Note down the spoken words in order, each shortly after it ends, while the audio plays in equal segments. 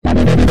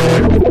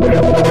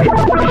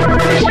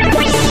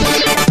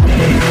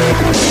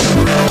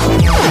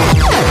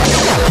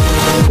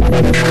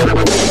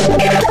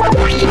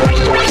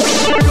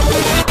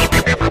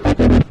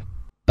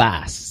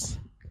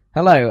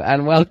Hello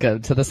and welcome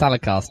to the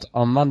Saladcast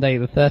on Monday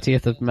the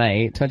 30th of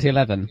May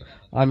 2011.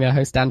 I'm your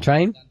host Dan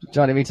Train.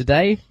 Joining me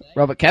today,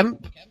 Robert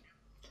Kemp.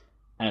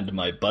 And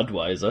my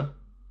Budweiser.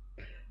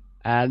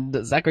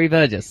 And Zachary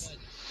Burgess.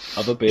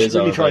 Other beers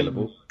are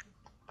available.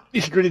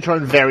 You should really try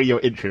and vary your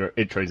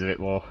intros a bit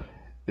more.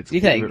 It's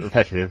You think? a bit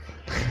repetitive.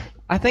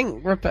 I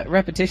think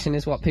repetition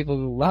is what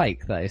people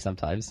like, though,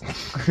 sometimes.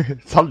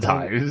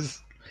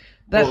 Sometimes.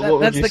 That's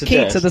the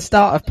key to the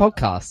start of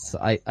podcasts,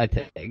 I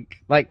think.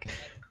 Like,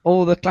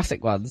 all the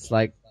classic ones,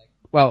 like,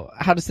 well,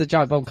 how does the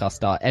Giant Bombcast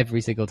start every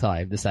single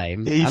time? The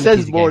same. He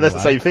says more or less the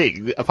same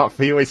thing, apart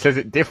from he always says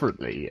it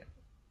differently.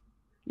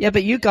 Yeah,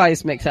 but you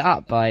guys mix it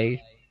up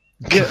by...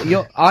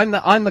 I'm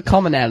the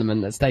common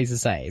element that stays the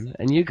same,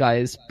 and you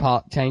guys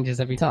part changes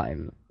every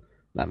time.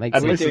 That makes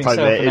sense. We're doing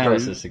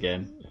self-analysis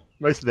again.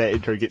 Most of their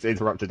intro gets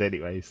interrupted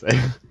anyway, so...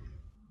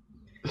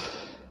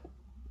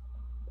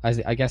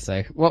 I guess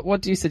so.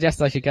 What do you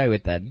suggest I should go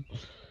with then?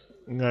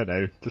 No,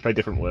 just try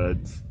different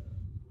words.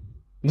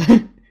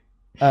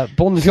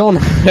 Buongiorno,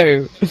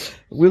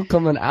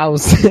 willkommen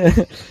aus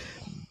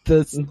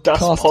das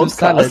Cast of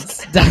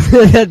Salads.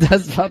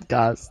 Das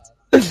Podcast.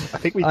 I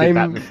think we did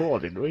that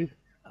before, didn't we?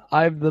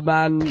 I'm the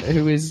man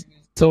who is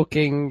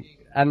talking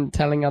and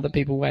telling other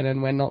people when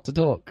and when not to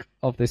talk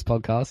of this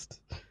podcast.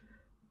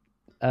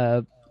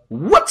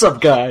 What's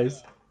up,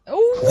 guys?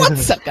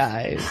 What's up,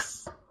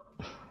 guys?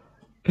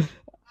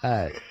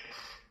 How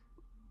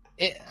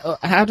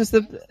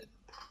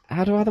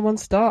do other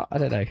ones start? I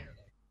don't know.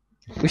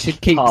 We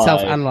should keep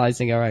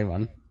self-analysing our own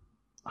one.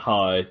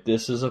 Hi,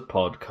 this is a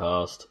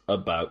podcast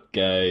about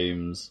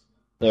games.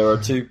 There are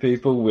two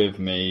people with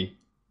me.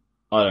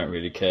 I don't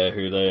really care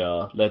who they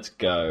are. Let's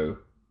go.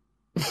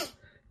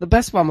 The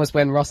best one was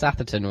when Ross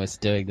Atherton was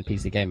doing the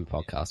PC Gamer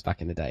podcast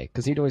back in the day,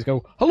 because he'd always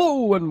go,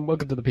 "Hello and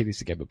welcome to the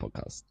PC Gamer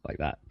podcast," like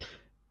that,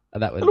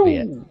 and that would be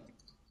it.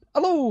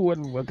 Hello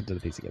and welcome to the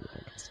PC Gamer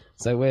podcast.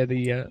 So we're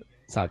the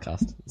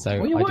Sidecast.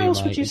 So what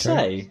else would you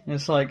say?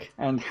 It's like,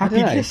 and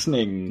happy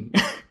listening.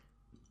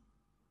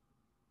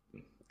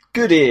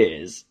 Good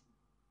ears.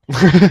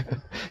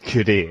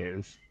 Good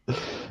ears.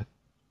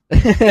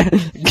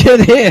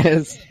 Good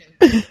ears.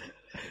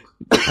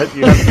 Hope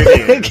you have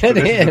good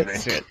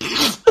ears. Good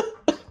ears.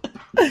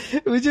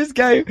 We just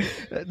go,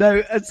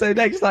 no, and so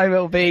next time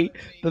it'll be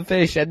the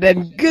fish, and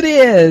then good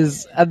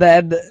ears, and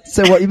then,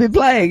 so what you've been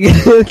playing?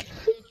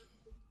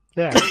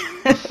 Yeah.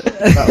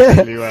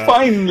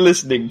 Fine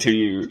listening to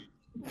you.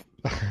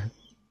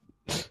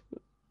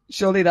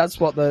 Surely that's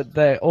what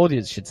the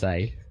audience should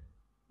say.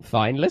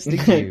 Fine listening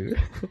to you.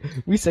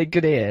 We say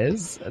good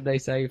ears, and they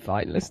say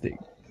fine listening.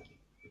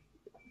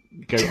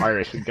 Go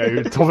Irish and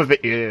go top of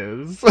the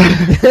ears.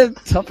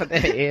 Top of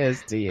the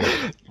ears to you.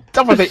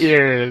 Top of the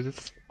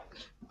ears.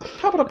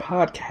 Top of the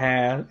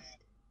podcast.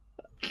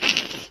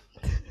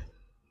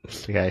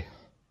 Okay.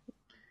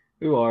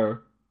 Who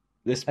are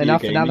this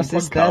enough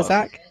analysis podcast? there,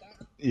 Zach?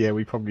 Yeah,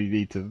 we probably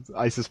need to.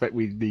 I suspect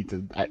we need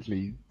to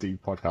actually do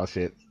podcast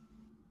shit.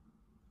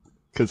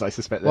 Because I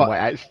suspect there might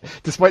actually,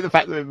 despite the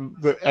fact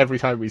that every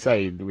time we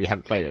say we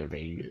haven't played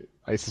anything,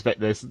 I suspect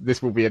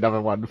this will be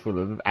another one full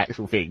of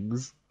actual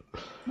things.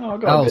 Oh, I've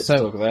got a bit to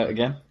talk about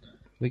again.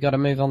 We got to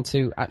move on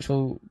to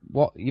actual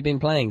what you've been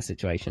playing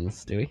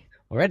situations, do we?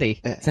 Already?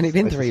 It's only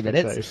been 3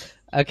 minutes.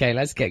 So. Okay,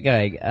 let's get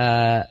going.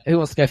 Who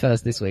wants to go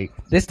first this week?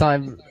 This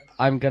time,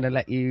 I'm going to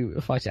let you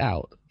fight it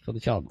out for the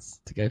chance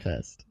to go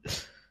first.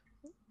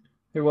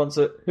 Who wants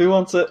it? Who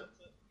wants it?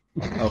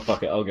 Oh,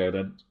 fuck it, I'll go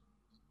then.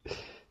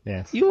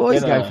 Yes. You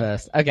always go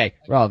first. Okay,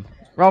 Rob.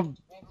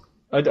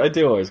 I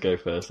do always go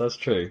first, that's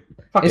true.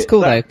 Fuck it's it,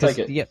 cool Zach, though.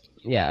 Take it.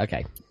 Yeah,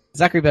 okay.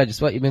 Zachary Burgess,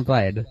 what you been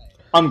playing?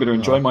 I'm going to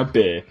enjoy my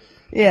beer.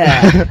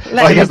 Yeah,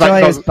 let him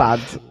enjoy his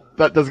bud.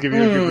 That does give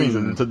you a good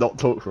reason to not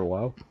talk for a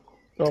while.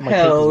 Oh, my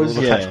cables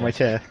will attach to my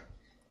chair.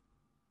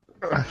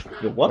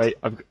 Your what? Wait,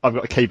 I've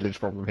got a cableage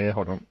problem here,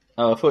 hold on.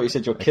 Oh, I thought you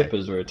said your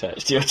kippers were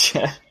attached to your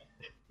chair.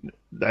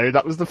 No,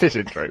 that was the fish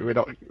intro. We're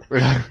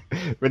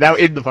now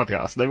in the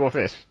podcast. No more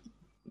fish.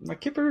 My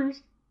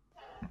kippers.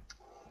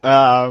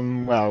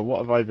 Well, what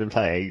have I been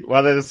playing?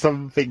 Well, there's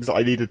some things that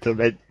I needed to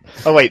mention.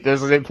 Oh wait,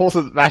 there's an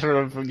important matter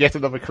of yet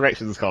another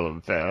corrections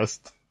column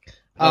first.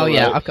 Oh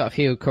yeah, I've got a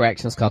few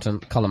corrections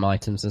column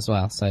items as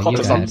well. So you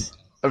go ahead.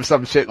 Of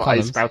some shit that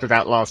I spouted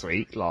out last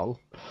week. Lol.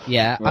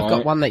 Yeah, right. I've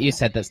got one that you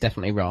said that's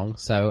definitely wrong.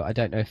 So I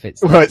don't know if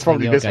it's. Well, it's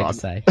probably this one. To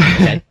say.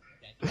 Okay.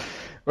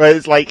 Well,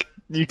 it's like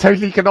you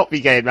totally cannot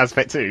be gay in Mass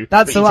Effect 2.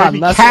 That's the you one.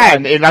 Totally that's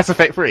can in Mass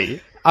Effect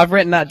 3. I've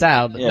written that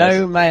down. Yes.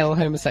 No male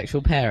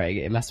homosexual pairing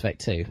in Mass Effect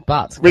 2,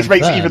 but which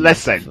makes even less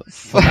sense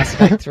for Mass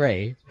Effect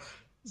 3.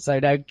 So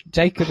no,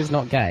 Jacob is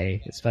not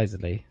gay,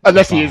 supposedly.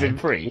 Unless he is in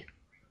 3.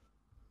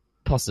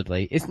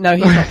 Possibly. He's not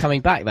coming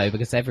back though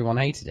because everyone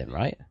hated him,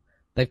 right?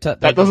 That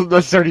doesn't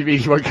necessarily mean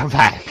he won't come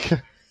back.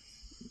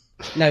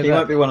 No, he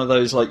might be one of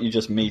those like you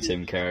just meet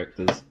him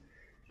characters.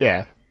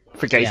 Yeah,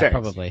 for gay sex.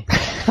 Probably.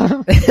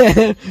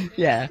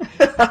 Yeah.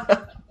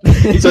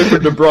 He's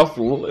opened a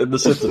brothel in the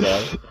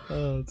Citadel.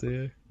 Oh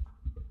dear.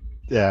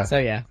 Yeah. So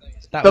yeah,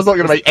 that's not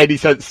going to make any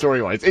sense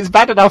story-wise. It's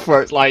bad enough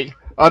where it's like,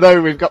 oh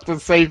no, we've got to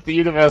save the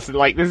universe, and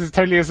like, this is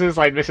totally a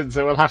suicide mission,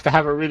 so we'll have to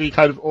have a really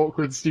kind of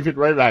awkward, stupid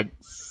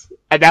romance.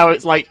 And now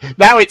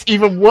it's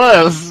even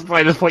worse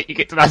by the point you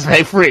get to Mass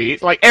Effect 3.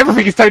 It's like,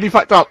 everything is totally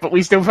fucked up, but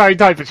we still find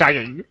time for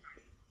shagging.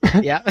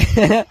 Yeah.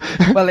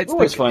 Well, it's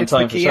Always the, find it's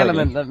time the for key shagging.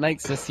 element that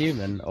makes us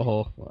human,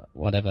 or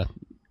whatever.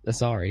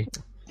 Sorry.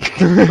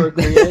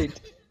 Procreate.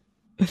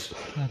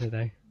 I don't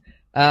know.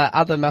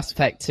 Other Mass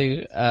Effect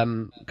 2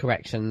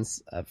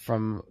 corrections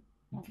from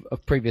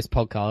previous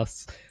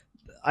podcasts.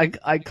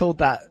 I called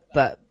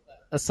that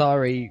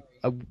Asari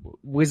a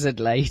wizard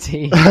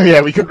lady. Oh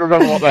yeah, we couldn't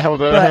remember what the hell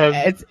the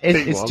But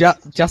thing it's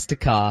was. just a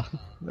car.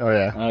 Oh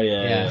yeah. Oh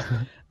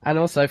yeah. And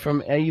also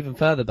from even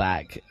further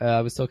back,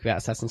 I was talking about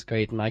Assassin's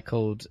Creed, and I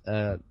called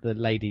the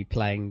lady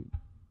playing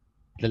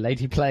the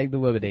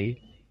womany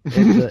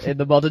in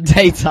the modern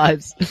day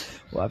times,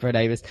 whatever her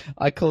name is.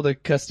 I called her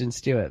Kirsten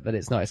Stewart, but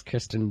it's not. It's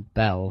Kristen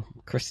Bell.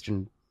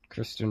 Christian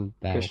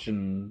Bell.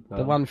 Christian.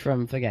 The one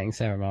from Forgetting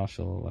Sarah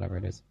Marshall, or whatever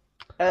it is.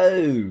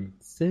 Oh.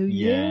 So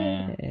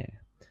yeah.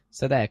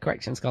 So there,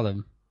 corrections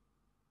column.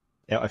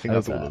 Yeah, I think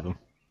that's all of them.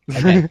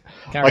 Okay.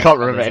 I can't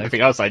remember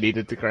anything else I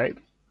needed to correct.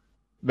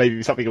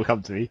 Maybe something will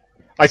come to me.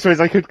 I suppose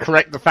I could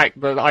correct the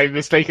fact that I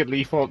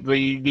mistakenly thought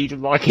the Needle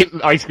Market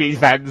Ice Cream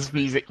Band's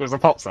music was a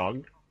pop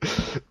song.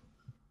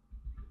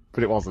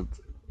 But it wasn't.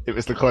 It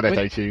was the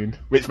Cornetto tune,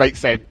 which makes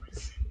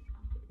sense.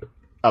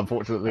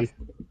 Unfortunately.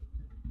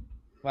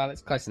 Well,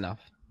 it's close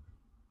enough.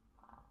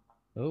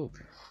 Oh.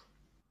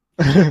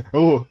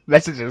 Oh,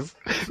 messages.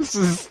 This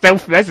is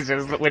stealth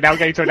messages that we're now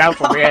going to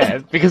announce on the air,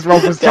 because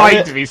Rob was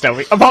trying to be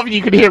stealthy. Apart from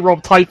you can hear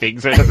Rob typing,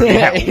 so it doesn't really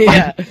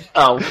help. Yeah.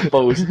 Oh,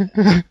 balls.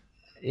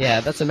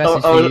 Yeah, that's a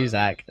message for you,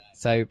 Zach.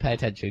 So pay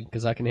attention,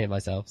 because I can hear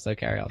myself, so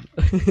carry on.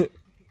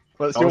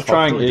 Well, it's I your was fault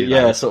trying to to, do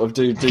that. sort of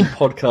do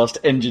podcast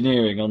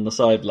engineering on the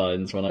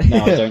sidelines when I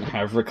don't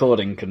have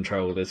recording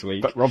control this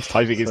week. But Rob's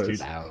typing is So too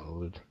it's-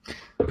 loud.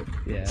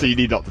 Yeah. So you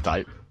need not to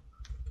type.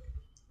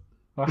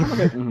 Yeah,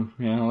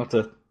 I'll have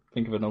to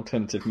think of an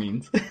alternative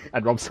means.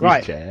 And Rob's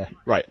Right. chair.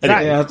 Right. Zach,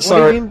 Anyway, Yeah, what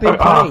sorry. have you been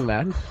playing,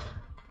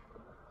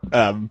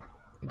 man?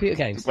 Computer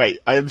games. Wait,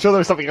 I'm sure there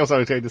was something else I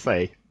was going to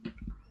say.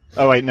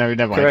 Oh wait, no,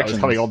 never mind. I was Corrections.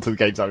 coming on to the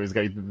games I was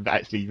going to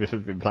actually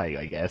have been playing,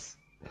 I guess.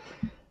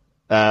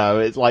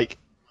 It's like,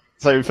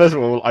 so first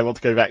of all, I want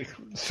to go back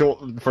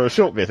for a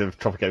short bit of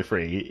Tropico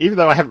 3, even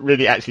though I haven't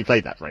really actually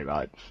played that very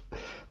much.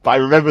 But I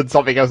remembered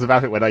something else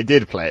about it when I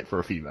did play it for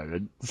a few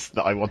moments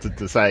that I wanted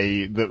to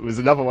say that was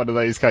another one of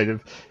those kind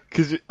of,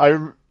 because you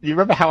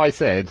remember how I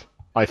said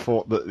I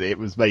thought that it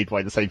was made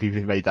by the same people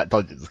who made that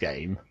Dungeons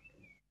game?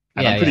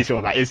 And Yeah, I'm pretty yeah.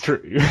 sure that is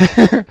true.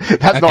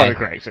 That's not Okay. a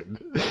correction.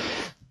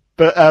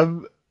 But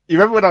you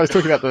remember when I was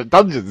talking about the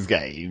Dungeons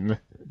game,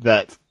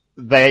 that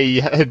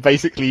they had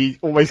basically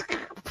almost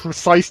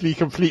precisely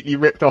completely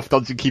ripped off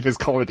Dungeon Keeper's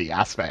comedy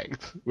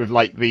aspect, with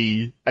like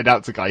the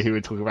announcer guy who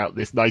would talk about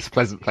this nice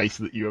pleasant place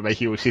that you were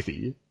making all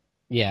shitty.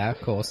 Yeah,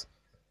 of course.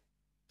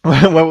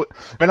 Well,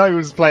 when I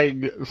was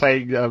playing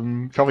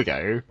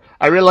Tropico,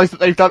 I realised that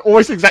they've done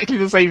almost exactly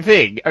the same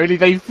thing, only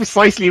they've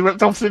precisely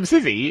ripped off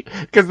SimCity,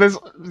 because there's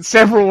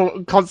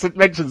several constant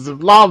mentions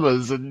of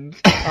llamas and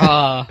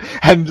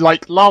and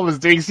like llamas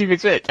doing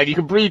stupid shit, and you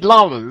can breed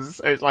llamas.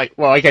 And it's like,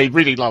 well, okay,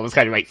 breeding llamas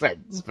kind of makes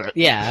sense, but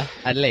Yeah,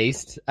 at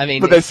least. I mean,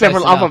 but there's it's close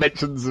several other enough.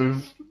 mentions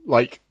of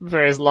like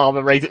various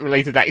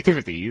llama-related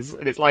activities,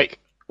 and it's like,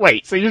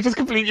 wait, so you've just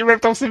completely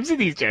ripped off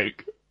SimCity's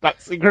joke?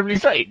 That's incredibly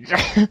strange.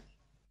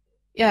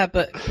 Yeah,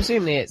 but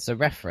presumably it's a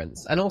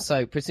reference, and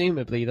also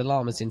presumably the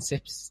llamas in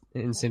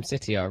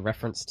SimCity are a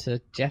reference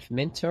to Jeff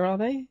Minter, are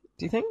they?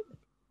 Do you think?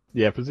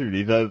 Yeah,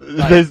 presumably.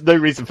 There's no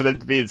reason for them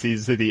to be in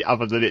Season City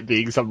other than it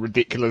being some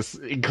ridiculous,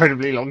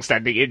 incredibly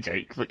long-standing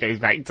in-joke that goes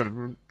back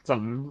to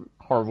some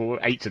horrible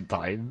ancient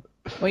time.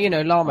 Well, you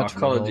know, Lamatron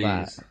and all that.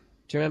 Apologies.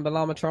 Do you remember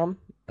Lamatron?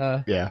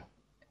 Yeah.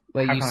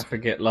 Where How you can I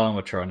forget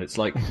Lamatron? It's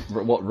like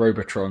what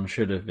Robotron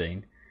should have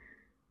been.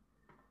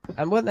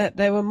 and weren't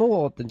there were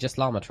more than just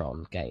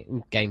Lamatron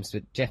games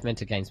with Jeff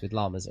Minter games with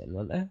llamas in,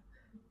 weren't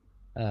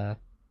there?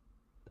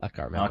 I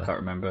can't remember. I can't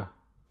remember.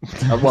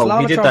 Well,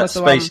 he did Lamatron that was the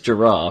space one-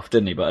 giraffe,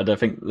 didn't he? But I don't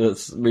think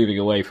that's moving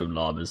away from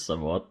llamas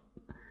somewhat.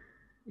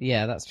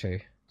 Yeah, that's true.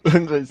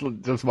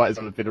 It just might as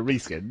well have been a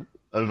reskin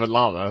of a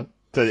llama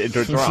turned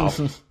into a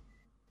giraffe.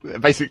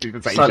 Basically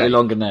the same Slightly shape.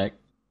 longer neck.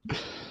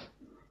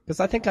 Because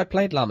I think I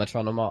played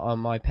Lamatron on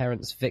my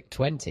parents'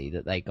 VIC-20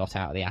 that they got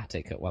out of the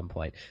attic at one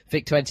point.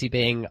 VIC-20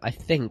 being, I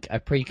think, a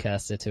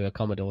precursor to a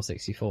Commodore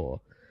 64.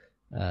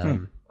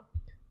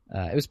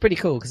 It was pretty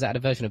cool because it had a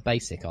version of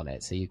BASIC on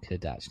it, so you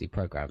could actually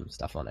program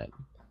stuff on it.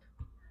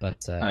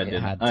 But I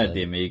had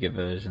the Amiga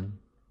version.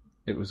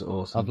 It was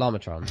awesome. of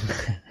Lamatron.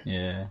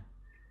 Yeah.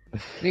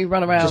 You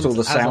run around Just all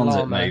the as a sounds it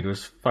llama, made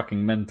was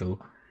fucking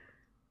mental.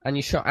 and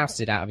you shot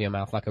acid out of your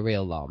mouth like a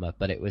real llama,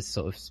 but it was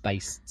sort of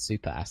space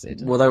super acid.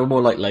 Well, they were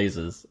more like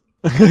lasers.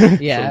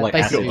 Yeah, Sort of like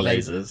basically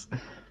acid lasers.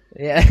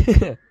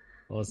 lasers. Yeah,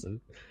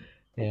 awesome.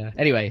 Yeah.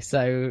 Anyway,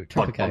 so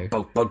Bug, Tropico,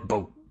 bug, bug, bug,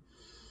 bug.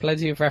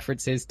 plenty of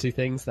references to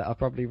things that are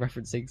probably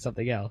referencing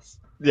something else.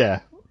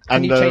 Yeah.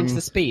 Can you change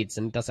the speeds,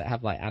 and does it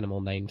have like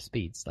animal named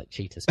speeds, like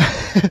cheetah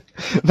speeds?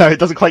 No, it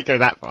doesn't quite go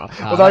that far.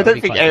 Although I don't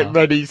think far.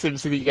 many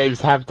SimCity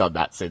games have done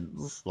that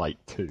since like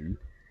 2.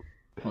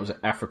 What was it?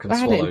 African They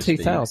had swallow it in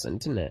 2000,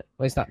 didn't it?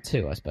 Or is that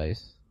 2, I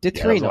suppose? Did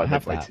Yeah, 3 that's what not I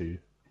have meant by that? 2.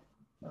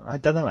 I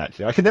don't know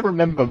actually. I can never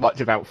remember much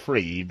about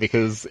 3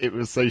 because it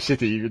was so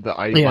shitty that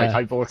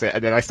I bought it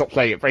and then I stopped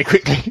playing it very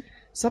quickly.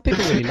 Some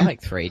people really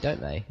like 3,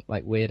 don't they?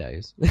 Like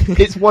weirdos.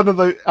 It's one of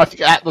the. I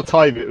think at the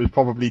time it was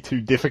probably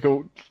too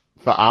difficult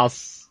for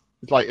us.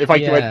 It's like if I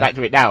went back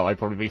to it now, I'd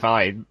probably be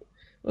fine.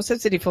 Well,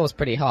 SimCity 4 is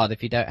pretty hard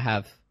if you don't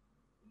have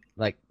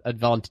like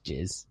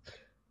advantages.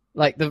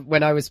 Like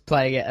when I was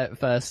playing it at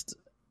first,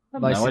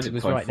 my city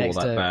was right next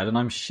to. Bad, and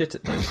I'm shit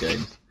at those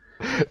games.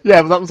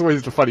 Yeah, but that was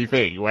always the funny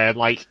thing where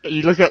like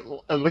you look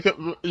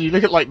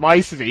at like my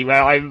city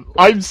where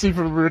I'm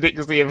super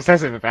ridiculously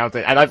obsessive about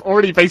it, and I've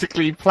already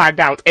basically planned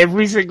out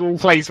every single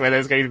place where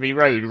there's going to be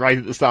road right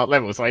at the start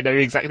level, so I know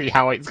exactly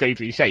how it's going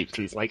to be shaped.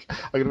 It's like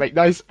I'm going to make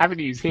nice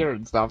avenues here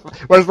and stuff,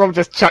 whereas Rob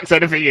just chucks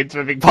anything into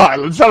a big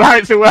pile and somehow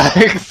it still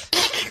works.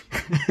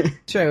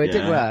 True, it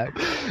did work.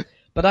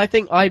 But I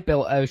think I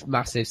built a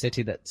massive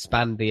city that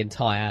spanned the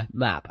entire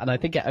map, and I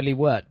think it only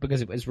worked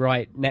because it was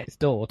right next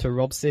door to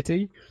Rob's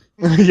city.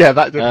 Yeah,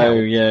 that did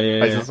help.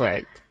 Yeah. I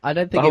suspect. I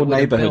don't think the whole it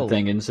neighborhood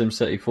thing in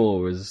SimCity 4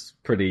 was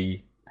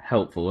pretty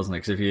helpful, wasn't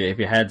it? Because if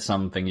you had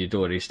something you'd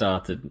already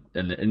started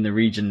in the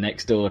region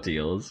next door to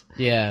yours,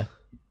 yeah,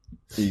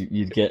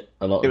 you'd get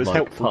a lot of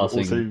helpful,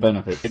 passing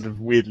benefits. It was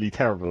weirdly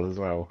terrible as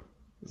well.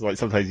 It's like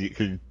sometimes it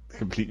could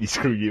completely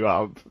screw you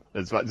up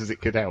as much as it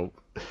could help.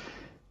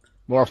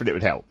 More often it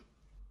would help.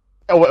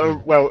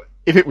 Oh, well,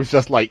 if it was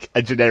just like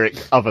a generic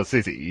other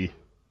city,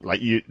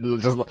 like you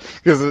just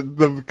because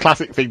the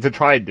classic thing to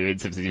try and do in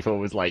SimCity 4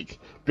 was like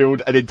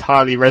build an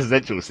entirely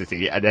residential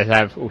city and then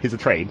have here's a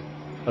train.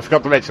 I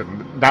forgot to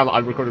mention now that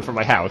I'm recording from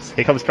my house.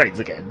 Here comes trains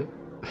again.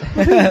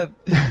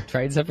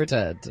 Trains have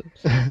returned.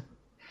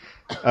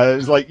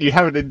 It's like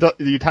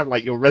you'd have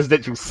like your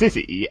residential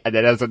city, and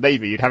then as a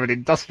neighbour you'd have an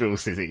industrial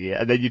city,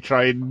 and then you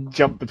try and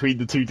jump between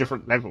the two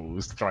different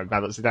levels to try and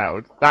balance it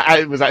out.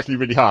 That was actually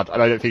really hard,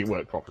 and I don't think it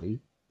worked properly.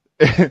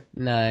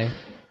 No.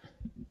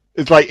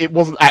 It's like it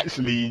wasn't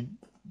actually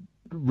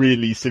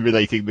really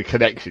simulating the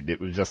connection.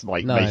 It was just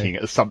like making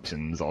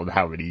assumptions on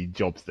how many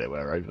jobs there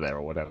were over there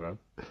or whatever.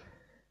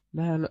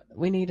 Man,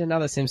 we need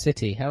another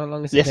SimCity. How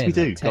long has it Yes, been? we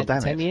do. Like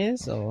 10 10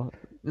 years? Or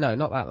no,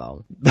 not that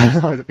long. I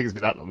don't think it's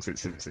been that long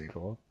since SimCity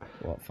 4.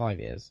 What, 5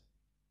 years?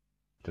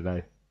 Don't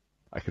know.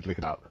 I could look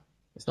it up.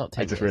 It's not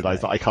 10 I just years,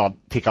 realised though. that I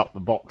can't pick up the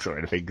box or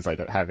anything because I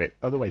don't have it.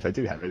 Oh, no, wait, I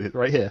do have it. It's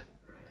right here.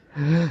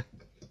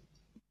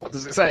 What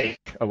does it say?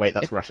 Oh, wait,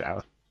 that's Rush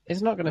Hour.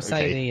 It's not going to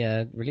say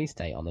the release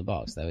date on the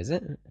box, though, is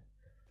it?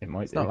 It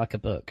might It's not like a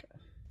book.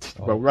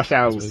 Well, Rush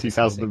Hour was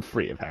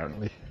 2003,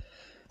 apparently.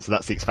 So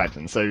that's the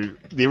expansion. So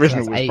the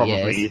original was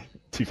probably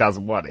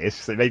 2001-ish,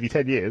 so maybe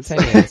 10 years.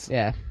 10 years,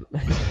 yeah.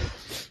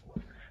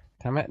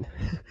 Damn it.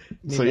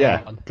 So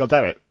yeah, god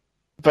damn it.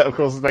 But of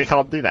course they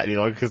can't do that any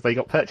longer because they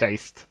got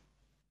purchased.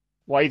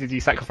 Why did you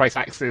sacrifice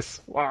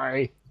Axis?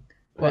 Why?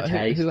 Well,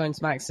 who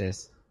owns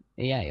Maxis?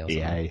 EA or something?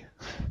 EA.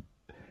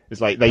 It's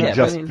like they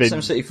just been...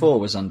 SimCity 4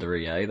 was under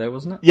EA though,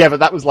 wasn't it? Yeah,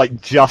 but that was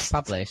like just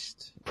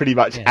published. Pretty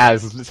much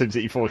as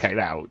SimCity 4 came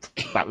out.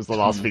 That was the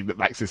last thing that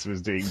Maxis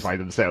was doing by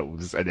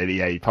themselves, and then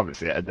EA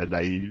published it, and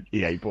then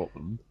EA bought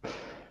them.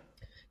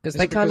 Because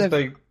they kind of...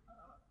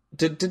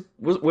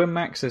 Were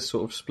Maxis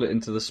sort of split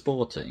into the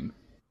Spore team?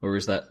 Or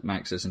is that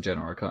Maxis in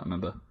general? I can't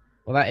remember.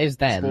 Well, that is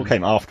them. Spore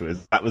came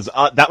afterwards. That was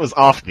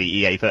after the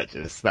EA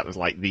purchase. That was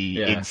like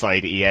the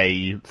inside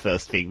EA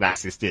first thing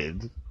Maxis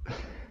did.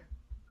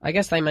 I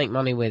guess they make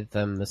money with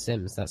The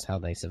Sims. That's how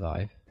they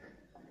survive.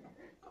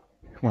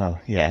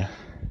 Well, yeah.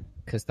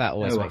 Because that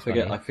always makes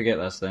money. I forget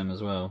that's them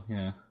as well,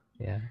 yeah.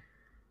 Yeah.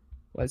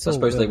 Well, I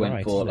suppose they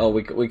went for,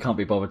 we can't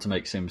be bothered to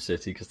make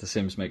SimCity because The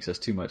Sims makes us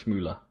too much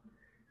moolah.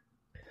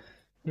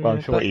 Yeah, well,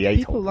 I'm sure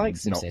EA told them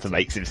not to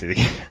make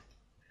SimCity.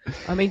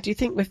 I mean, do you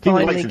think we're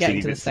finally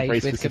getting to the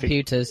stage with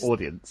computers...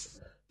 audience.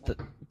 Do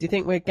you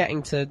think we're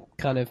getting to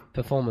kind of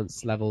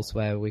performance levels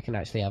where we can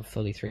actually have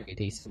fully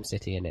 3D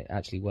SimCity and it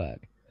actually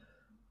work?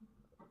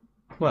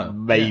 Well,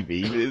 maybe.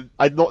 Yeah.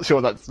 I'm not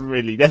sure that's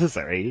really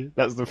necessary.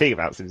 That's the thing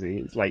about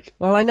SimCity. It's like,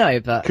 well, I know,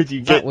 but could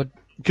you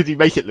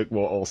make it look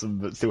more awesome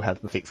but still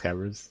have the fixed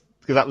cameras?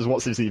 Because that was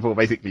what SimCity 4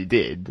 basically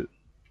did.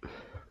 It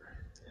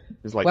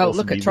was like, well,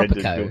 look at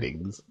Tropico.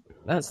 Buildings.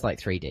 That's like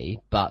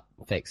 3D, but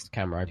fixed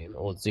camera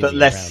or zooming but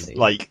less around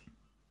like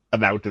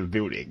amount of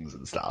buildings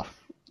and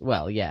stuff.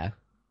 Well, yeah.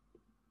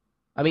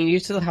 I mean, you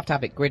still have to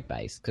have it grid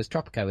based because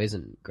Tropico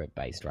isn't grid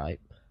based,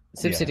 right?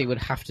 SimCity would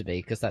have to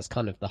be because that's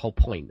kind of the whole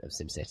point of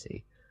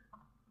SimCity.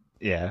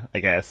 Yeah, I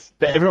guess.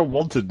 But everyone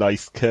wanted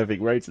nice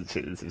curving roads and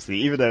shit in SimCity,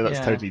 even though that's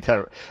totally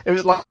terrible. It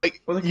was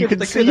like, you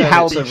can see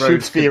how they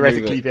should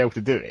theoretically be able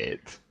to do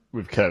it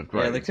with curved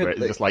roads, where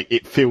it's just like,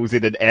 it fills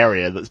in an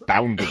area that's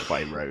bounded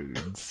by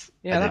roads.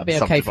 Yeah, that'd be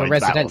okay for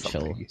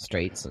residential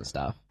streets and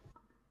stuff.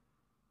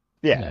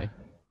 Yeah. You know.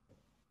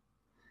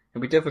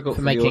 It'd be difficult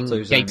for making the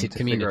AutoZone gated to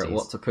communities. figure out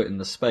what to put in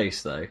the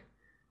space, though.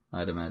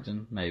 I'd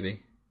imagine,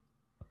 maybe.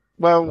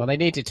 Well, they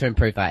needed to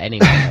improve that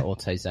anyway, the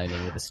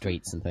auto-zoning with the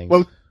streets and things.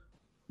 Well,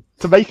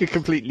 to make a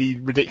completely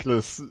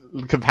ridiculous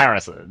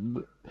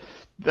comparison,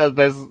 I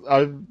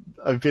haven't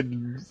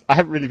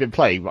really been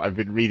playing, but I've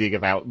been reading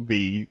about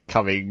the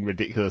coming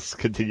ridiculous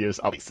continuous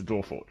updates to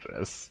Dwarf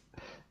Fortress.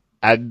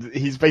 And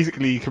he's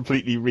basically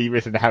completely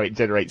rewritten how it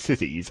generates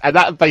cities, and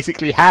that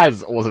basically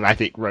has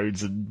automatic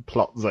roads and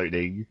plot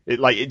zoning.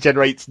 It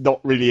generates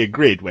not really a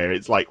grid where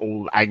it's like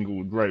all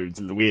angled roads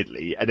and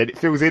weirdly, and then it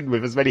fills in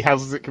with as many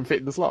houses as it can fit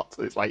in the slot.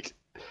 It's like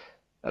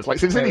that's like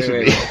SimCity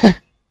should be.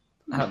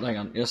 Hang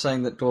on, you're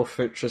saying that Dwarf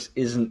Fortress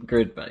isn't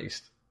grid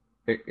based?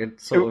 It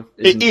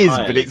is,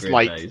 but it's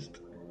grid-based.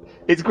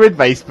 It's grid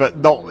based, but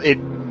not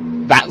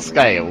in that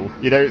scale.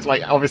 You know, it's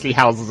like obviously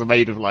houses are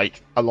made of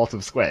like a lot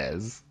of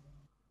squares.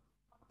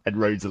 And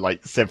roads are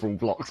like several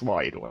blocks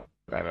wide or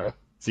whatever.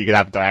 So you can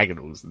have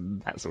diagonals and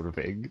that sort of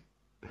thing.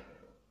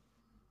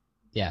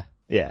 Yeah.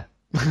 Yeah.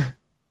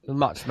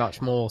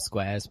 much more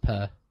squares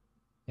per...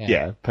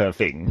 Yeah, per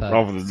thing.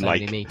 Rather than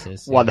like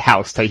meters, one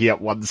house taking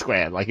up one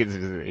square like it's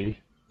if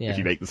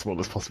you make the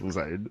smallest possible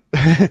zone.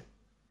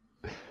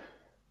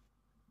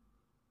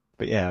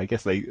 But yeah, I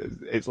guess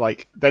it's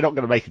like they're not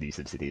going to make a new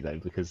SimCity though,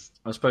 because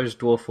I suppose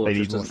Dwarf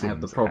Fortress doesn't have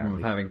the problem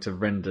of having to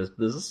render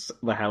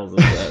the houses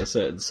at a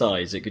certain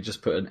size. It could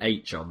just put an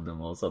H on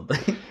them or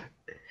something.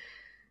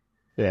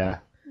 Yeah,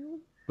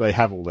 they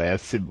have all their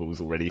symbols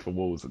already for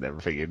walls and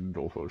everything in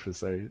Dwarf Fortress,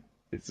 so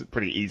it's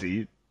pretty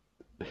easy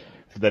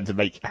for them to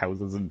make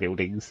houses and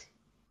buildings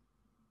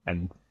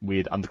and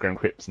weird underground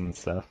crypts and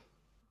stuff.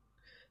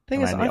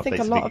 Thing is, I think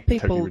a lot of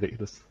people totally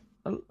ridiculous.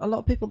 A lot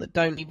of people that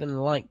don't even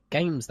like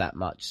games that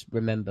much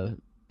remember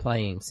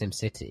playing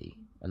SimCity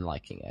and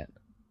liking it.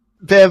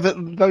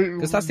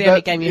 Because that's the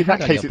only game you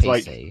had on your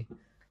PC.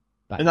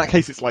 In that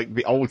case, it's like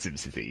the old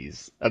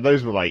SimCities, and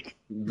those were like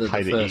the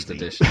first easy.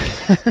 edition.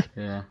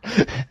 Yeah,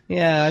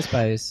 yeah, I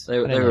suppose they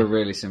were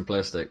really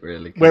simplistic,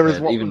 really. Whereas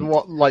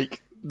what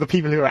like the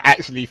people who are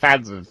actually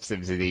fans of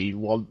SimCity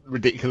want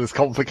ridiculous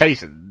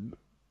complication,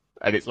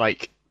 and it's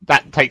like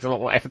that takes a lot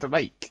more effort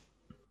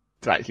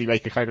to actually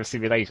make a kind of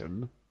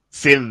simulation.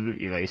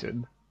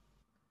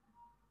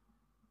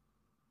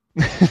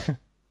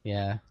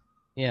 Yeah.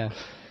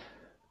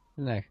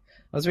 No, I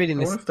was reading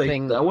this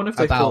thing. I wonder if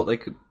they thought they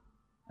could.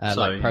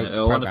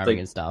 Programming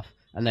and stuff,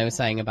 and they were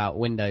saying about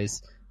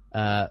Windows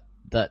that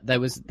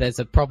there's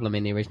a problem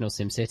in the original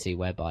SimCity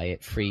whereby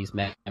it frees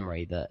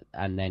memory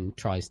and then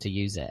tries to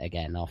use it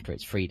again after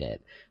it's freed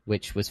it,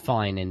 which was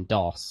fine in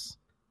DOS.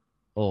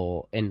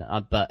 But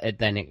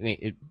then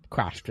it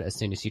crashed as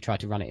soon as you tried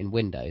to run it in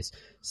Windows.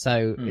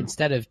 So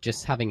instead of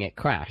just having it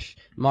crash,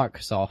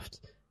 Microsoft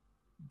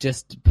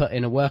just put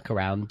in a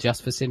workaround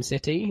just for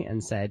SimCity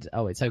and said,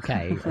 "Oh, it's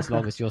okay as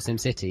long as you're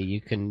SimCity, you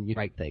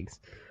break things,"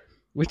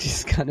 which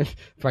is kind of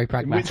very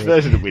pragmatic. Which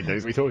version of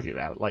Windows are we talking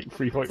about? Like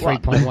 3.1?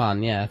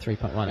 3.1, yeah,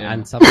 3.1,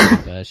 and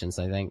subsequent versions,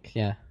 I think.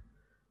 Yeah,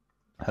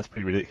 that's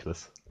pretty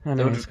ridiculous.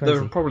 There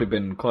have probably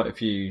been quite a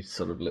few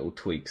sort of little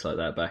tweaks like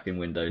that back in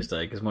Windows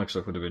Day, because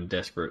Microsoft would have been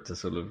desperate to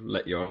sort of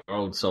let your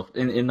old soft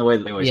in the way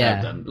that they always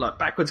have done, like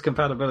backwards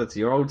compatibility.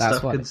 Your old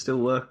stuff can still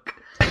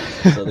work,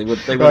 so they would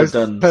have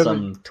done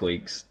some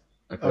tweaks.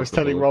 I was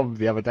telling Rob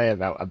the other day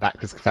about a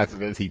backwards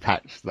compatibility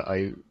patch that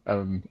I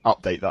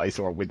update that I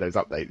saw on Windows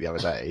Update the other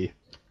day,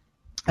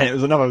 and it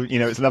was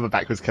another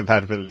backwards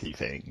compatibility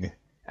thing,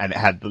 and it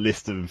had the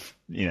list of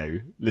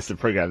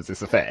programs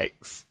this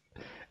affects.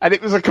 And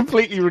it was a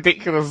completely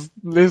ridiculous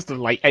list of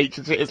like H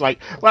and shit. It's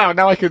like, wow,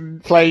 now I can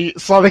play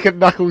Sonic and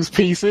Knuckles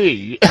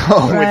PC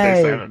on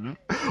Windows 7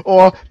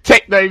 or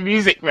Techno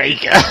Music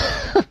Maker.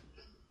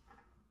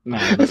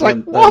 Man, it's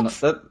like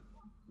what?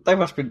 They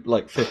must be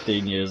like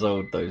 15 years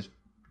old. Those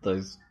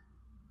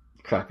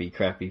crappy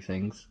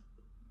things.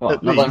 Well,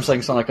 not that I'm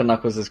saying Sonic and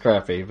Knuckles is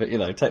crappy, but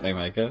Techno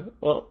Maker.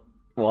 Well,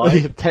 why?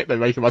 Techno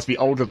Maker must be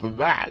older than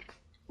that.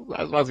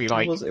 That must be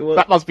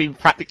that must be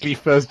practically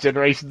first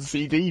generation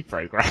CD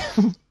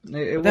program.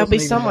 There'll be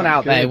someone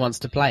out there who wants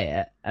to play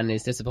it and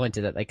is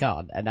disappointed that they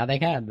can't, and now they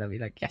can. They'll be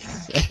like,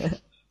 yes.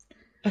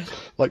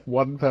 Like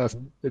one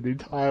person in the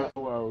entire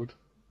world.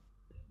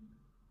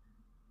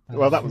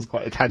 Well, that was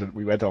quite a tangent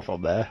we went off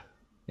on there.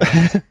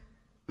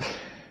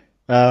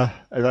 There's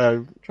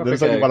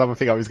only one other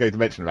thing I was going to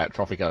mention about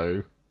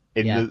Tropico.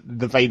 In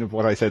the vein of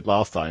what I said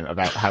last time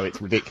about how it's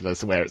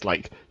ridiculous, where it's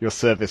like your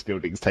service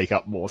buildings take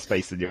up more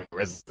space than your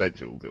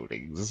residential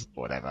buildings,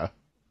 or whatever,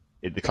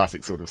 in the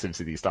classic sort of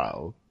SimCity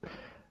style.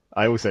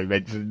 I also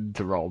mentioned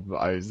to Rob,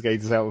 I was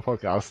going to say on the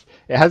podcast,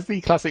 it has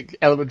the classic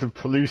element of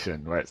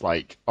pollution, where it's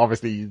like,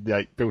 obviously,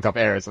 like, built up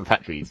areas and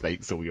factories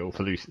makes all your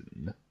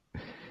pollution.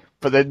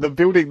 But then the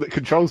building that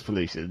controls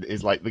pollution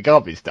is like the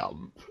garbage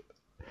dump.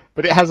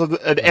 But it has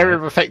an area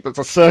of effect that's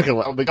a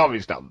circle on the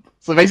garbage dump.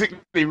 So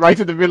basically, right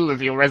in the middle of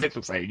your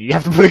residential zone, you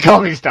have to put a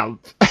garbage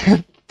dump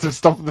to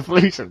stop the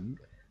pollution.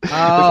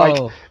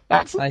 Oh,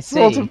 that's I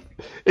see.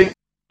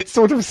 It's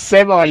sort of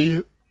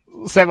semi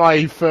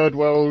third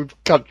world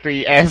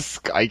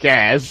country-esque, I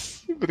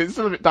guess. But it's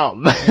still a bit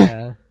dumb.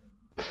 Yeah.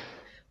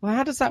 Well,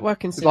 how does that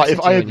work in SimCity like,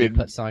 if I had when you been...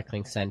 put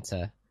cycling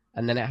centre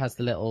and then it has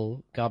the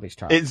little garbage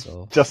trucks? It's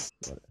just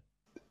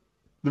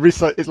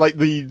it's like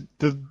the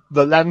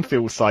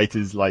landfill site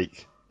is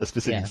like a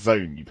specific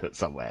zone you put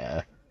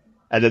somewhere,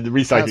 and then the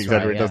recycling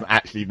centre, it doesn't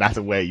actually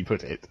matter where you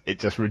put it. It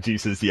just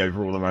reduces the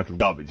overall amount of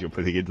garbage you're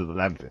putting into the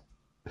landfill.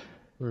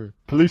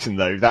 Pollution,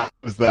 though, that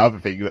was the other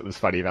thing that was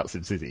funny about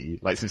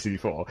SimCity, like SimCity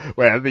 4,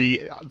 where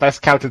the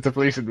best counter to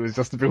pollution was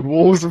just to build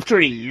walls of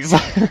trees.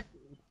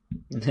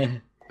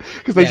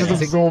 Because they just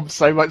absorb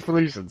so much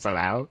pollution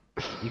somehow.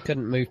 You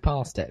couldn't move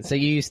past it. So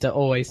you used to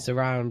always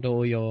surround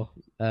all your...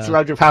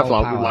 surround your power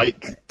plant with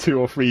like 2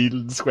 or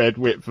 3 squared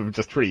width of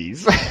just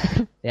trees.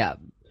 Yeah.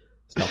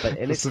 Stop it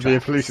in its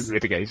severe pollution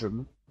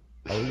mitigation.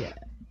 Oh yeah.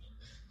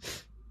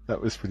 That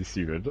was pretty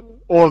stupid.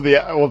 Or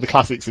the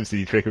classic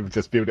SimCity trick of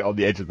just build it on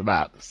the edge of the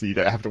map, so you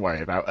don't have to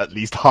worry about at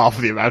least half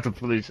the amount of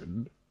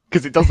pollution.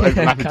 Because it does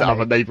overlap into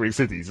other neighbouring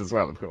cities as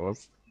well, of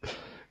course.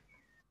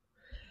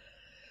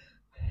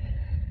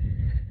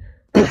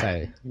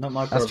 So, not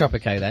my problem. That's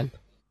Tropico then.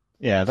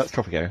 Yeah, that's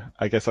Tropico.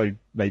 I guess I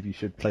maybe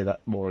should play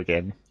that more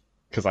again,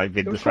 because I've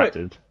been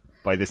distracted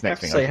by this next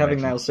thing. I have to say,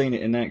 having now seen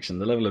it in action,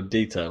 the level of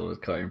detail was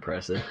quite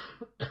impressive.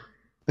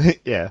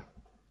 Yeah.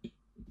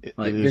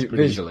 Like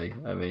visually,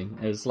 I mean,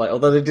 it's like,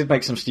 although they did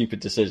make some stupid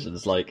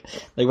decisions, like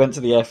they went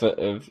to the effort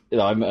of,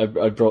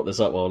 I brought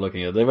this up while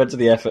looking at it. They went to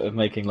the effort of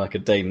making like a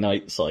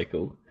day-night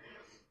cycle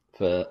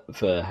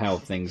for how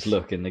things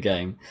look in the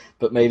game,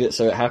 but made it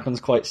so it happens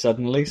quite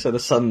suddenly. So the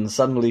sun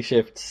suddenly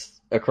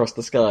shifts across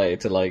the sky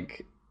to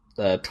like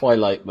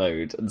twilight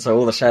mode, and so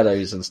all the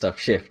shadows and stuff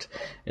shift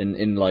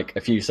in like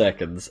a few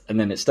seconds, and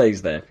then it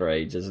stays there for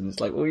ages. And it's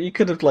like, well, you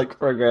could have like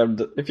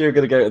programmed, if you were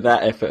going to go to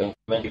that effort of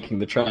making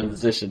the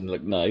transition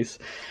look nice,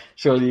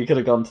 surely you could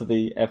have gone to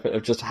the effort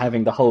of just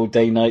having the whole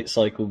day-night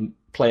cycle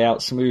play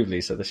out smoothly,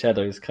 so the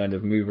shadows kind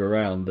of move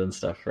around and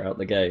stuff throughout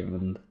the game.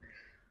 And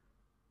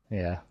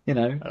yeah, I'm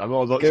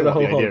not sure what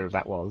the idea of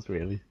that was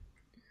really.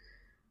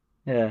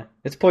 Yeah,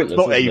 it's pointless.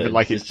 It's not even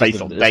like it's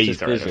based on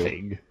days or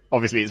anything.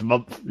 Obviously, it's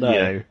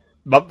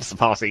months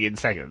passing in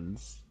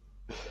seconds.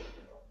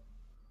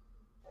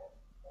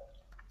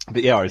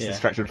 But yeah, I was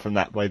distracted from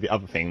that by the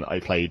other thing that I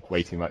played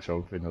way too much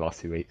of in the last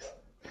 2 weeks.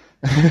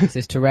 Is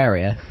this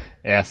Terraria?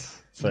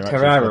 Yes. So much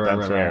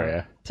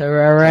Terraria.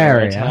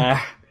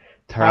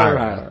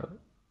 Terraria.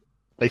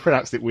 They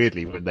pronounced it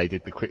weirdly when they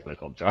did the quick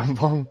look on Giant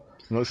Bomb.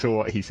 I'm not sure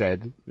what he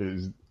said.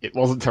 It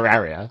wasn't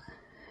Terraria.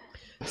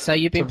 So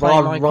you've been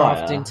playing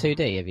Minecraft in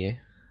 2D, have you?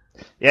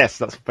 Yes,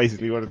 that's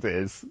basically what it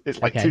is. It's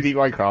like 2D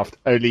Minecraft,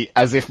 only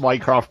as if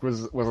Minecraft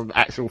was an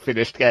actual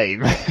finished game.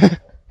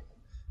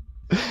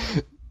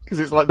 Because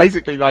it's like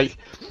basically like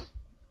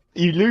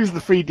you lose the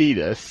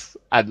 3D-ness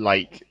and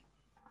like,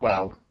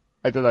 well,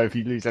 I don't know if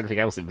you lose anything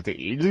else in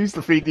particular. You lose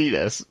the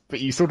 3D-ness,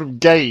 but you sort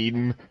of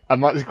gain a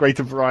much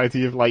greater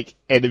variety of like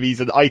enemies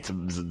and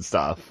items and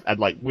stuff, and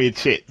like weird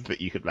shit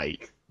that you could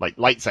make, like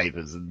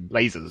lightsabers and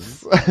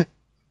lasers.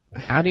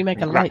 How do you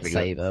make a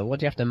lightsaber? What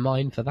do you have to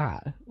mine for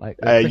that? Like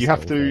you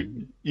have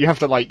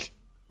to like,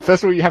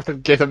 first of all, you have to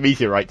get a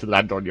meteorite to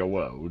land on your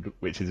world,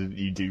 which is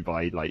you do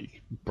by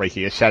like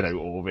breaking a shadow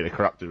orb in a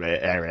corrupted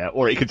area,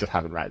 or it could just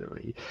happen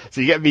randomly.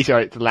 So you get a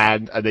meteorite to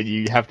land, and then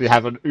you have to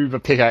have an uber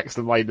pickaxe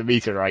to mine the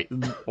meteorite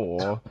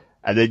ore,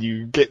 and then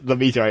you get the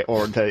meteorite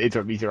ore into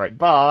a meteorite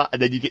bar,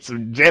 and then you get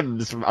some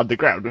gems from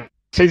underground. It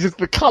changes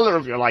the colour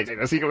of your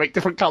lightsaber, so you can make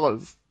different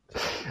colours.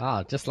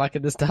 Ah, just like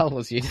in the Star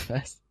Wars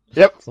universe.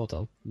 Yep. Sort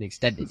of. The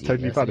extended universe.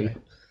 Totally funny.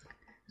 Anyway.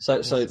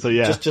 So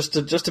yeah.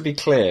 Just to be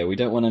clear, we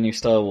don't want any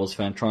Star Wars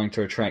fan trying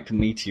to attract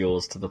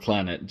meteors to the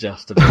planet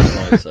just to build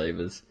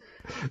lightsabers.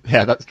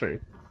 Yeah, that's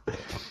true.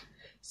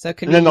 So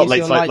can you use your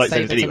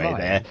lightsabers anyway?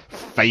 They're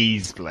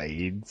phase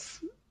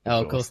blades.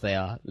 Oh, of course they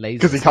are.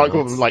 Because you can't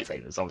call them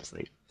lightsabers,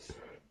 obviously.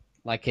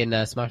 Like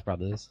in Smash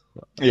Brothers.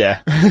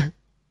 Yeah.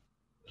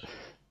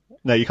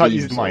 No, you can't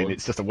use mine.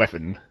 It's just a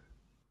weapon.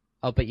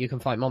 Oh, but you can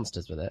fight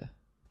monsters with it.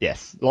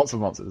 Yes, lots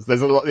of monsters.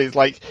 There's a lot. It's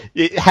like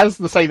it has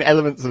the same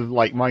elements of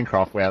like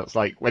Minecraft, where it's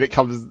like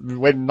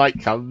when night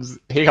comes,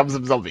 here comes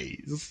some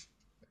zombies.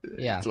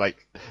 Yeah, it's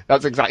like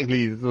that's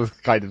exactly the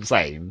kind of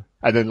same.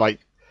 And then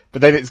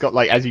but then it's got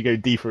like as you go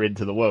deeper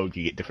into the world,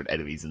 you get different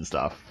enemies and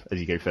stuff as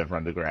you go further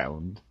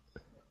underground,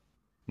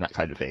 and that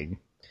kind of thing.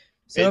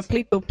 So are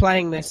people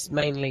playing this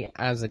mainly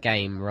as a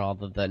game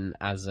rather than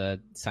as a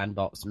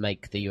sandbox,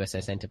 make the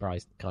USS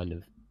Enterprise kind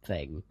of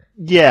thing?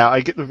 Yeah,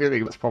 I get the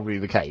feeling that's probably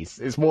the case.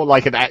 It's more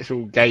like an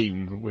actual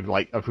game with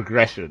like a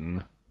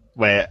progression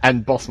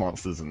and boss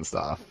monsters and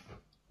stuff.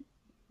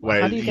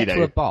 Where, how do you get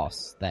to a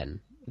boss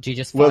then? Do you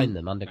just find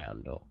them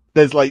underground or?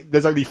 There's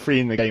only 3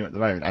 in the game at the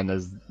moment, and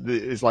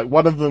it's like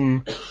one of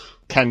them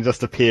can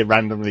just appear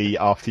randomly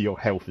after your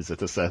health is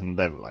at a certain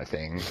level, I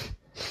think.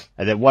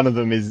 And then one of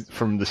them is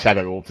from the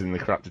shadow orbs in the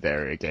corrupted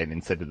area again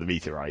instead of the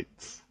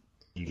meteorites.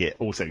 You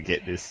also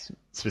get this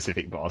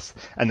specific boss,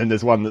 and then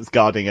there's one that's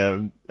guarding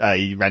a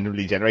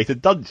randomly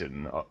generated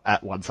dungeon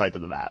at one side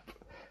of the map,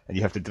 and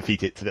you have to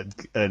defeat it to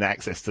earn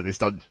access to this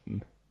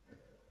dungeon.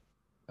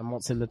 And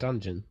what's in the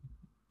dungeon?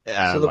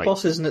 So the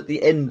boss isn't at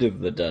the end of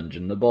the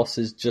dungeon. The boss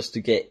is just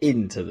to get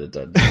into the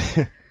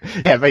dungeon.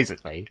 Yeah,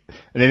 basically.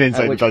 And then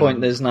inside at which the dungeon,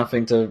 point there's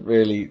nothing to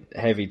really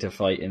heavy to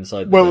fight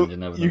inside the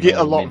dungeon. Other than you get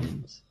a lot.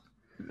 Minions.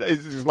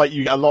 It's like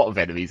you get a lot of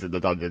enemies in the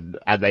dungeon,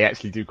 and they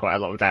actually do quite a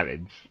lot of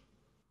damage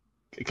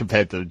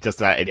compared to just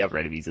about any other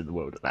enemies in the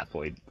world at that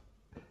point.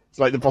 It's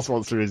like the boss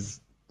monster is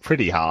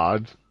pretty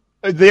hard.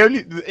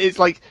 It's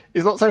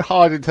not so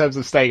hard in terms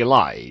of staying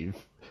alive,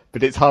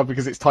 but it's hard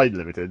because it's time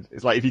limited.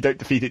 It's like if you don't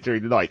defeat it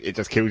during the night, it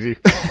just kills you.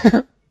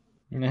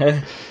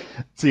 Yeah.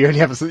 So you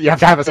have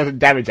to have a certain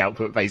damage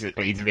output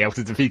basically to be able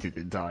to defeat it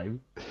in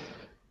time.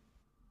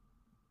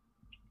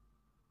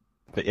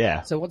 But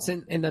yeah. So what's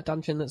in the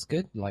dungeon that's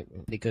good? Like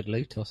the good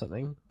loot or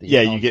something?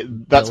 Yeah,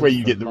 that's where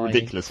you get the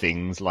ridiculous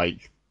things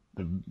like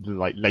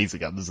the laser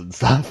guns and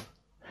stuff.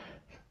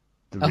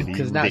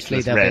 Because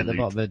naturally they'll be at the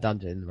bottom of the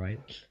dungeon, right?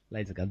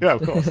 Laser guns. Yeah,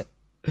 of course.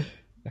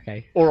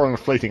 Okay. Or on a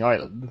floating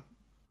island,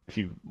 if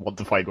you want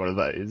to find one of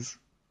those.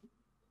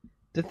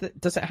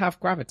 Does it have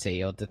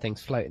gravity, or do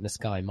things float in the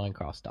sky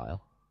Minecraft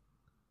style?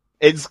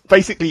 It's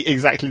basically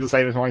exactly the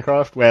same as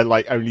Minecraft, where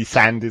like only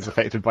sand is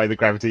affected by the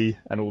gravity,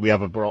 and all the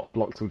other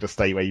blocks will just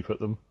stay where you put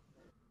them.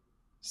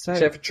 So,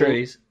 except for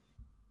trees.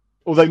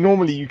 Although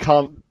normally you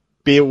can't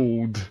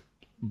build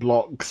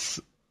blocks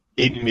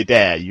in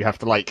midair, you have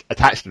to like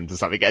attach them to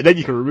something, and then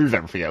you can remove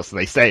everything else so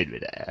they stay in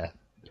midair.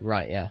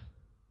 Right, yeah.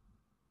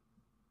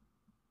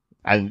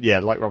 And yeah,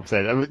 like Rob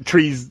said,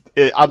 trees,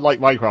 unlike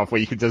Minecraft where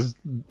you can just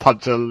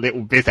punch a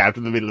little bit out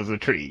of the middle of the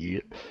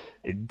tree,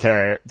 in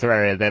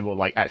Teraria they're more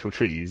like actual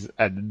trees,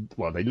 and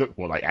well, they look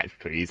more like actual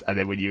trees, and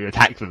then when you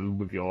attack them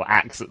with your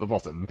axe at the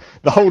bottom,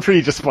 the whole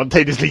tree just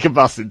spontaneously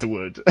combusts into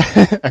wood,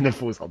 and then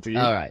falls onto you.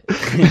 Alright.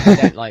 They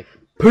don't like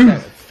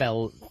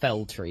fell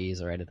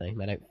trees or anything,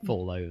 they don't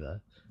fall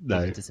over.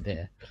 No. They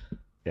disappear.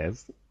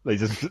 Yes. They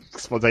just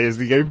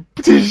spontaneously go,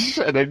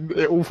 and then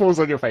it all falls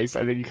on your face,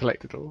 and then you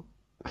collect it all.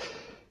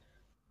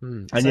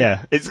 And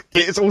yeah,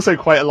 it's also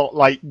quite a lot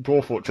like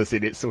Dwarf Fortress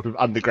in its sort of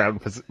underground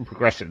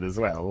progression as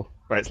well,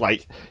 where it's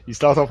like you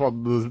start off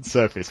on the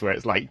surface where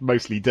it's like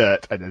mostly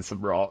dirt and then some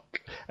rock,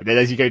 and then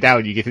as you go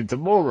down you get into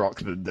more rock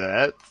than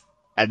dirt,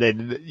 and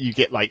then you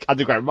get like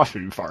underground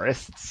mushroom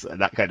forests and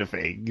that kind of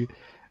thing,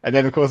 and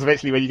then of course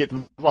eventually when you get to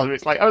the bottom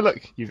it's like, oh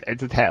look, you've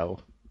entered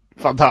hell.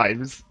 Fun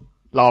times.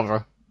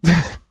 Lava.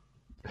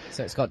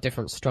 So it's got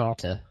different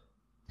strata.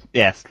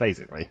 Yes,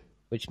 basically.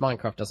 Which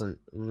Minecraft doesn't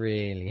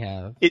really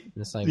have. In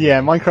the same way.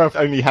 Minecraft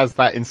only has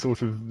that in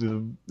sort of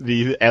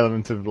the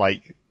element of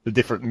like the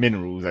different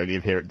minerals only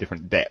appear at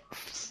different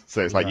depths.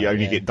 So it's like you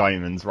only get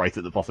diamonds right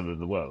at the bottom of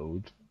the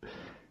world.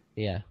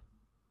 Yeah.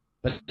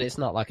 But it's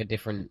not like a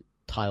different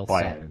tile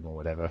biome set or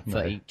whatever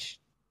for each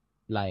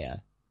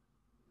layer.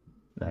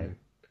 No.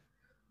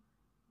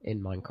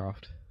 In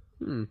Minecraft.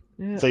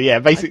 Yeah. So yeah,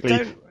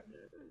 basically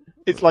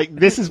it's like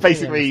this is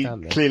basically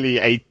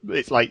clearly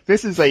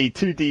this is a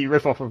 2D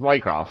rip-off of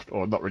Minecraft,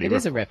 or not really. It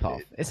is a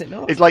rip-off, is it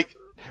not? It's like,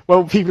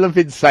 well, people have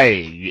been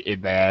saying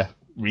in their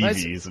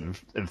reviews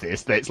of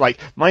this that it's like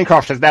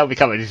Minecraft has now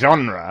become a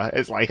genre.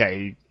 It's like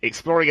a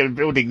exploring and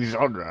building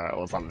genre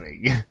or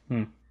something.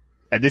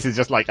 And this is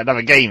just like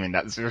another game in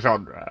that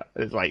genre.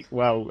 It's like,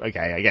 well,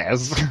 okay, I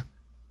guess.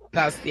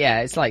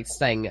 It's like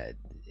saying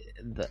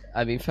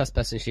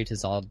first-person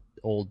shooters are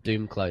all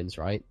Doom clones,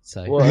 right?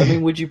 So, well, I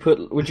mean, would you put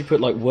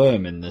like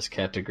Worm in this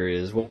category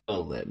as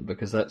well then?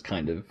 Because that's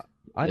kind of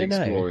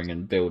exploring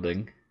and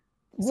building.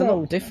 It's a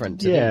lot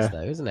different to these,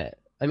 though, isn't it?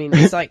 I mean,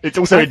 it's like it's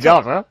also in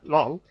Java.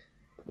 Lol.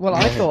 Well,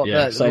 I thought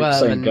that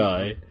same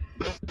guy.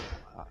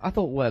 I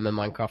thought Worm and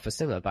Minecraft were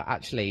similar, but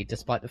actually,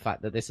 despite the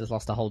fact that this has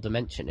lost a whole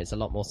dimension, it's a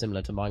lot more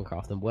similar to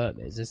Minecraft than Worm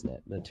is, isn't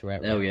it? Than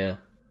Terraria. Oh yeah.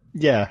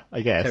 Yeah, I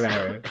guess.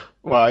 Teraria.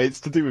 Well, it's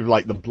to do with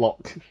like the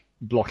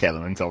block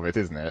element of it,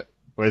 isn't it?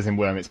 Whereas in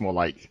Worm, it's more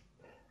like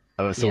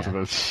a sort of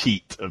a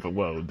sheet of a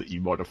world that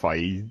you modify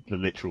the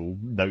literal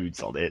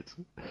nodes on it.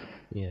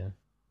 Yeah.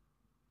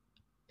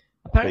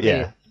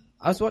 Apparently,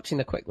 I was watching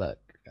the quick look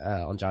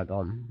on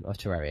Jargon of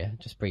Terraria,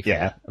 just briefly,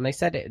 and they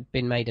said it had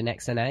been made in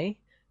XNA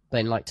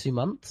in like 2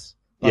 months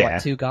by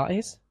like 2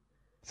 guys.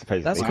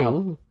 Supposedly. That's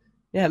cool.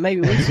 Yeah,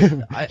 maybe we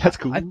should. That's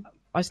cool.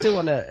 I still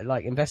want to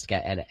like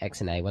investigate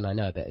XNA when I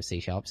know a bit of C#,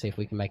 see if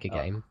we can make a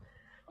game.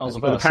 I was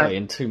about to say,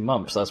 in 2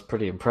 months, that's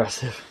pretty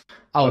impressive.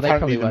 Oh, they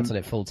probably worked on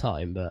it full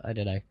time, but I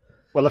don't know.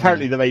 Well,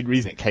 apparently the main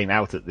reason it came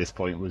out at this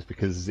point was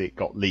because it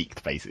got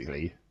leaked,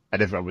 basically,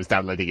 and everyone was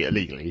downloading it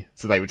illegally.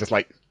 So they were just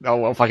like, oh,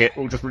 well, fuck it,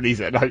 we'll just release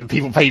it and hope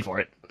people pay for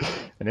it.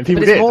 And then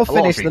people did. But it's more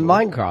finished than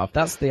Minecraft,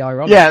 that's the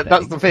ironic thing.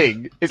 That's the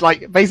thing. It's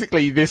like,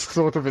 basically, this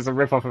sort of is a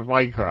rip-off of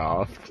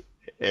Minecraft,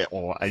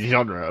 or a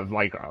genre of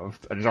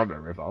Minecraft, a genre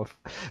rip-off.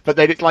 But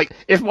then it's like,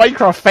 if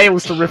Minecraft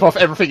fails to rip off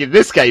everything in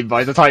this game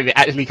by the time it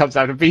actually comes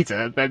out of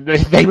beta, then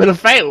they would have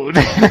failed.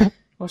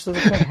 What's the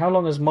thing? How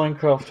long has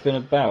Minecraft been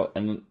about?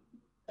 And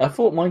I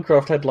thought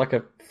Minecraft had like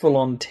a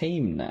full-on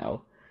team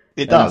now.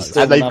 It does,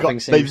 and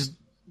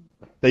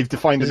they've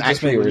defined an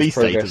actual release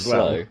date as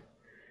well. Slow.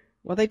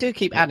 Well, they do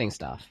keep adding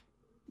stuff.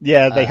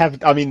 Yeah, they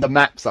have. I mean, the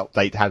maps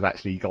update has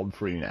actually gone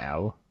through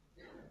now.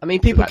 I mean,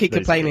 people keep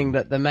complaining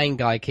that the main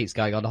guy keeps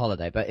going on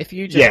holiday, but if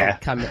you just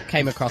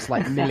came across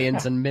like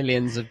millions and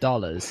millions of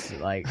dollars,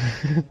 like,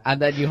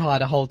 and then you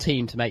hired a whole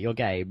team to make your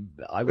game,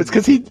 it's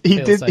because he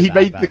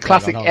made the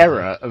classic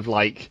error of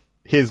like,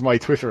 here's my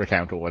Twitter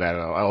account or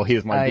whatever, or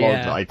here's my blog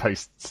that I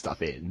post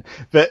stuff in,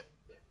 but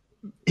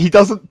he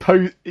doesn't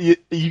post. You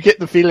get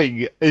the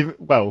feeling, he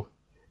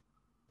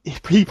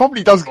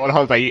probably does go on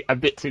holiday a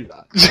bit too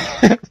much,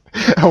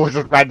 or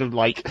just random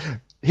like.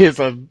 I'm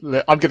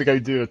going to go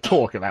do a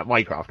talk about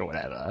Minecraft or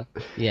whatever.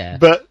 Yeah.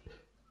 But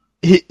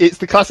it's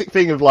the classic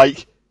thing of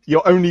like,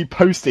 you're only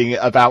posting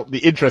about the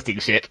interesting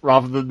shit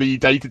rather than the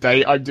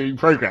day-to-day I'm doing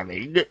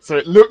programming. So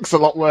it looks a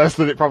lot worse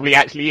than it probably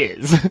actually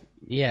is.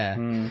 Yeah.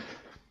 Mm.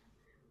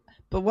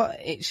 But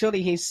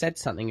surely he's said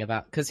something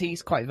about, because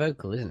he's quite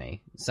vocal, isn't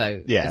he?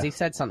 So, has he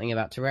said something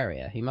about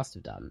Teraria? He must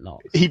have done,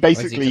 not. He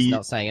basically. Or is he just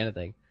not saying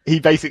anything? He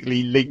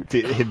basically linked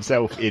it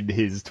himself in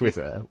his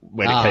Twitter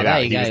when it came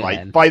out. He was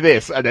like, buy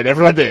this, and then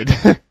everyone did.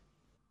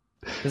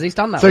 Because he's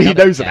done that. So he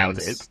knows about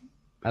it.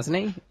 Hasn't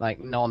he?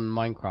 Like,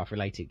 non-Minecraft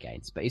related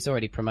games. But he's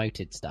already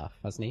promoted stuff,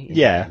 hasn't he?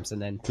 Games,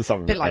 and then, to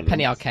some a bit like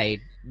Penny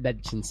Arcade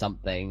mentioned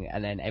something,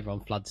 and then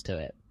everyone floods to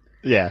it.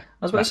 Yeah.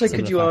 I was about to say,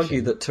 could you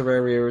argue that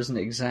Terraria isn't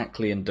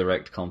exactly in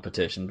direct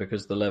competition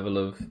because the level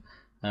of,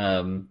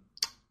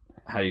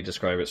 how do you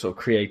describe it, sort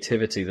of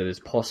creativity that is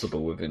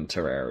possible within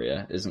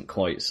Terraria isn't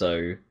quite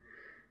so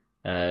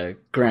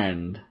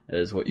grand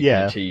as what you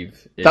can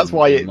achieve in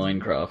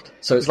Minecraft.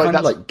 So it's kind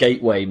of like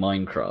gateway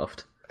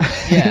Minecraft.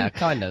 Yeah,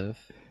 kind of.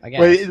 I guess.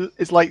 Well,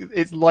 it's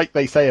like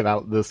they say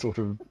about the sort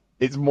of,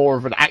 it's more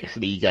of an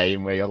action-y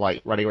game where you're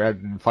like running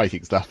around and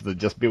fighting stuff than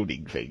just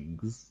building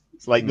things.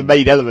 It's like the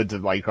main element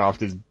of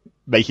Minecraft is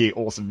making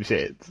awesome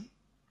shit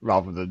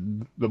rather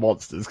than the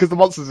monsters, because the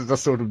monsters are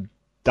just sort of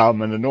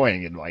dumb and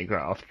annoying in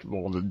Minecraft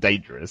more than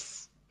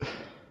dangerous.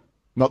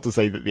 Not to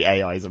say that the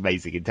AI is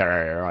amazing in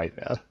Terraria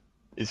either.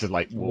 It's just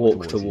like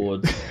walk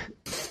towards.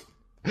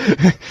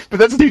 But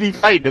that's 2D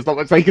fine. There's not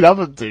much they can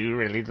other do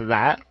really to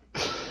that.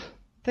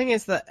 Thing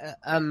is that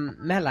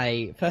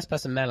melee,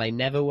 first-person melee,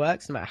 never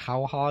works no matter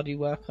how hard you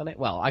work on it.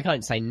 Well, I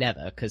can't say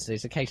never because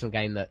there's occasional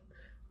game that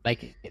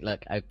make it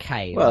look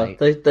okay. Well,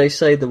 right? they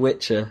say The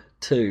Witcher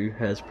 2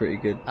 has pretty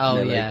good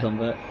melee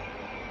combat.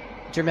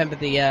 Do you remember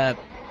the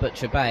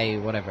Butcher Bay,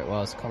 whatever it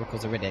was,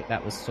 Chronicles of Riddick?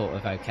 That was sort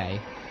of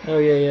okay. Oh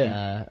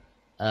yeah.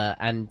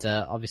 And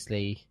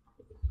obviously,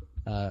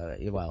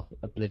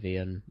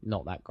 Oblivion,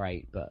 not that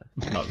great, but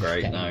not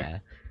great. No.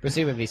 There.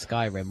 Presumably,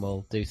 Skyrim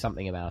will do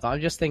something about it.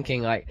 I'm just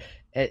thinking, like,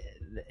 the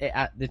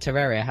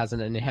Terraria has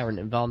an inherent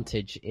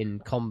advantage in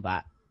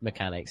combat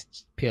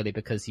mechanics purely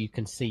because you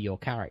can see your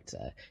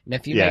character. And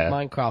if you make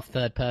Minecraft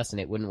third person,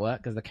 it wouldn't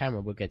work because the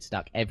camera would get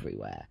stuck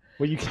everywhere.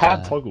 Well, you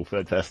can toggle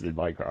third person in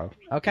Minecraft.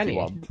 Oh, can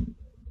you?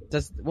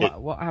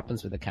 What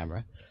happens with the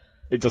camera?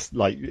 It just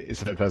like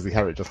it's a third person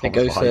camera. It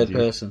goes third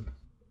person.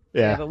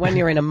 Yeah, but when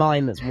you're in a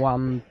mine that's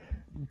 1,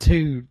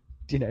 2,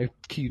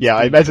 cubes. Yeah,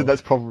 I imagine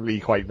that's probably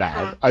quite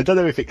bad. I don't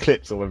know if it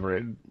clips or whether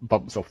it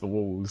bumps off the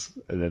walls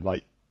and then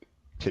like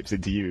clips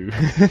into you.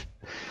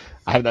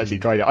 I haven't actually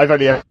tried it. I've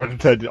only ever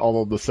turned it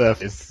on the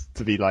surface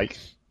to be like,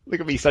 look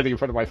at me standing in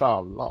front of my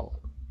farm. Lol.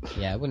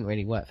 Yeah, it wouldn't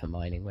really work for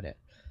mining, would it?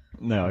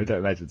 No, I don't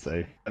imagine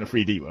so. In a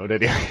 3D world,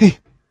 anyway.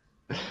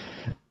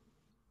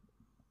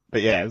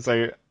 But yeah,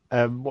 so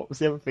what was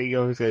the other thing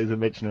I was going to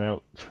mention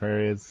about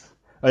Terraria's?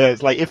 Oh, yeah,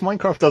 it's like, if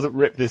Minecraft doesn't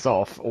rip this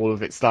off, all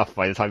of its stuff,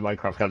 by the time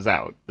Minecraft comes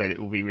out, then it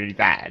will be really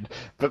bad.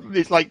 But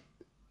it's like,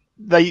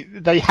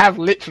 they have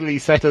literally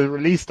set a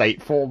release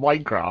date for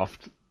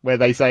Minecraft, where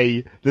they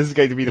say, this is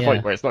going to be the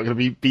point where it's not going to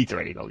be beta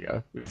any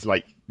longer. It's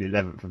like the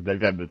 11th of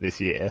November this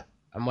year.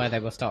 And where they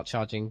will start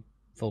charging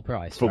full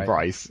price, Full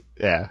price,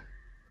 yeah.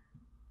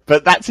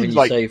 But that seems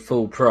like... When you say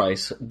full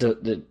price, are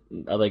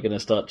they going to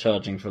start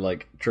charging for,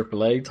 like,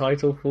 AAA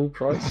title full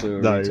price? Or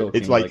are we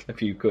talking, it's like a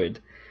few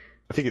quid?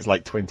 I think it's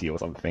like 20 or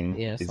something.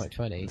 Yeah, it's like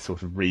 20. The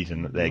sort of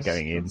region that they're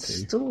going into.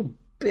 It's still a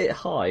bit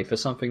high for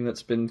something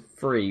that's been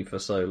free for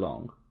so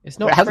long. It's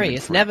not free.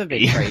 It's never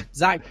been free.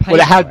 Zach paid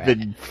well, it had for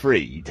been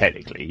free,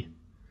 technically.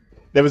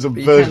 There was a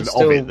version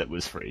of it that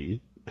was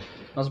free. I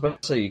was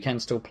about to say, you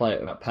can still play it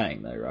without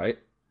paying, though, right?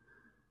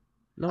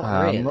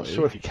 Not really. I'm not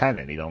sure if you can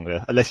any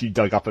longer, unless you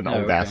dug up an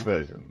old-ass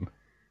version.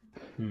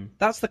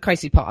 That's the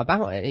crazy part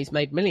about it. He's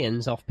made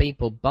millions off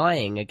people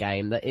buying a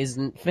game that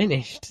isn't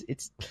finished.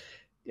 It's...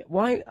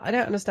 Why? I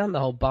don't understand the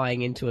whole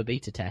buying into a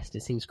beta test.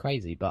 It seems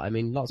crazy, but I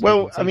mean, lots of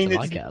people seem to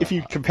like it. If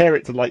you compare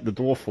it to like the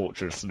Dwarf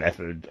Fortress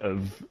method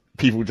of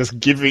people just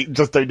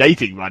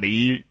donating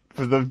money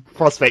for the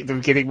prospect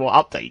of getting more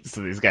updates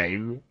to this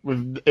game,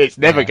 it's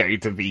never going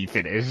to be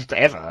finished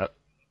ever.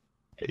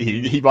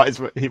 He might as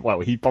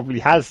well. He probably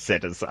has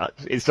said as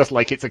such. It's just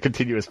like it's a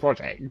continuous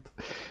project,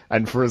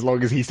 and for as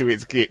long as he still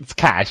gets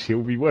cash,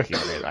 he'll be working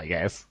on it, I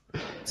guess.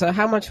 So,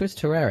 how much was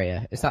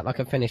Terraria? Is that like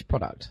a finished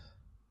product?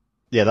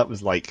 Yeah, that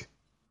was like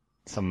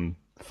some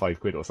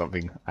 £5 or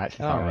something. I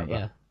actually can't remember.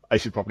 Yeah. I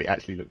should probably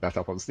actually look that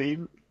up on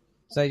Steam.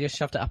 So you just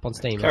shoved it up on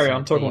Steam. Carry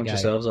on, talk amongst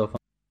yourselves.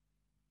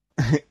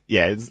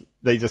 Yeah,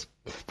 they just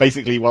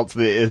basically, once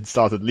it had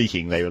started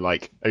leaking, they were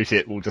like, "Oh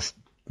shit, we'll just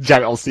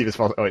jam it on Steam as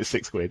fast." Oh, it's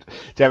 £6.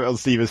 Jam it on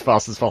Steam as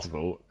fast as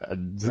possible,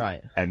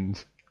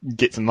 and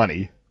get some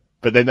money.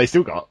 But then they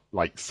still got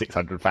like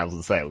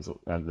 600,000 sales,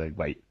 and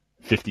they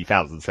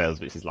 50,000 sales,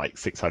 which is like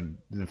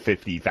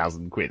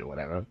 650,000 quid or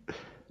whatever.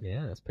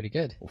 Yeah, that's pretty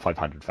good. Or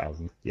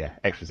 500,000. Yeah,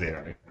 extra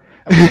zero.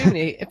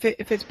 Presumably,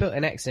 if it's built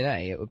in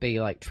XNA, it would be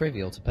like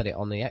trivial to put it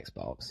on the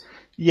Xbox.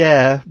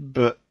 Yeah,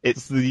 but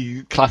it's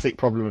the classic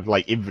problem of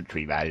like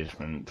inventory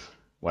management,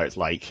 where it's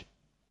like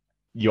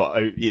you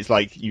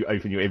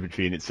open your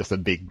inventory and it's just a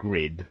big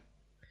grid.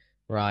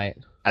 Right.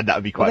 And that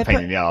would be quite a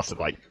pain in the arse.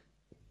 Like,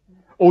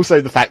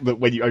 also the fact that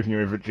when you open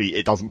your inventory,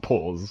 it doesn't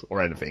pause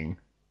or anything,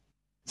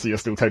 so you're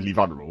still totally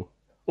vulnerable.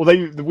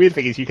 Although the weird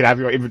thing is you can have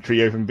your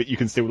inventory open, but you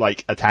can still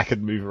like attack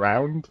and move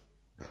around.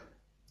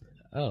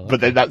 Oh. Okay.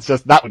 But then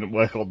that wouldn't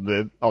work on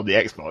the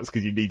Xbox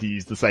because you need to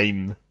use the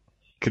same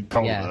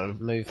controller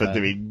for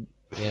doing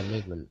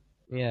movement.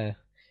 Yeah,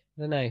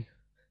 I don't know.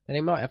 Then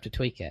they might have to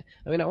tweak it.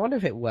 I mean, I wonder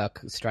if it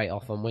works straight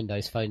off on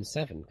Windows Phone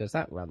 7 because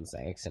that runs the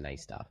XNA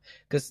stuff.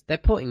 Because they're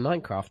porting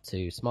Minecraft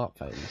to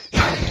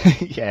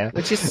smartphones. Yeah,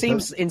 which just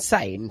seems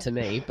insane to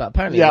me. But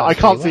apparently, yeah, I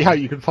can't see how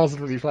you could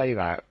possibly play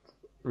that.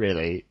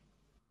 Really,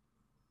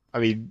 I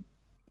mean.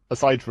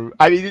 Aside from,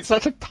 it's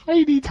such a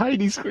tiny,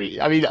 tiny screen.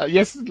 I mean,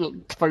 yes,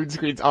 phone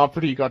screens are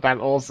pretty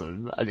goddamn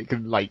awesome, and it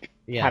can,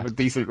 have a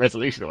decent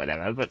resolution or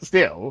whatever, but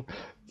still,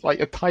 it's like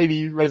a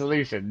tiny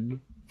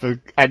resolution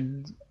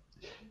and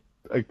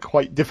a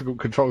quite difficult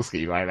control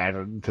scheme, I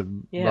imagine, to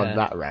run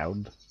that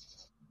around.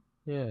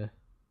 Yeah.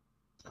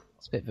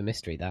 It's a bit of a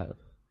mystery, that.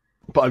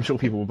 But I'm sure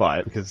people will buy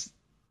it, because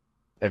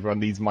everyone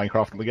needs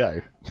Minecraft on the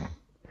go.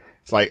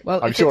 It's like,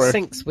 well, I'm if sure it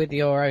syncs with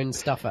your own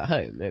stuff at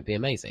home, it'd be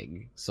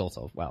amazing, sort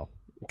of,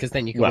 because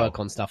then you can work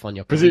on stuff on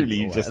your computer.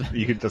 Presumably,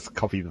 you could just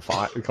copy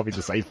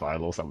the save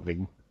file or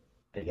something.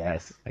 I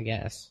guess.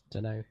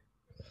 Don't know.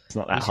 It's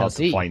not that hard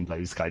to find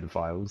those kind of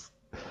files.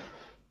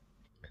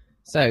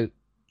 So,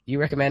 you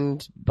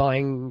recommend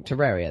buying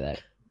Teraria then?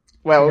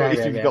 Well,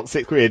 if you've got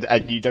 £6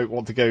 and you don't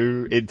want to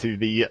go into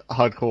the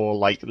hardcore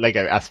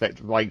Lego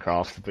aspect of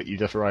Minecraft, but you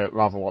just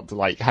rather want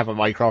to have a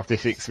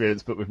Minecraft-ish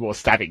experience but with more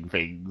stabbing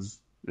things,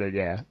 then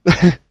yeah,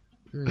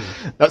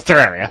 that's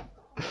Teraria.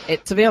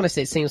 To be honest,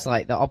 it seems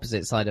like the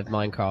opposite side of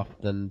Minecraft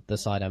than the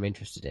side I'm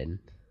interested in.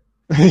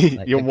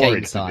 You're more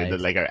interested in the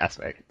Lego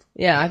aspect.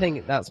 Yeah, I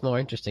think that's more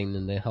interesting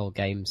than the whole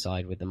game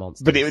side with the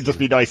monsters. But it would just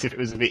be nice if it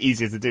was a bit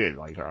easier to do in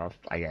Minecraft,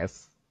 I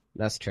guess.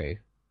 That's true.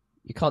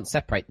 You can't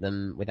separate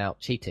them without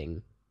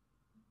cheating.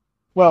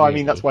 Well, really. I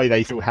mean, that's why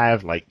they still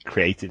have,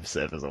 creative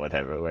servers or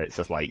whatever, where it's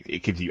just,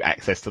 it gives you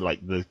access to,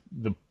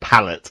 the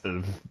palette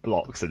of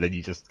blocks, and then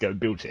you just go and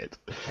build it.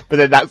 But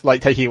then that's,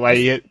 taking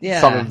away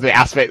some of the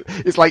aspect.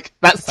 It's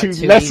that's too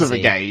less easy of a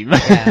game.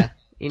 Yeah.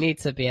 You need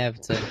to be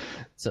able to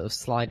sort of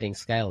sliding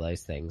scale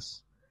those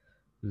things.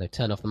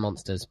 Turn off the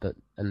monsters,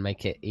 and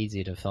make it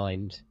easier to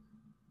find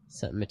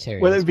certain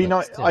materials. Well, it would be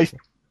nice.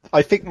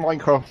 I think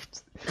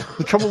Minecraft,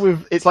 the trouble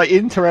with, it's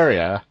in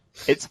Terraria,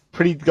 it's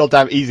pretty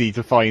goddamn easy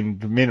to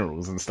find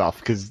minerals and stuff,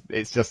 because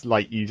it's just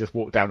you just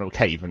walk down a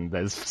cave and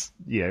there's,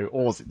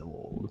 ores in the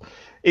wall.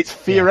 It's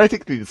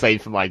theoretically the same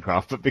for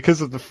Minecraft, but because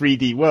of the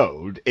 3D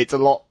world, it's a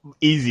lot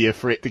easier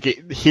for it to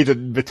get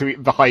hidden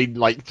behind,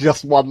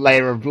 just one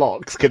layer of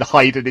blocks can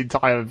hide an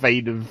entire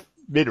vein of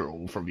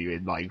mineral from you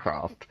in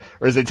Minecraft.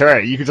 Whereas in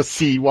Terraria, you can just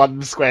see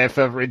one square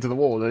further into the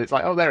wall and it's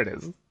oh, there it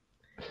is.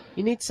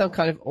 You need some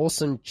kind of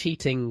awesome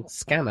cheating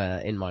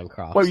scanner in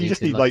Minecraft. Well, you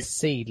just need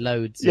see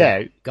loads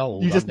of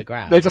gold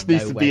underground. There just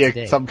needs to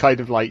be some kind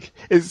of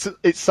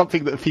it's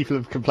something that people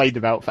have complained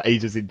about for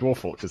ages in Dwarf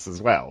Fortress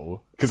as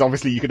well. Because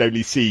obviously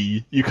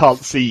you can't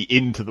see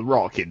into the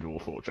rock in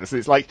Dwarf Fortress.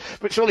 It's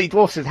but surely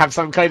dwarfs should have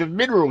some kind of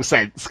mineral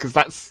sense, because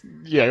that's, a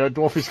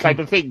dwarfish kind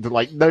of thing to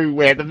know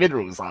where the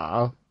minerals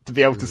are, to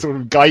be able to sort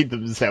of guide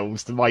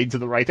themselves to mine to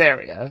the right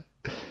area.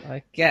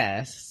 I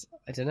guess.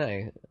 I don't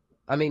know.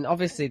 I mean,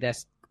 obviously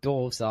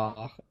dwarves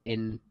are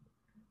in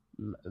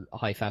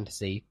high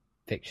fantasy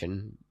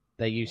fiction.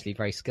 They're usually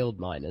very skilled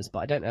miners, but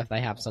I don't know if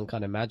they have some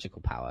kind of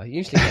magical power.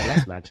 Usually they're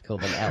less magical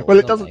than elves. Well,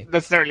 it doesn't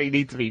necessarily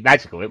need to be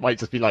magical. It might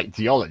just be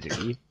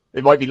geology.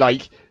 It might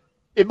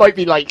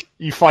be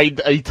you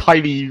find a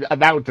tiny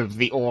amount of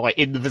the ore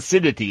in the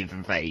vicinity of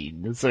a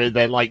vein, so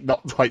they're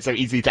not quite so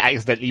easy to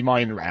accidentally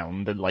mine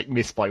around and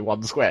miss by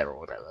one square or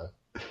whatever.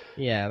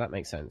 Yeah, that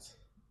makes sense.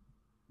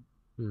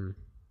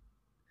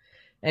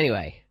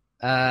 Anyway,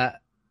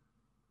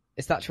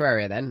 is that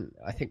Terraria then?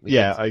 I think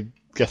I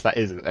guess that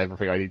is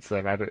everything I need to say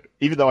about it.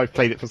 Even though I've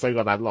played it for so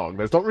goddamn long,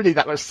 there's not really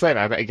that much to say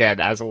about it again,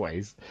 as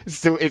always.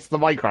 It's the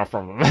Minecraft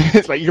problem.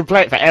 It's you can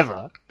play it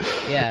forever.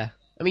 Yeah.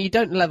 I mean, you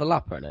don't level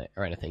up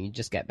or anything, you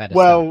just get better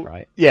stuff,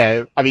 right?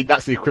 Yeah, I mean,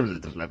 that's the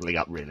equivalent of leveling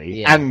up, really.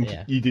 Yeah,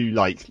 and you do,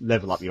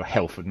 level up your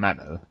health and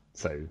mana,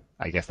 so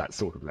I guess that's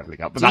sort of leveling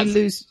up. But do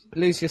you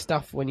lose your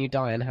stuff when you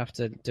die and have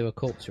to do a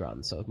corpse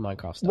run, sort of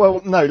Minecraft style?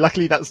 Well, no,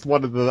 luckily that's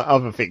one of the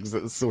other things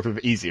that's sort of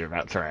easier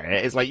about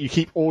Terraria. It's you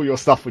keep all your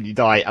stuff when you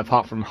die,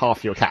 apart from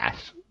half your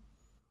cash.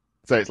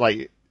 So it's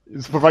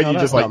provided you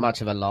just not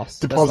much of a loss.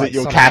 Deposit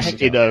your cash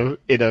in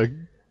a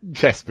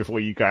chest before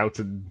you go out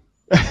and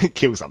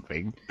kill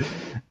something.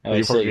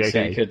 Oh, so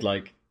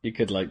you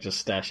could just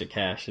stash a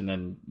cash and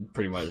then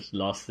pretty much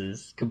loss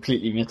is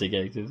completely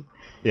mitigated.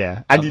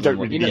 Yeah, and you don't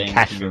really need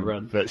cash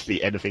for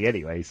virtually anything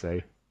anyway, so...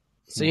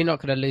 So you're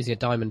not going to lose your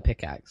diamond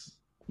pickaxe?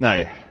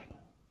 No.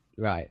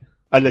 Right.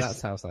 Unless... That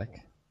sounds like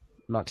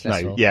much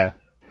less. No, yeah.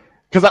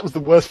 Because that was the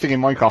worst thing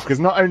in Minecraft, because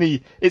not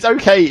only... It's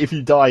okay if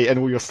you die and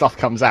all your stuff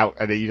comes out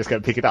and then you just go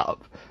and pick it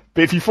up,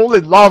 but if you fall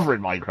in lava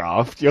in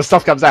Minecraft, your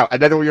stuff comes out and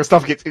then all your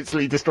stuff gets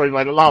instantly destroyed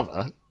by the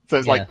lava. So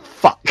it's like,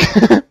 fuck.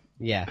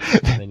 Yeah,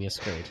 and then you're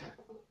screwed.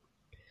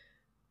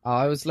 Oh,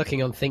 I was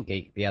looking on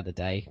ThinkGeek the other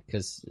day,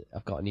 because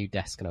I've got a new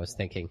desk, and I was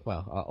thinking,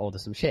 well, I'll order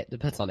some shit to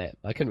put on it.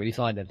 I couldn't really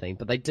find anything,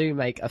 but they do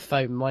make a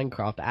foam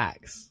Minecraft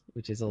axe,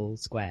 which is all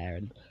square.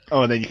 And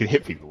and then you can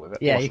hit people with it.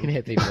 Yeah, awesome. You can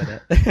hit people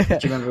with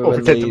it. Do you remember or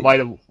pretend to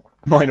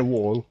mine a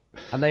wall.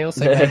 And they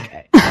also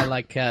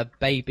make a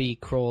baby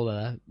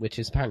crawler, which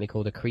is apparently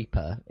called a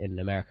creeper in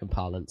American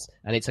parlance,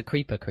 and it's a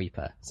creeper,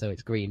 so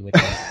it's green with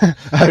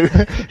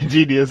Oh,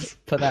 genius.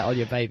 Put that on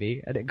your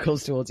baby, and it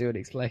crawls towards you and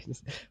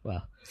explains.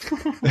 Well...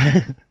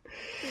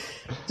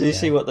 Do you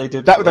see what they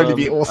did? That would only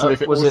be awesome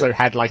if it also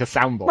had like a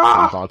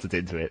soundbox implanted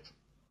into it.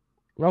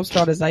 Rob's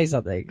trying to say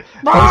something.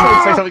 I was trying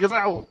to say something as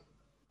well.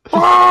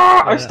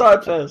 I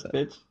started first,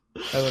 bitch.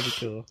 That would be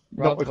cool.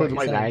 Not because of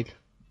my lag.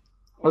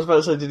 I was about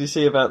to say, did you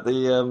see about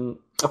the,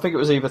 I think it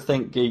was either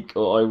ThinkGeek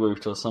or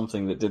iWoot or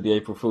something that did the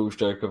April Fool's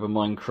joke of a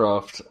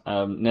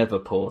Minecraft Nether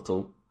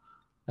portal.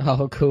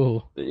 Oh,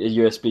 cool. A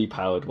USB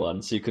powered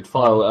one, so you could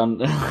file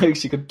and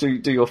you could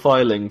do your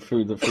filing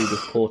through this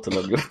portal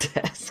on your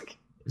desk.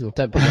 Don't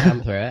put your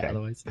hand through it,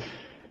 otherwise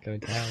go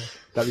into hell.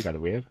 That'd be kind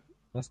of weird.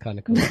 That's kind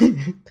of cool.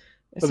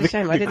 It's a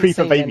shame I didn't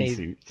creeper see baby any...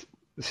 suit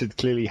should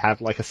clearly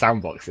have like a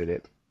soundbox in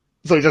it.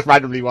 So just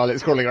randomly while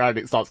it's crawling around,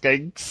 it starts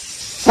going...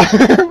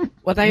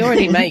 Well, they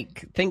already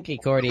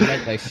ThinkGeek already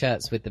make those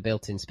shirts with the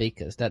built-in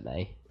speakers, don't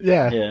they?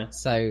 Yeah.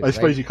 So I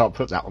suppose you can't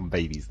put that on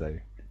babies, though.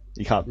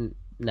 You can't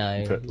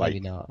no, put, maybe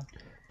not.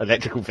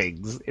 Electrical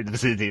things in the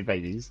vicinity of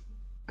babies.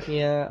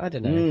 Yeah, I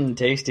don't know.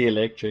 Tasty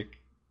electric.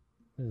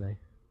 I don't know.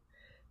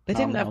 They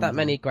didn't have that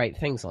many great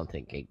things on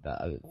ThinkGeek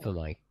for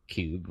my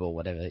cube or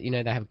whatever. You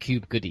know, they have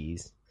cube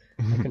goodies.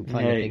 I couldn't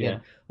find anything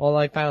in. All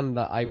I found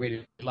that I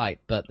really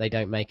liked, but they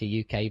don't make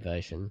a UK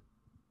version,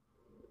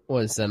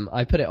 was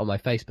I put it on my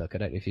Facebook. I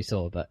don't know if you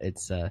saw, but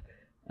it's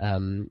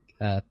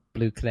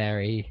Blue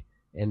Canary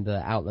in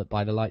the outlet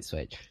by the light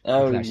switch.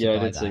 Oh yeah, I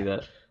did see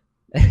that.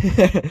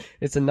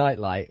 It's a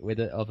nightlight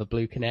of a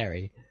blue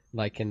canary,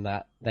 like in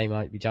that They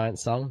Might Be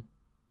Giants song,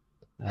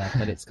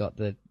 but it's got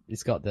the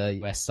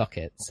US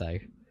socket. So,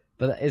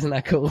 but isn't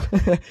that cool?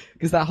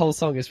 Because that whole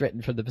song is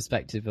written from the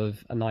perspective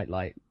of a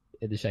nightlight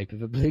in the shape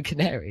of a blue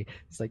canary.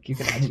 It's like you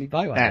can actually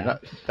buy one. Yeah,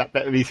 that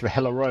better be some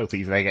hella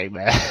royalties they're getting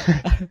there.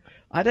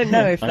 I don't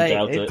know if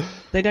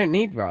they don't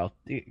need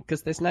royalty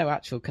because there's no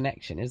actual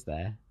connection, is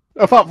there?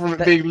 Apart from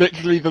it being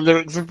literally the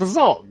lyrics of the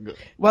song.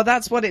 Well,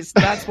 that's what it's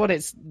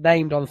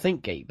named on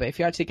ThinkGeek. But if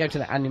you actually go to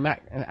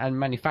the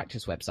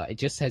manufacturer's website, it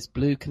just says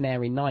Blue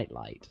Canary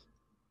Nightlight,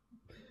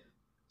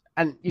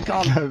 and you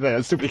can't.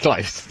 That's super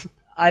close.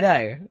 I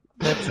know,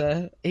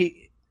 but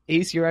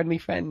he's your only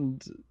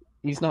friend.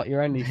 He's not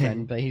your only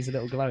friend, but he's a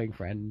little glowing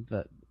friend.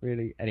 But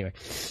really, anyway,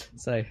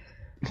 so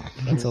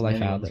that's all I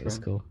found. That was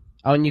cool.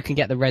 Oh, and you can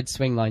get the red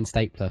swing line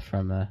stapler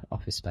from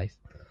Office Space.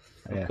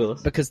 Of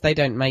course. Because they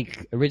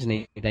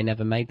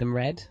never made them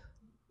red.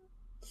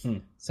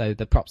 So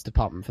the props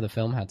department for the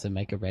film had to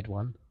make a red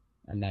one,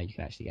 and now you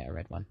can actually get a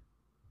red one.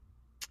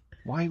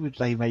 Why would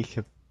they make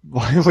a?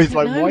 Why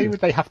would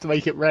they have to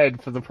make it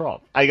red for the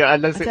prop?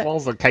 Unless it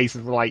was a case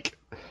of like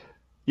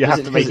you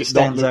have to make it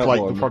not look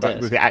like the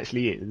product that it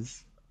actually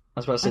is. I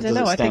was about to say, does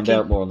it stand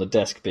out more on the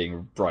desk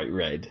being bright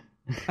red?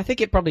 I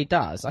think it probably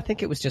does. I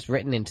think it was just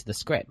written into the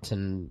script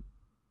and.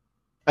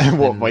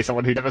 What, by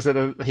someone who never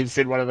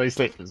seen one of those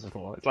slippers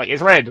before? It's like,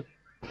 it's red!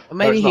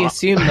 Maybe he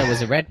assumed there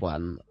was a red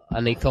one,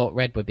 and he thought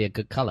red would be a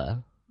good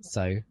colour,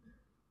 so...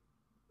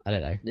 I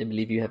don't know. I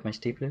believe you have my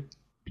stapler.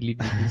 Believe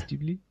you have my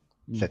stapler?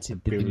 Set the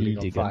building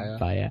on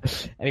fire.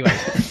 Anyway,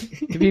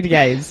 computer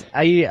games.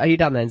 Are you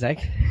done then,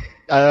 Zach?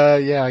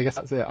 Yeah, I guess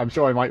that's it. I'm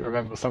sure I might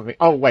remember something.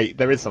 Oh, wait,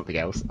 there is something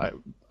else.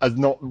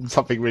 Not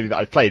something really that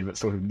I've played, but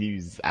sort of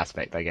news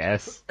aspect, I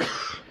guess.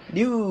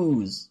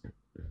 News!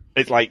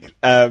 It's like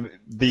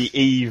the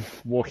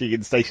Eve walking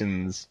in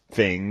stations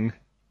thing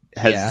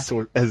has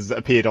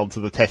appeared onto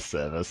the test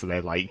server, so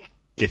they're like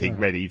getting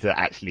ready to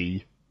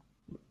actually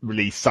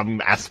release some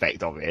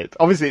aspect of it.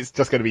 Obviously, it's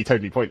just going to be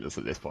totally pointless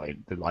at this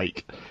point. They're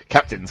like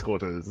captain's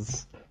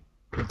quarters,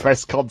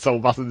 press console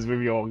buttons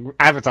with your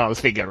avatar's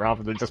finger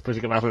rather than just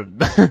pushing a button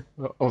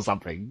or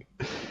something.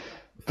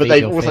 But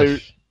they've also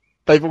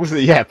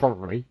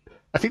probably.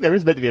 I think there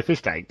is meant to be a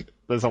fish tank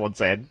that someone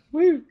said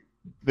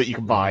that you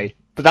can buy.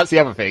 But that's the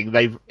other thing.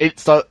 They've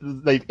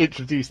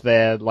introduced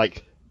their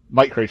like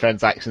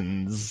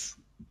microtransactions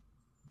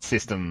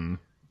system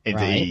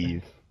into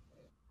Eve,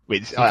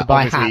 which you can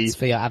buy hats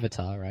for your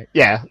avatar, right?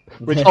 Yeah,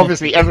 which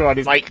obviously everyone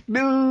is like,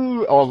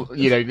 no, or,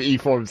 the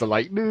e-forums are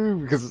like, no,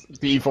 because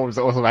the e-forums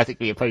are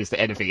automatically opposed to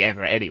anything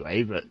ever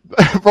anyway, but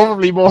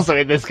probably more so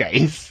in this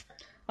case.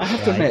 I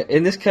have to admit,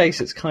 in this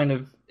case,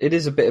 it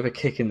is a bit of a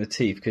kick in the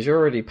teeth, because you're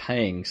already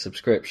paying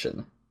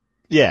subscription.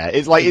 Yeah,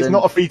 it's like, it's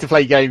not a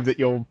free-to-play game that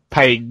you're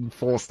paying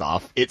for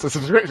stuff, it's a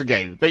subscription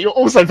game that you're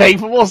also paying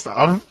for more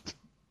stuff.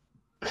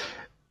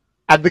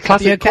 And the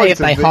classic It'd be okay if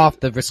they half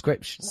the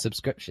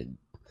subscription.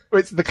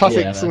 It's the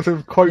classic sort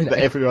of quote that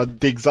everyone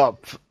digs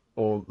up,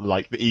 or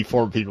like the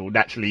e-forum people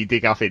naturally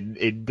dig up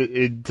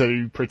in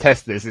to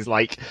protest this, is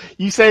like,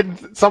 you said,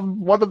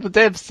 one of the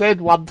devs said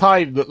one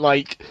time that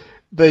like,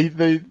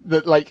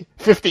 that like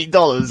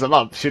 $15 a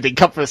month should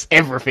encompass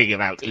everything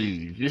about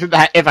Eve. You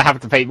shouldn't ever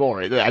have to pay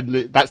more,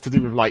 and that's to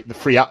do with like the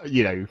free up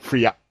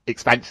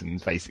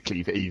expansions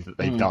basically for Eve that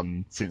they've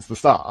done since the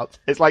start.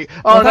 It's like,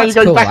 now you're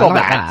going back on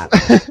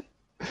that.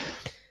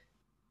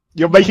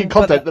 You're making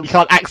content that we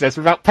can't access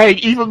without paying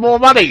even more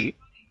money.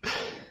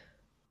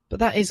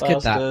 But that is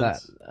good,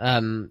 that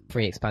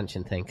free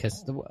expansion thing,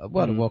 because the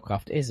World of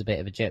Warcraft is a bit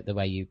of a joke the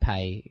way you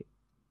pay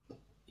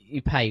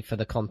for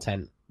the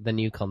content, the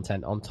new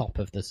content on top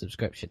of the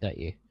subscription, don't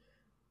you?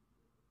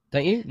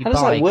 Don't you? How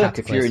does that work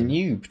if you're a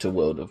noob to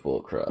World of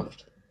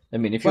Warcraft? I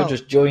mean, if you're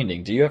just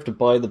joining, do you have to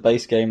buy the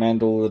base game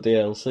and all the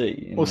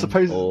DLC?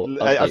 Well,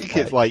 I think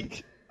it's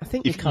like, I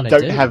think you kind of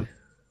do.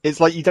 It's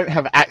like you don't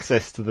have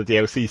access to the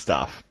DLC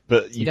stuff,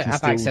 but you don't can have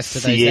still access to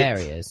see those it.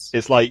 areas.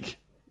 It's like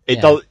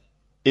does.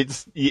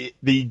 It's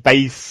the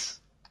base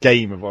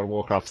game of World of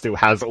Warcraft still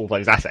has all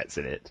those assets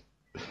in it.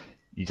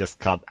 You just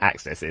can't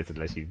access it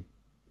unless you,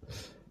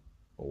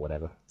 or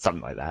whatever,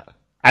 something like that.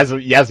 As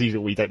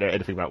usual, we don't know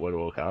anything about World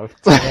of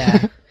Warcraft.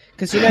 Yeah,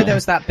 because there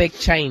was that big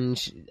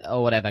change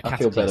or whatever.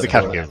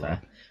 Cataclysm.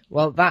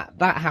 Well, that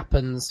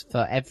happens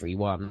for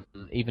everyone,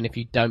 even if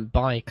you don't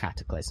buy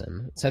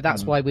Cataclysm. So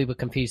that's why we were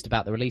confused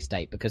about the release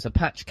date, because a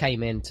patch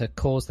came in to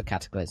cause the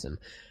Cataclysm,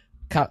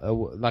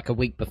 like a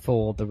week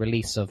before the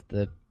release of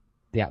the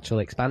actual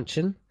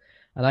expansion.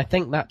 And I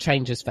think that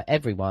changes for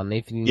everyone,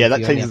 if you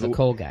only have the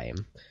core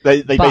game.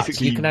 They but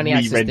basically you can only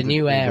access the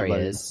new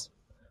areas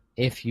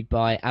if you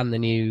buy, and the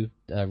new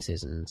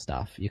services and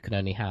stuff, you can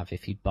only have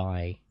if you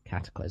buy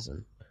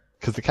Cataclysm.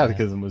 Because the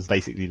Cataclysm was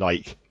basically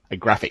like a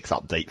graphics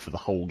update for the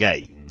whole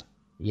game.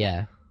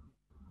 Yeah.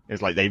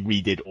 It's like they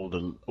redid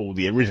all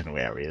the original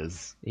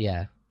areas.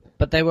 Yeah.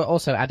 But they were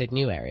also added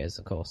new areas,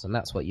 of course, and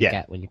that's what you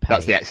get when you pay.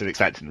 That's the actual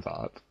expansion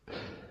part.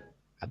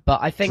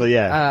 But I think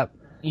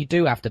you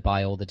do have to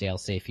buy all the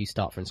DLC if you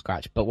start from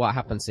scratch. But what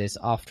happens is,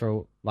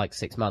 after like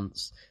 6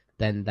 months,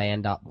 then they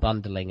end up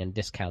bundling and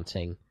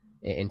discounting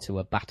it into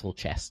a battle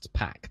chest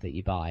pack that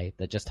you buy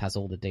that just has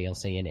all the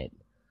DLC in it.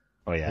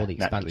 Oh yeah, all the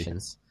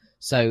expansions.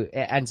 So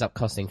it ends up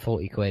costing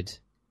 40 quid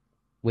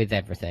with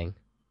everything,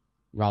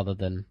 rather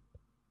than,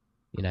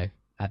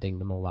 adding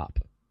them all up,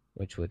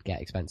 which would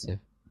get expensive.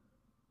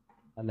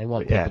 And they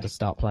want people to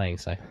start playing,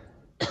 so.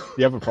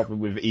 The other problem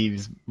with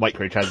Eve's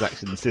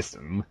microtransaction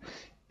system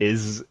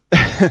is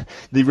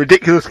the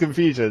ridiculous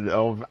confusion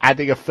of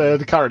adding a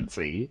third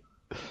currency,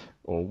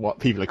 or what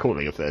people are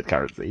calling a third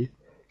currency.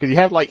 Because you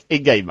have, like,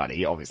 in-game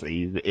money,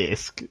 obviously, the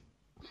ISK.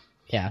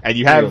 Yeah. And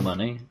you have... real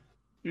money.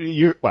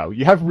 You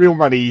have real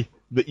money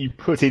that you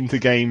put into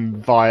game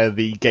via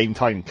the game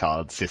time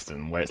card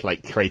system, where it's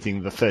like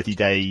creating the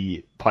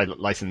 30-day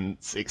pilot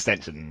license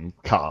extension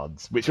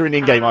cards, which are an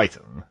in-game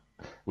item,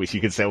 which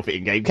you can sell for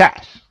in-game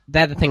cash.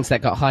 They're the things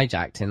that got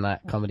hijacked in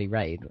that comedy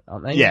raid,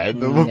 aren't they? Yeah,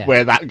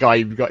 where that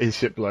guy got his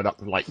ship blown up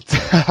with like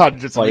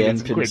hundreds of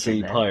millions of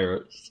quid.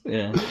 Pirates,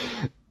 yeah.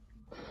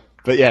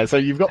 But yeah, so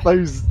you've got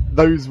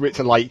those which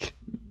are like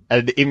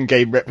an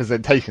in-game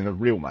representation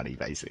of real money,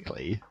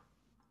 basically.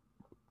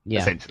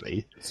 Yeah.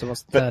 Essentially. So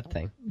what's the third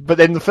thing? But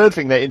then the third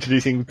thing they're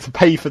introducing to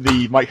pay for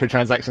the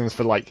microtransactions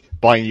for like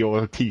buying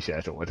your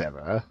t-shirt or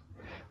whatever,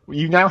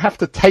 you now have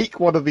to take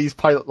one of these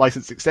pilot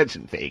license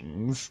extension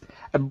things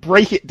and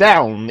break it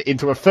down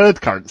into a third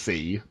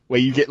currency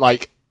where you get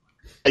like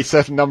a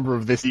certain number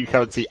of this new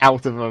currency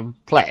out of a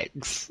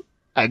plex,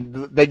 and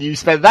then you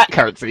spend that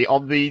currency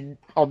on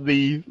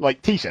the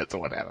like t-shirts or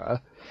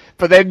whatever.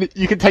 But then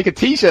you can take a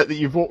t-shirt that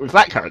you bought with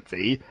that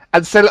currency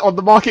and sell it on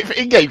the market for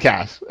in-game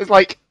cash. It's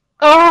like,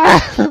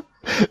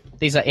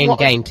 these are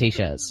in-game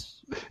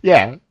t-shirts.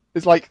 Yeah,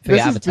 it's like,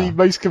 this is the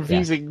most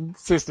confusing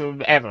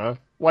system ever.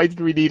 Why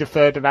did we need a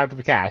third amount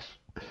of cash?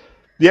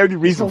 The only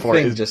reason for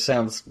it just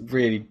sounds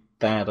really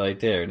bad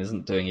idea and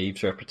isn't doing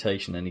Eve's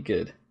reputation any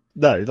good.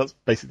 No, that's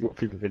basically what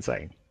people have been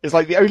saying. It's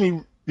like the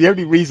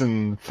only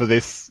reason for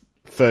this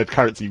third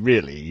currency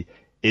really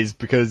is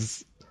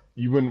because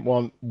you wouldn't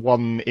want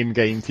one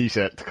in-game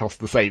t-shirt to cost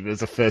the same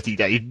as a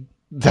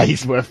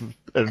 30-days worth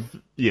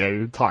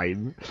of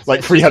time, so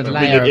like 300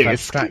 million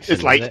ISK.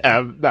 It's like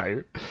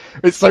no,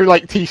 it's so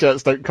like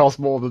t-shirts don't cost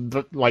more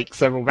than like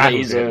several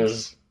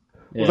battleships.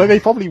 Yeah. Although they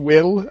probably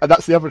will, and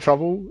that's the other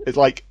trouble. It's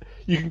like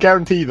you can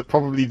guarantee that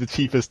probably the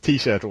cheapest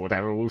t-shirt or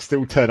whatever will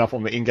still turn up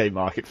on the in-game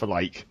market for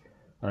like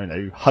I don't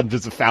know,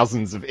 hundreds of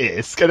thousands of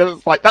ISK, and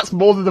it's like, that's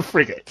more than a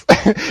frigate.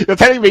 You're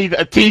telling me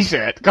that a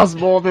t-shirt costs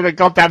more than a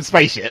goddamn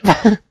spaceship?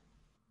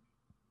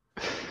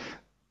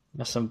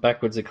 That's some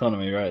backwards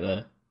economy right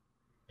there.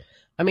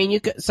 I mean,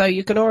 you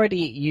can already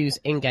use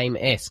in-game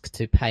ISK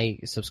to pay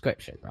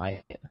subscription,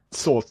 right?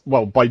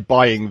 By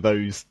buying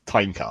those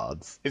time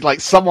cards. It's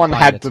like someone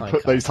had to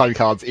put those time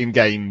cards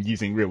in-game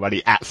using real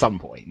money at some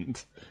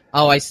point.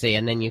 Oh, I see,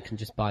 and then you can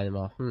just buy them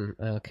off.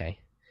 Okay.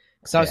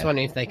 So I was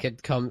wondering if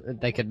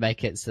they could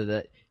make it so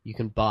that you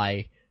can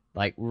buy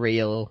like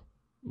real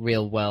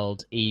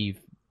world Eve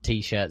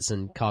t-shirts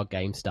and card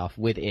game stuff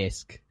with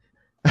ISK.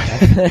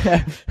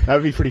 That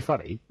would be pretty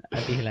funny.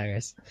 That'd be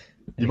hilarious.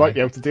 You might be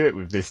able to do it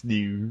with this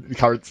new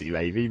currency,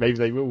 maybe. Maybe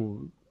they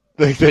will.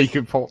 They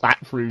can port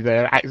that through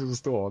their actual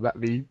store.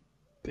 That'd be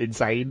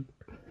insane.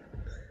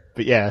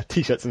 But yeah,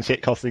 t-shirts and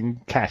shit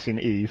costing cash in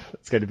Eve.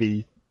 It's going to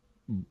be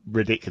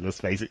ridiculous,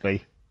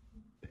 basically.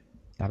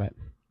 Damn it.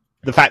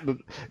 The fact that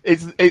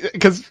it's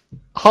because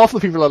half the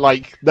people are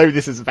like, no,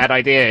 this is a bad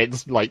idea.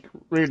 It's like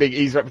ruining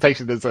Eve's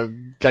reputation as a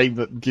game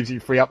that gives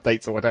you free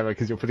updates or whatever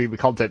because you're putting the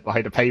content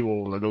behind a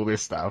paywall and all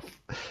this stuff.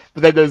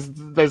 But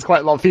then there's quite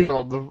a lot of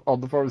people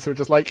on the forums who are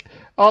just like,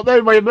 oh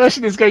no, my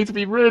immersion is going to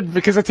be ruined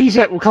because a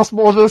t-shirt will cost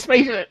more than a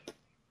spaceship.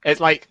 It's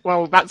like,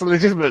 well, that's a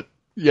legitimate,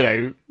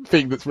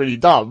 thing that's really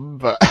dumb,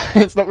 but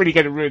it's not really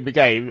going to ruin the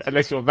game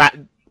unless you're that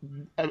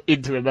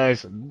into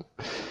immersion.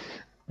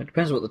 It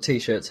depends what the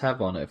t-shirts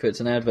have on it. If it's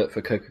an advert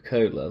for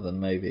Coca-Cola, then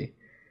maybe.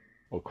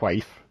 Or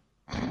Quaif.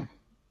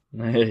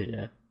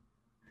 Yeah.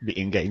 The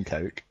in-game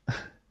Coke.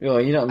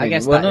 Well, you know what I mean? I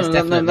guess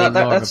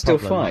that's still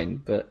fine,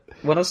 but...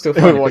 Well, that's still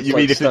fine. What, you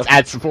mean if it's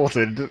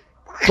ad-supported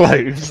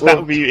clothes? That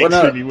would be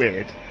extremely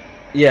weird.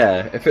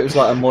 Yeah, if it was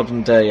like a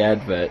modern-day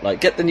advert, like,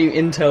 get the new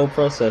Intel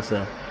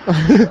processor.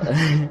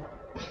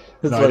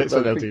 No, I don't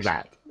think they'll do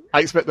that.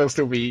 I expect they'll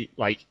still be,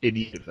 like,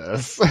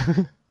 in-universe.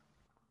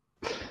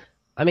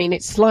 I mean,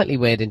 it's slightly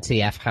weird in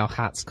TF how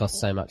hats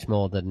cost so much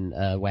more than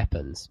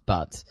weapons,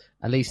 but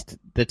at least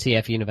the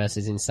TF universe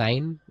is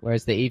insane,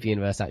 whereas the EVE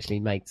universe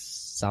actually makes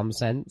some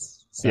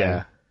sense. So,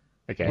 yeah.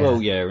 Okay.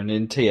 Well, yeah, and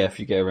in TF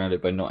you get around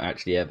it by not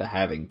actually ever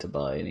having to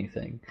buy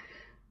anything.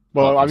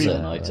 Well, I mean,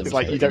 it's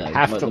like you don't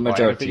have to buy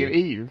anything in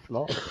EVE.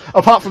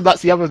 Apart from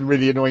that's the other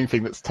really annoying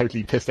thing that's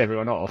totally pissed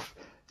everyone off.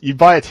 You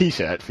buy a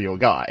t-shirt for your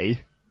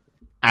guy,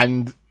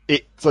 and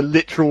it's a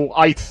literal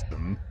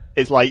item.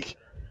 It's like,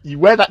 you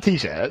wear that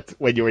t-shirt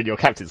when you're in your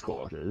captain's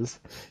quarters,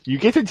 you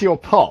get into your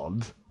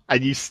pod,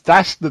 and you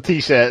stash the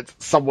t-shirt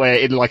somewhere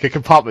in like a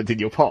compartment in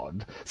your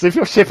pod. So if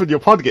your ship and your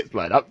pod gets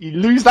blown up, you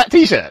lose that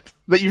t-shirt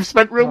that you've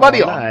spent real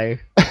money on.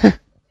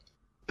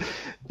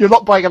 You're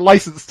not buying a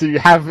license to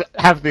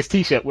have this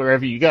t-shirt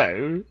wherever you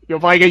go. You're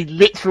buying a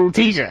literal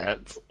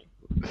t-shirt.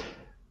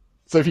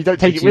 So if you don't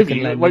take it with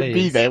you, it won't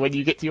be there when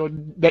you get to your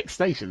next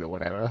station or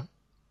whatever.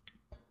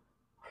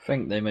 I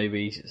think they may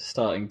be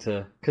starting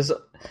to... Because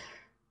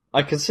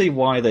I can see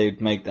why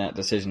they'd make that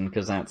decision,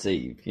 because that's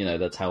EVE.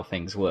 That's how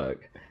things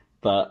work.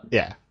 But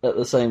yeah, at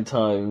the same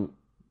time,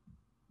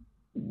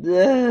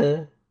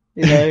 it's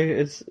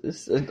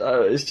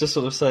just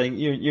sort of saying,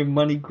 you're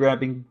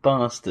money-grabbing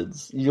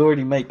bastards. You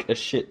already make a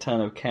shit ton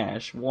of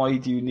cash. Why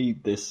do you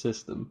need this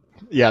system?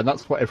 Yeah, and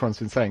that's what everyone's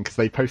been saying, because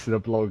they posted a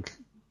blog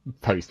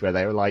post where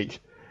they were like,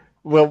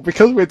 well,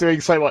 because we're doing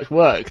so much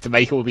work to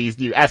make all these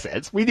new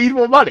assets, we need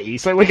more money,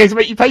 so we're going to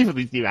make you pay for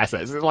these new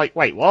assets. It's like,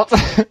 wait, what?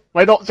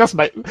 Why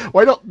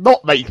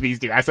not make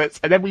these new assets,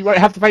 and then we won't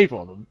have to pay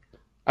for them?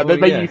 And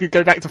then maybe you could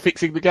go back to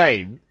fixing the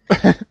game.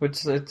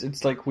 Which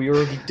it's like, we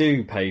already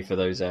do pay for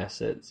those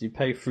assets. You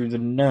pay through the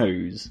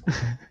nose.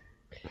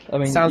 I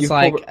mean, sounds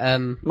like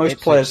most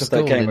players of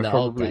that game in have the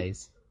old probably...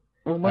 days.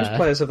 Well, most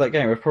players of that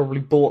game have probably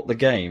bought the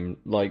game,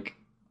 like,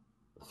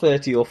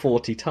 30 or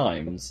 40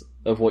 times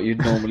of what you'd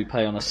normally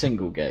pay on a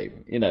single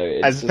game.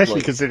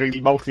 Especially considering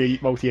the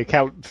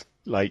multi-account,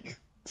 like,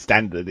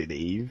 standard in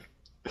EVE.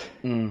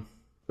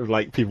 Of,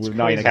 like, people with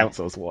 9 accounts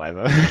or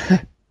whatever.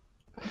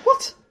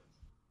 What?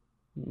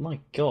 My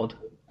God.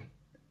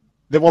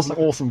 There was an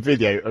awesome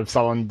video of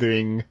someone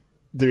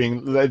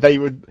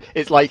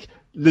it's like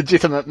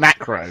legitimate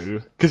macro,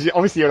 because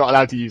obviously you're not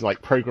allowed to use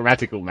like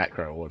programmatical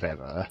macro or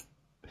whatever,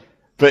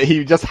 but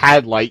he just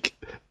had like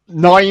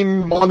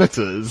 9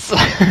 monitors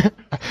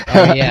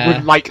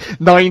with like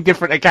 9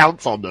 different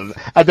accounts on them,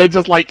 and then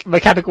just like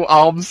mechanical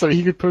arms so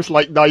he could push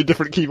like 9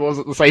 different keyboards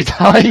at the same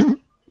time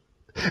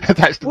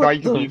attached to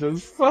 9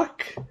 computers.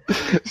 Fuck?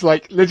 It's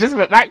like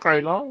legitimate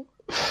macro, lol.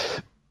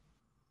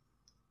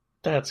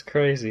 That's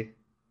crazy.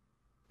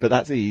 But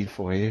that's EVE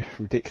for you.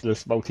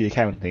 Ridiculous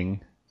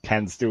multi-accounting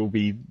can still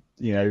be,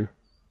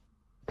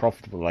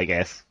 profitable, I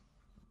guess.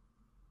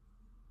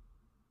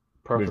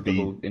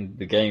 Profitable in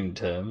the game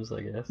terms, I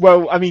guess.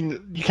 Well, I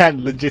mean, you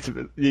can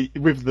legitimately,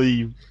 with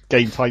the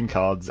game time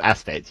cards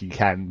aspect, you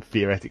can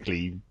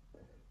theoretically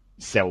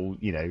sell,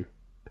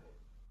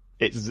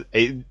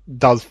 it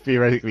does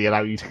theoretically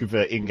allow you to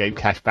convert in-game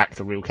cash back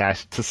to real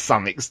cash to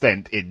some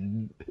extent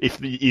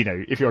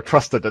if you're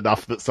trusted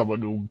enough that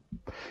someone will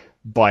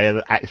buy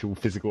an actual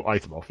physical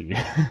item off you.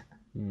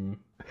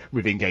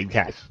 with in-game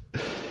cash.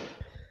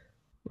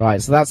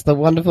 Right, so that's the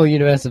wonderful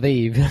universe of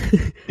Eve.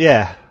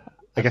 Yeah,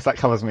 I guess that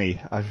covers me.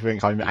 I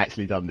think I'm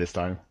actually done this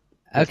time.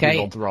 Okay.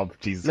 Move on to Rob.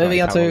 Jesus Moving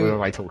Christ, on how to... long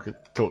have I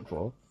talked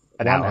for?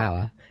 An 1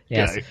 hour.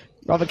 Yes. Go.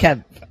 Robert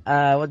Kemp,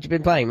 what you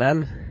been playing,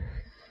 man?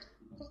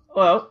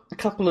 Well, a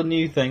couple of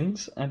new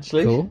things,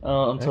 actually, Cool.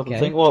 on top Okay. of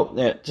the thing. Well,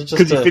 yeah, just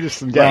Because you finished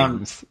some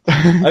games.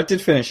 I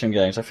did finish some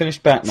games. I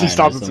finished Batman. So you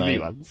started as the some new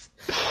main- ones.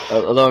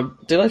 Although,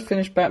 did I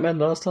finish Batman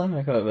last time?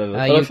 I can't remember.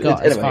 But You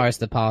got as anyway. far as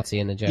the party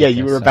and the Joker. Yeah,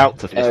 you were so- about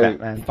to finish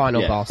Batman.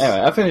 Final Yeah. boss.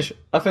 Anyway, I finished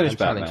and challenge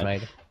Batman,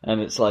 mode.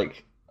 and it's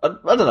like I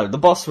don't know. The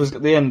boss was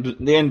the end.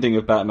 The ending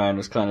of Batman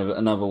was kind of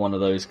another one of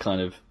those kind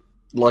of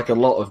like a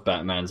lot of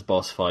Batman's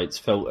boss fights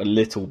felt a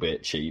little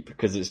bit cheap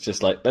because it's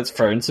just like let's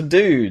throw in some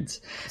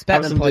dudes, It's better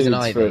have than some Poison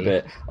dudes for a Ivy.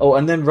 bit. Oh,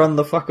 and then run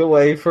the fuck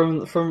away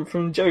from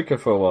Joker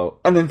for a while,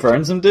 and then throw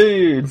in some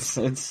dudes.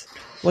 It's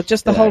Well,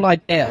 just the Yeah. whole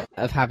idea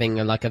of having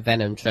like a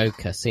Venom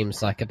Joker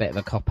seems like a bit of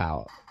a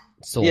cop-out.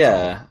 Sort of.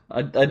 yeah.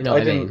 I know what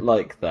I didn't mean?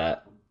 like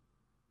that.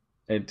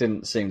 It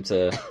didn't seem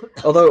to.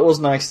 Although it was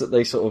nice that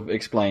they sort of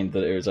explained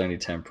that it was only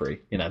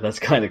temporary. You know, that's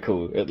kind of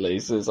cool. At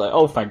least it's like,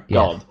 oh, thank Yeah.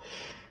 God,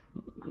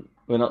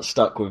 we're not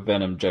stuck with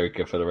Venom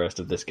Joker for the rest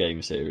of this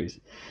game series.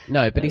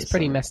 No, but he's That's,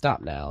 pretty messed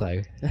up now,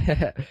 though.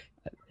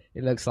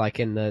 It looks like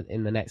in the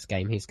next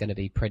game he's going to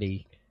be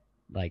pretty,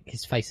 like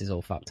his face is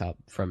all fucked up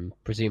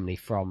presumably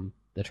from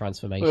the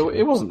transformation. Well,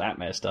 it wasn't that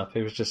messed up.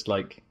 It was just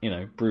like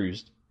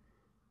bruised.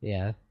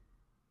 Yeah.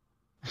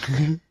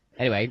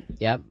 Anyway,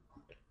 yeah.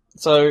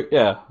 So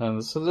yeah,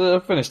 so I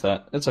finished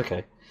that. It's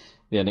okay.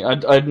 The ending.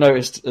 I'd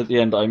noticed at the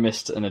end I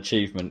missed an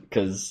achievement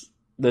because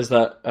there's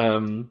that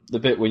the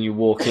bit when you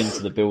walk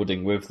into the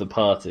building with the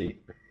party.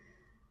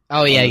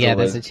 Oh yeah, And yeah. all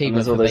There's those-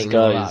 achievements and for there's all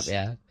being all those up. guys.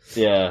 Yeah.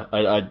 Yeah,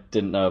 I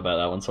didn't know about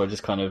that one, so I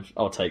just kind of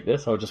I'll take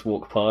this. I'll just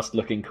walk past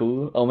looking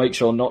cool. I'll make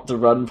sure not to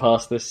run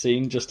past this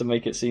scene just to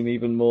make it seem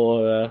even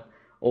more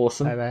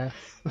awesome.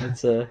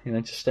 It's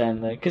just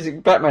stand there because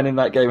Batman in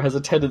that game has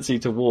a tendency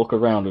to walk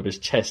around with his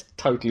chest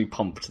totally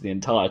pumped the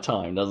entire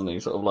time, doesn't he?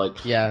 Sort of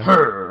like Yeah.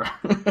 "Hurr."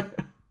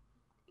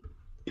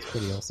 It's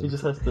pretty awesome. He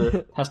just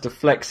has to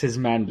flex his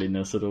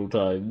manliness at all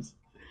times.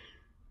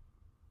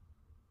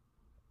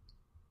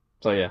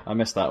 So yeah, I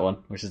missed that one,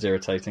 which is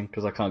irritating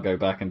because I can't go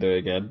back and do it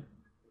again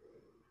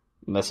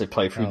unless I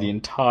play through the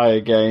entire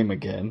game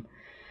again.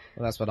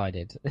 Well, that's what I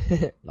did.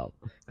 Lol.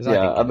 'Cause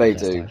Yeah, I didn't may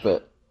get it do, this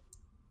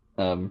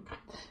time. but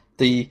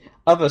the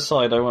other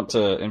side I want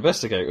to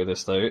investigate with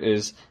this, though,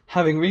 is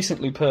having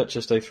recently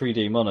purchased a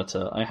 3D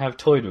monitor, I have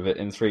toyed with it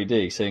in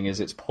 3D, seeing as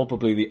it's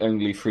probably the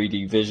only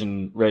 3D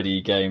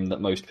vision-ready game that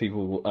most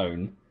people will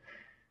own.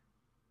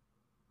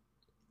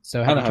 So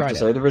And have I you have tried to it?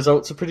 say, the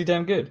results are pretty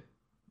damn good.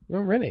 Oh,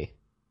 really?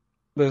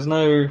 There's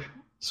no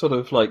sort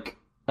of like...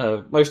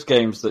 most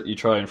games that you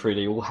try in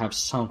 3D will have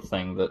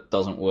something that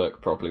doesn't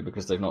work properly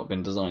because they've not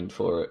been designed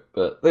for it.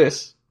 But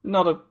this...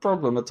 not a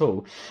problem at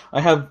all.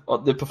 I have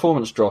the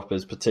performance drop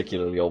is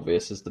particularly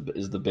obvious is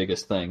the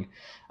biggest thing,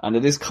 and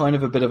it is kind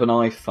of a bit of an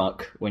eye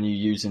fuck when you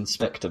use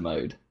inspector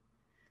mode.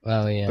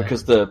 Well, yeah.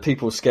 Because the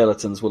people's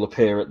skeletons will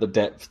appear at the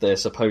depth they're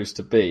supposed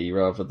to be,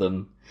 rather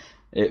than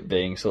it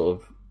being sort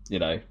of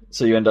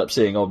so you end up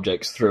seeing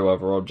objects through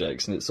other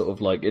objects, and it's sort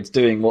of like it's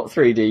doing what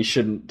 3D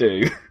shouldn't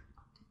do.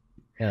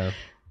 Oh,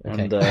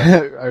 okay. And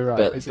Oh right,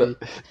 but- I see.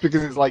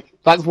 Because it's like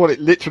that's what it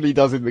literally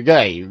does in the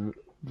game,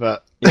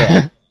 but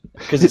yeah.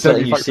 Because it's It's letting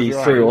only you fucked see with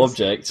your through eyes.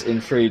 objects in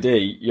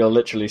 3D. You're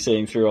literally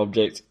seeing through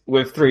objects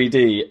with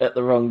 3D at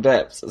the wrong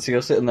depths. So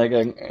you're sitting there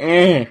going,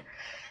 eh.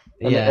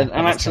 And, Yeah, and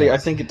that actually, I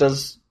makes think it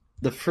does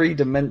the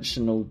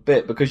three-dimensional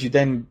bit because you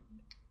then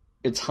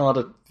it's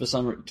harder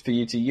for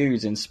you to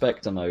use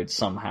inspector mode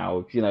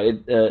somehow.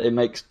 It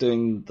makes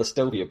doing the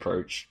stealthy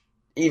approach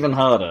even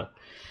harder.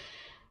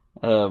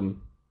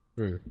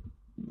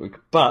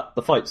 But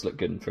the fights look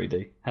good in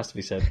 3D. Has to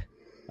be said.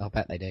 I'll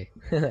bet they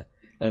do.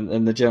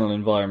 And the general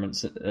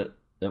environments, the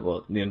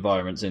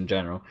environments in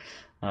general,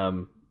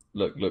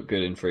 look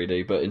good in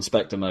 3D. But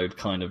inspector mode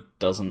kind of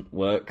doesn't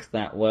work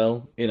that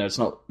well. It's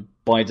not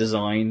by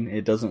design.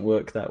 It doesn't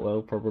work that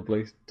well,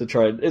 probably. To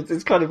try,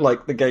 it's kind of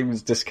like the game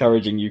is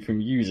discouraging you from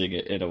using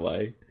it in a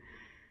way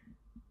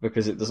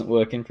because it doesn't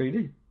work in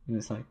 3D. And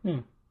it's like,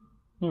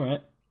 all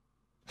right,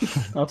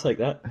 I'll take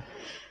that.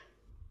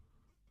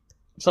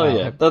 So Wow.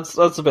 yeah, that's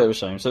a bit of a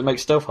shame. So it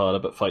makes stealth harder,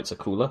 but fights are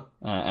cooler,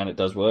 and it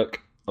does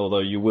work. Although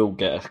you will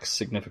get a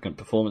significant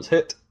performance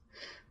hit.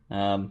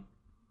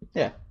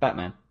 Yeah,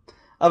 Batman.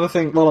 Other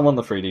thing, while I'm on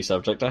the 3D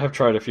subject, I have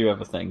tried a few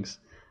other things,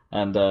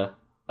 and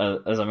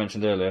as I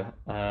mentioned earlier,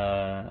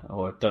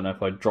 or I don't know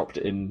if I dropped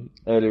it in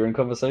earlier in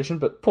conversation,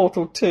 but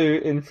Portal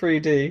 2 in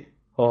 3D.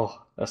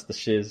 Oh, that's the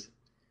shiz.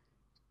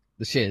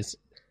 The shiz.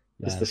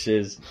 It's the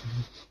shiz.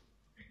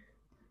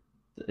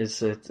 It's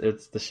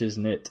the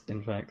shiznit,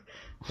 in fact.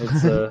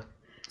 It's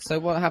So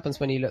what happens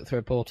when you look through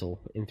a portal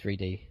in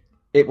 3D?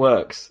 It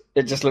works.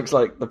 It just looks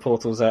like the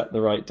portal's at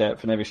the right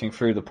depth and everything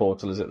through the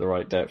portal is at the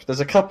right depth. There's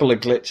a couple of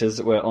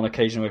glitches where on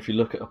occasion if you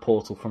look at a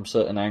portal from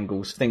certain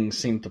angles, things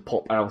seem to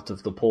pop out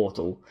of the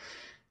portal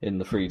in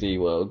the 3D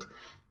world.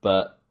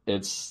 But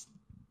it's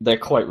they're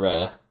quite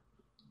rare.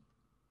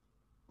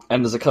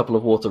 And there's a couple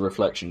of water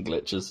reflection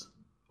glitches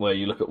where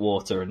you look at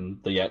water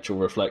and the actual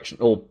reflection,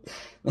 or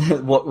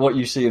what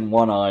you see in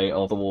one eye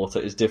of the water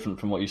is different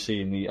from what you see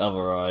in the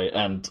other eye,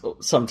 and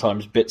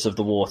sometimes bits of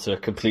the water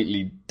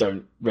completely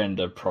don't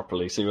render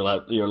properly, so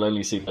you'll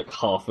only see like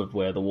half of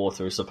where the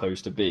water is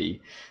supposed to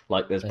be,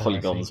 like there's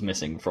polygons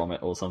missing from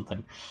it or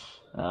something.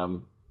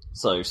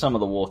 So some of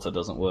the water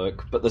doesn't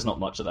work, but there's not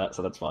much of that,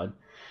 so that's fine.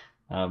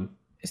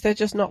 Is there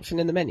just an option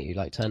in the menu,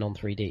 like turn on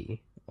 3D,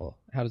 or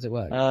how does it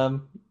work?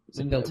 Is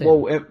it built in?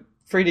 Well,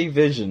 3D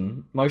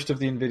vision, most of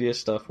the NVIDIA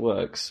stuff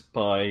works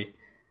by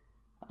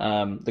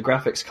the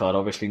graphics card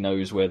obviously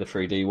knows where the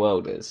 3D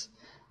world is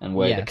and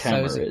where the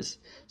camera is.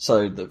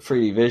 So the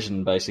 3D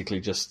vision basically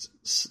just,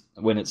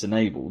 when it's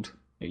enabled,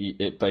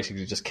 it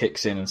basically just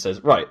kicks in and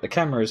says, right, the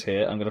camera is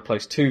here, I'm going to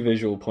place 2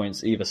 visual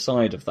points either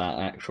side of that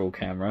actual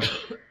camera,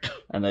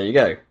 and there you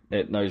go.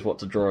 It knows what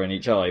to draw in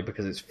each eye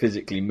because it's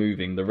physically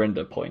moving the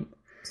render point.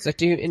 So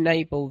do you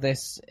enable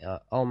this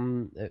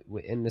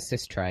in the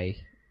sys tray?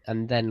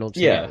 And then launch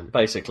it? Yeah,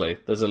 basically.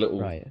 There's a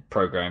little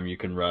program you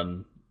can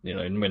run. You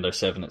know, in Windows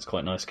 7 it's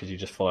quite nice because you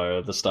just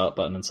fire the start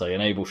button and say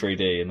enable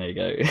 3D, and there you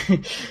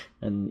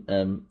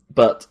go.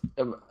 But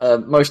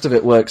most of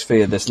it works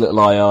via this little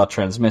IR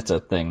transmitter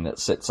thing that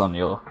sits on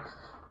your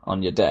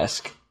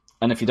desk.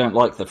 And if you don't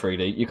like the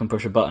 3D, you can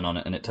push a button on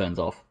it and it turns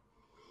off.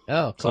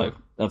 Oh, cool. So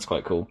that's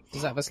quite cool.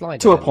 Does that have a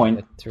slider to a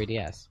point?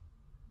 3DS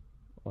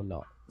or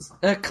not?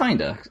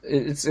 Kinda.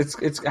 It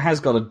has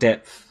got a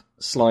depth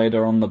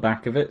slider on the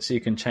back of it, so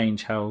you can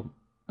change how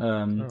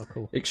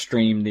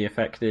extreme the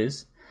effect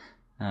is,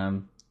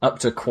 up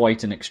to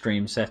quite an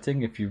extreme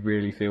setting if you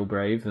really feel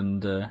brave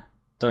and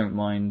don't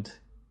mind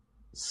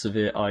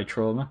severe eye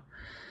trauma.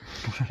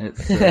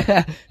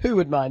 Who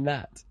would mind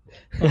that?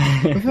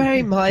 A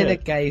very minor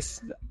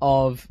case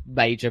of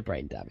major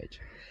brain damage.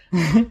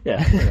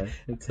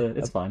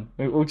 It's fine.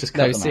 We'll just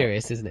cut them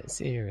serious, isn't it?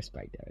 Serious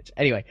brain damage.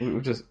 Anyway,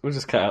 we'll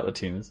just cut out the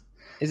tumours.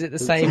 Is it the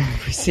same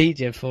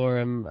procedure for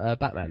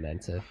Batman then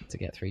to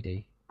get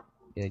 3D?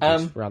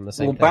 Just run the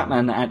same thing?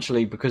 Batman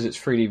actually, because it's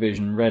 3D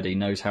vision ready,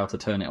 knows how to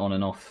turn it on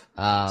and off.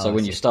 So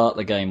when you start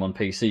the game on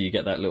PC, you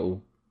get that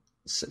little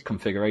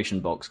configuration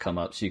box come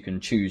up, so you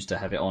can choose to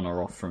have it on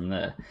or off from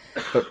there.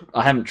 But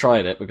I haven't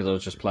tried it because I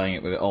was just playing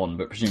it with it on,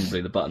 but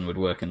presumably the button would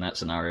work in that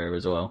scenario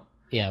as well.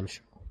 Yeah, I'm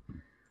sure.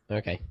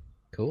 Okay,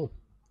 cool.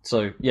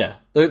 So, yeah,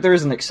 there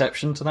is an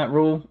exception to that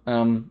rule.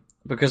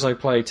 Because I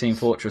play Team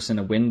Fortress in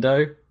a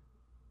window,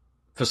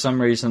 for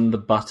some reason the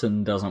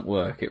button doesn't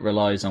work. It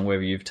relies on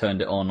whether you've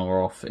turned it on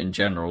or off in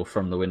general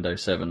from the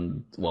Windows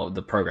 7,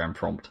 the program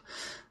prompt.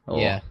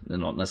 Or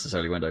not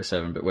necessarily Windows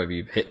 7, but whether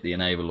you've hit the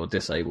enable or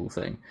disable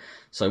thing.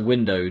 So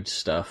windowed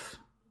stuff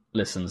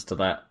listens to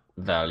that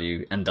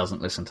value and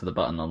doesn't listen to the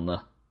button on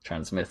the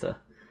transmitter.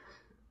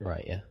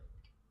 Right, yeah.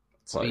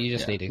 So you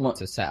just need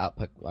to set up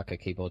a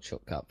keyboard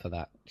shortcut for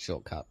that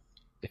shortcut.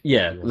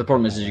 Yeah, the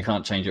problem is you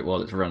can't change it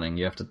while it's running.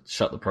 You have to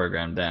shut the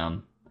program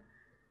down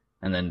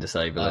and then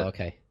disable it.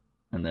 Okay.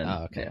 And then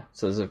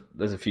so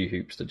there's a few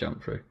hoops to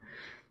jump through.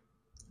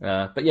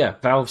 But yeah,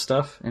 Valve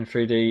stuff in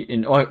 3D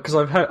because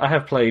I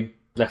have played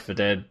Left 4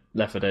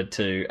 Dead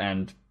 2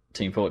 and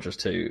Team Fortress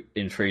 2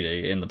 in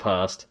 3D in the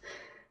past,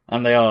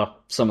 and they are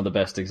some of the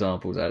best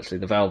examples actually.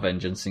 The Valve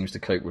engine seems to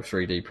cope with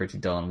 3D pretty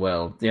darn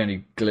well. The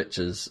only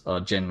glitches are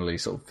generally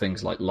sort of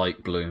things like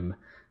light bloom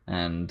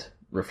and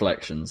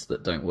reflections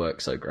that don't work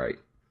so great.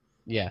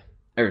 Yeah.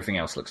 Everything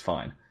else looks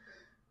fine.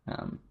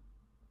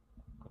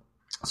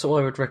 So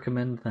I would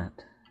recommend that.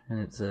 And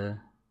it's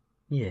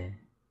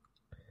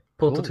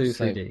Portal 2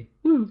 3D.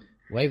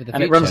 Wave of the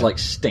and future. It runs like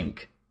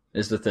stink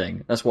is the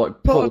thing. That's why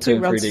Portal 2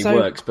 in 3D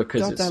works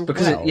because it runs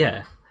my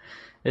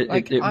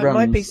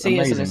PC amazingly.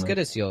 isn't as good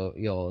as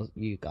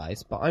you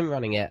guys, but I'm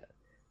running it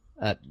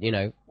at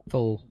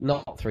full,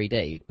 not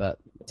 3D but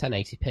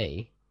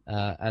 1080p,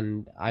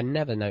 and I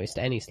never noticed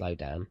any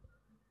slowdown.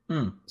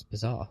 It's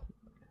bizarre.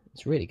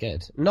 It's really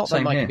good. Not same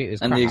that my here.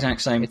 computer's and crap. The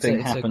exact same thing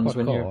happens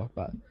when you're.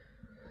 But...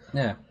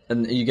 Yeah,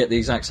 and you get the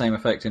exact same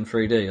effect in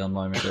 3D on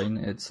my machine.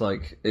 It's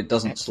like it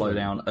doesn't slow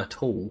down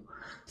at all,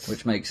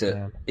 which makes it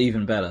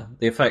even better.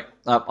 The effect,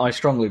 I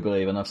strongly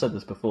believe, and I've said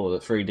this before,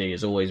 that 3D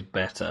is always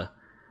better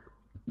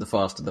the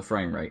faster the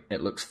frame rate.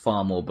 It looks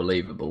far more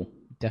believable.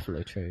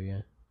 Definitely true,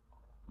 yeah.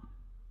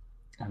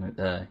 And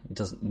it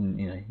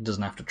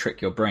doesn't have to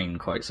trick your brain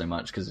quite so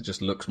much because it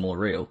just looks more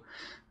real,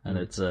 and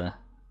it's a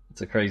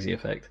crazy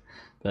effect.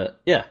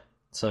 But yeah,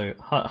 so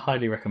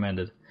highly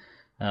recommended.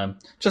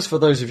 Just for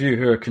those of you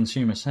who are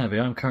consumer savvy,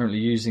 I'm currently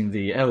using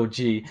the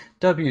LG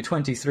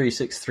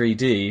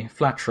W2363D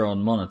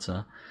Flatron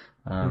monitor,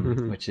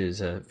 which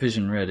is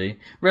vision ready,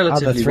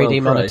 relatively well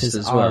priced monitors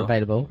as well. Are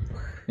available.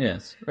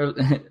 Yes,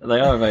 they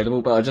are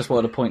available, but I just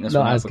wanted to point this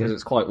one out because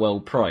it's quite well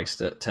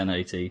priced at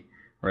 1080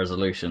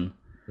 resolution.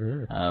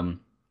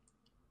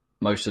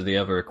 Most of the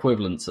other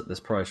equivalents at this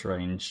price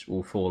range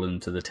will fall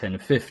into the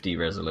 1050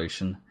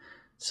 resolution,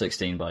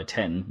 16 by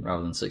 10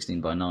 rather than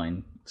 16 by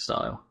 9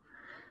 style.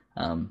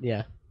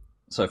 Yeah.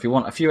 So if you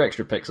want a few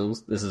extra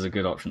pixels, this is a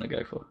good option to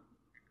go for.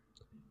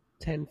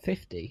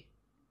 1050.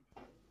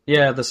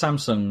 Yeah, the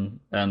Samsung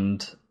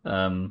and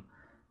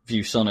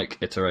ViewSonic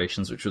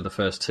iterations, which were the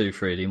first two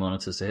 3D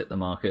monitors to hit the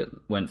market,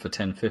 went for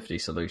 1050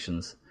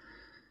 solutions.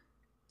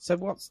 So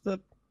what's the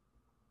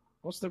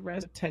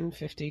res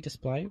 1050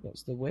 display?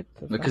 What's the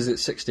width of Because that?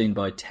 it's 16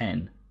 by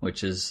 10,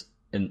 which is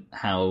in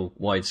how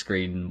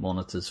widescreen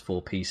monitors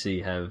for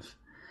PC have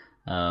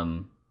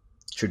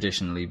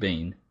traditionally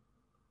been.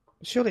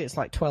 Surely it's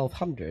like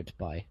 1200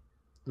 by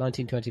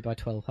 1920 by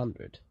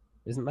 1200.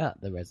 Isn't that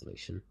the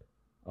resolution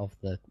of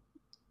the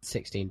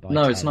 16 by 10?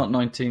 No, it's not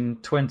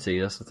 1920.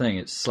 That's the thing.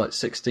 It's like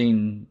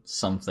 16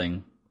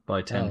 something by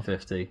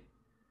 1050.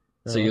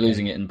 So you're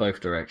losing it in both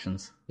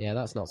directions. Yeah,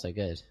 that's not so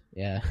good.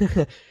 Yeah.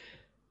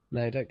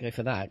 No, don't go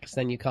for that, because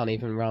then you can't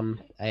even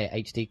run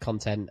HD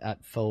content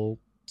at full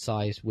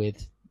size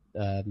with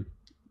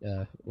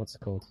what's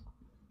it called?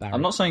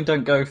 I'm not saying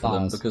don't go for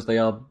them, because they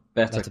are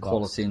better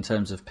quality in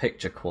terms of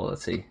picture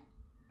quality.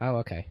 Oh,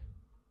 okay.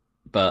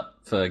 But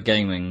for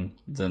gaming,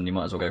 then you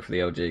might as well go for the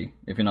LG.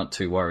 If you're not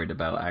too worried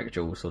about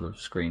actual sort of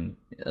screen.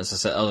 As I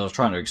said, I was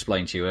trying to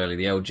explain to you earlier,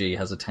 the LG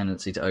has a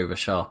tendency to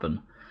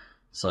over-sharpen.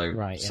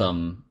 So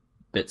some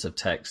bits of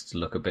text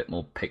look a bit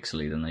more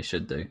pixely than they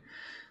should do.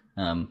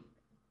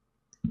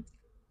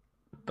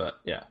 But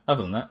yeah,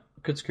 other than that,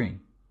 good screen.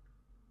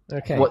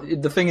 Okay.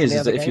 The thing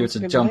is that if you were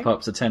to jump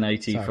up to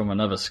 1080 from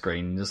another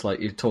screen, it's like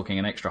you're talking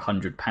an extra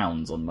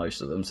 £100 on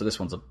most of them. So this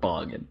one's a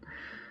bargain.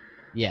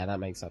 Yeah, that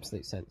makes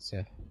absolute sense.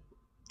 Yeah.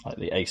 Like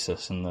the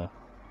Asus and the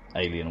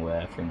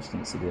Alienware, for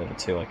instance, are the other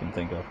two I can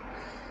think of.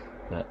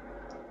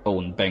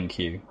 And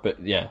BenQ.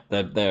 But yeah,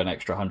 they're an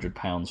extra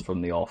 £100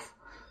 from the off.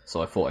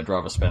 So I thought I'd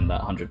rather spend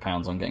that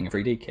 £100 on getting a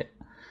 3D kit.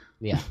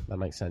 Yeah, that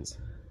makes sense.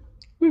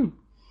 Woo!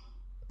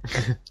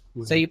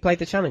 So you played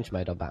the challenge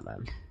mode on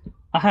Batman?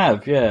 I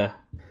have, yeah.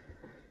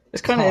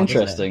 It's kind of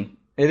interesting.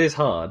 It is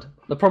hard.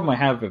 The problem I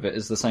have with it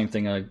is the same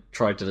thing I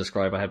tried to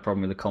describe. I had a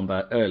problem with the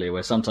combat earlier,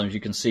 where sometimes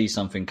you can see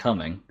something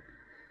coming,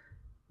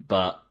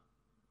 but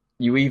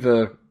you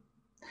either...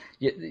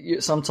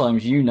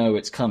 sometimes you know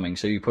it's coming,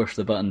 so you push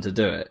the button to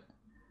do it,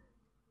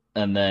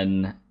 and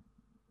then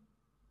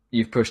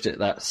you've pushed it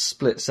that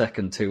split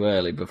second too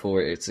early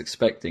before it's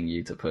expecting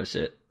you to push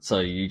it, so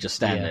you just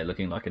stand there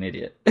looking like an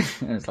idiot.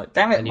 And it's like,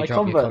 damn it, and you my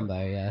drop combo! Your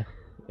combo, yeah.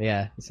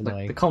 Yeah, it's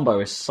annoying. The combo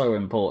is so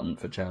important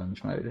for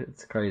challenge mode.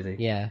 It's crazy.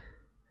 Yeah.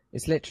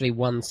 It's literally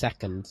 1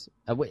 second,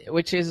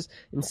 which is,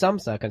 in some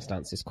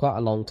circumstances, quite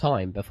a long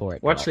time before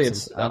it drops. Actually,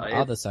 it's... in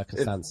other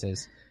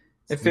circumstances...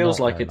 It feels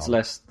like it's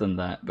less than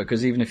that,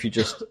 because even if you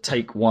just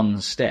take one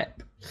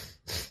step,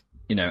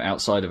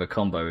 outside of a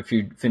combo, if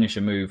you finish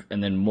a move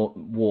and then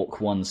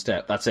walk one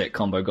step, that's it,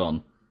 combo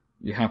gone.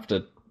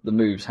 The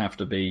moves have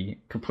to be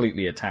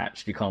completely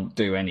attached. You can't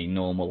do any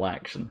normal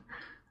action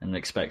and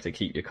expect to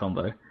keep your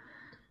combo.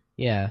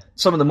 Yeah.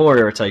 Some of the more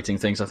irritating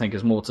things I think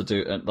is more to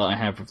do that I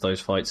have with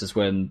those fights is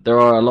when there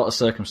are a lot of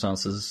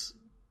circumstances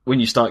when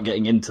you start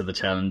getting into the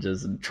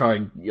challenges and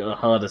trying your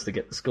hardest to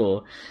get the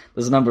score.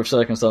 There's a number of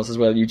circumstances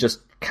where you just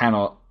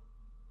cannot.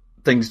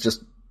 Things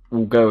just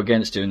will go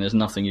against you and there's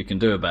nothing you can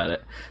do about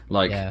it.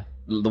 Like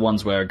the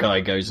ones where a guy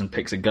goes and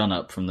picks a gun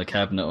up from the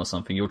cabinet or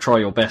something. You'll try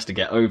your best to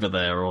get over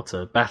there or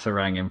to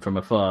batarang him from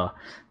afar,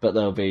 but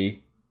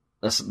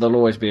there'll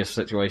always be a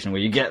situation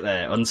where you get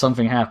there and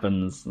something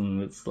happens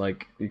and it's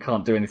like you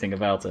can't do anything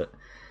about it.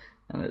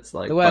 And it's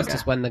like the worst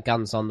is when the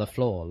gun's on the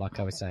floor, like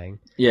I was saying.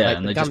 Yeah, like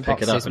and the they gun just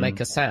pick it boxes up and make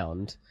a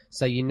sound,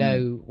 so you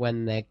know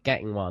when they're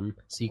getting one,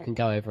 so you can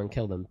go over and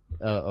kill them.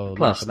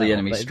 Plus, the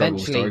enemy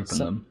struggles to open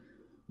them.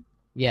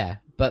 Yeah,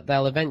 but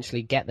they'll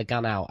eventually get the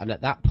gun out, and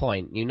at that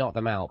point, you knock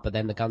them out, but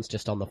then the gun's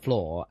just on the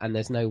floor, and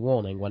there's no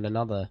warning when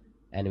another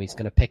enemy's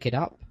going to pick it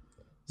up.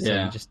 So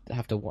you just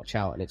have to watch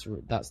out,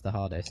 and that's the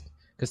hardest.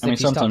 Because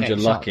sometimes you're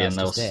lucky and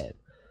they'll...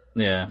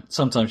 Yeah,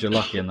 sometimes you're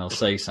lucky and they'll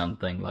say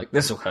something like,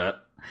 this'll hurt.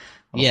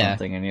 Or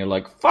something, and you're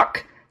like,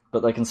 fuck!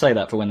 But they can say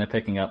that for when they're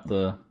picking up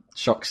the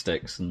shock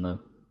sticks and the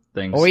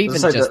things. Or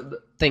even just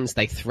things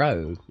they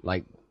throw,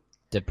 like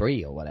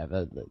debris or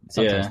whatever.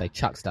 Sometimes they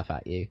chuck stuff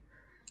at you.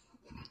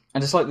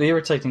 And it's like the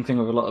irritating thing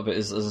with a lot of it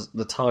is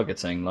the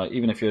targeting. Like,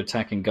 even if you're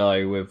attacking a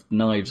guy with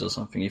knives or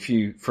something, if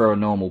you throw a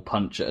normal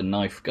punch at a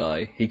knife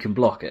guy, he can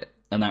block it,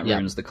 and that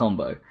ruins the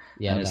combo.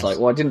 Yeah, and it's like,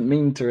 well, I didn't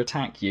mean to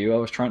attack you. I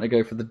was trying to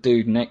go for the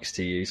dude next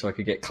to you so I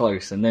could get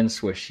close and then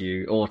swish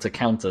you, or to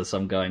counter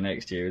some guy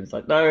next to you. It's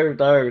like, no,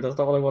 that's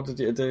not what I wanted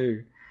you to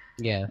do.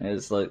 Yeah.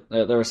 It's like,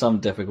 there are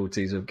some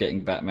difficulties of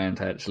getting Batman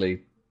to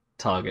actually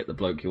target the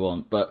bloke you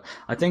want. But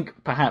I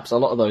think perhaps a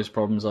lot of those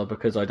problems are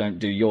because I don't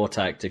do your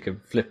tactic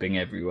of flipping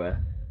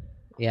everywhere.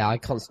 Yeah, I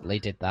constantly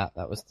did that.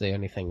 That was the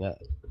only thing that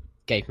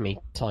gave me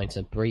time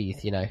to breathe,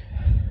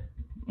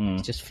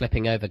 Just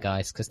flipping over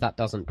guys, because that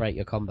doesn't break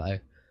your combo.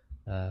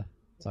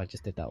 So I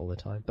just did that all the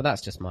time. But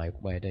that's just my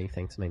way of doing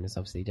things. I mean, there's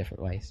obviously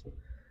different ways.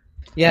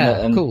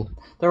 Yeah, and cool.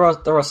 There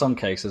are some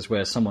cases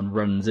where someone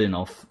runs in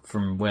off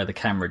from where the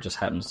camera just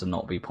happens to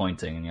not be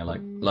pointing, and you're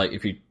like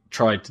if you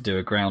tried to do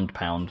a ground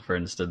pound, for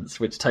instance,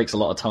 which takes a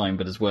lot of time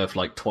but is worth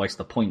like twice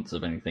the points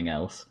of anything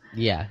else.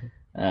 Yeah.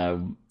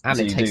 And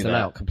it takes them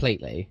out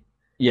completely.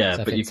 Yeah,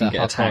 so but if you it's can a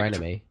get hardcore attacked.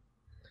 enemy.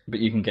 But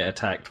you can get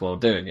attacked while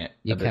doing it.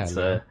 You can,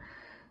 yeah.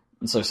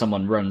 So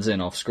someone runs in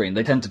off screen.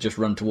 They tend to just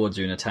run towards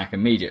you and attack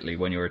immediately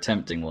when you're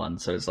attempting one.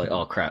 So it's like,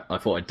 oh crap, I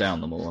thought I'd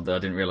down them all, but I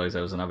didn't realise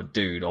there was another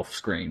dude off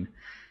screen.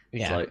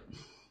 Yeah. It's like,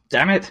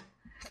 damn it!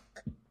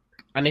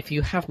 And if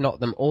you have knocked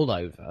them all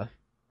over,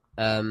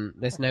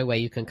 there's no way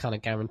you can kind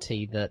of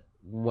guarantee that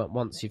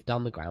once you've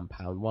done the ground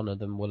pound, one of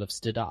them will have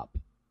stood up,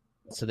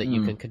 so that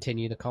you can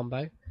continue the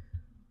combo.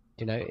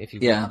 You know, if you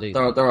want to do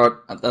that. There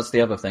are. That's the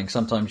other thing.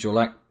 Sometimes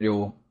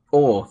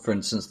or, for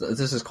instance,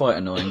 this is quite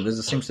annoying. There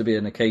seems to be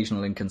an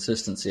occasional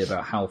inconsistency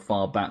about how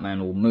far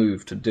Batman will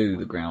move to do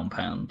the ground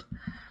pound.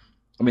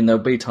 I mean,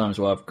 there'll be times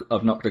where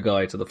I've knocked a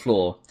guy to the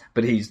floor,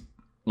 but he's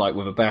like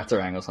with a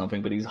batarang or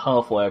something, but he's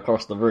halfway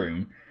across the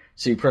room.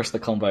 So you press the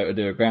combo to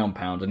do a ground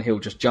pound, and he'll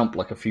just jump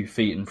like a few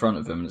feet in front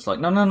of him. And it's like,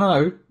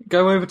 no,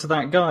 go over to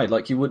that guy.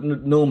 Like you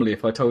wouldn't normally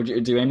if I told you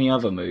to do any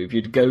other move.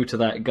 You'd go to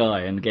that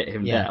guy and get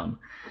him down.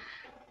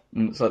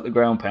 And it's like the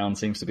ground pound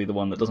seems to be the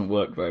one that doesn't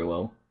work very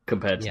well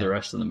compared to the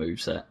rest of the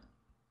moveset,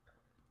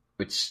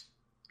 which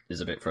is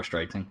a bit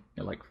frustrating.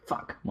 You're like,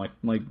 fuck, my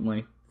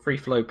free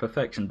flow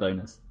perfection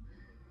bonus.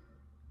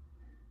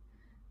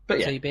 But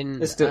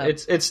yeah, so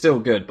it's still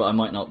good, but I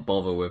might not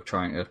bother with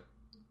trying to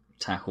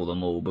tackle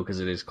them all because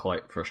it is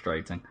quite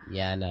frustrating.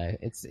 Yeah, no,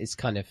 it's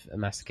kind of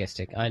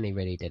masochistic. I only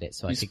really did it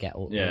so I could get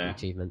all the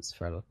achievements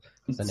for. I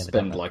never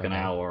spend like an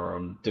hour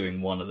on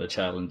doing one of the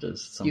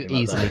challenges. Something you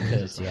easily like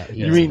that. could, yeah.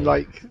 You mean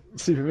like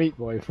Super Meat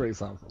Boy, for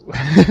example?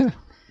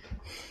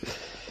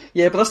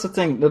 Yeah, but that's the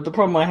thing. The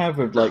problem I have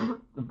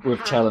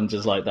with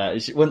challenges like that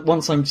is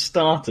once I'm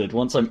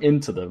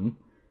into them,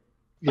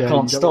 I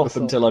can't stop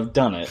until I've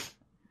done it.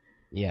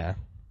 Yeah.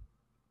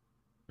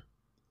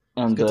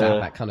 And, it's good to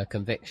have that kind of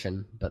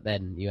conviction, but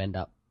then you end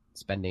up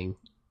spending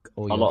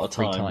all your a lot of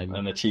free time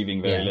and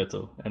achieving very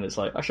little. And it's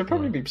like, I should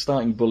probably be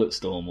starting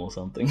Bulletstorm or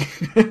something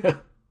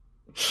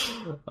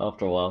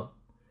after a while.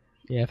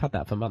 Yeah, I've had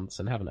that for months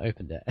and haven't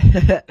opened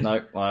it.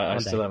 No, I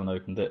still haven't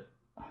opened it.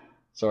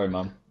 Sorry,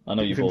 Mum. I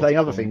know you've been playing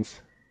other things.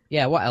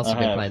 Yeah, what else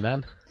have you been playing,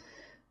 man?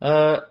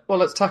 Well,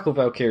 let's tackle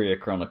Valkyria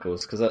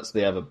Chronicles, because that's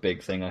the other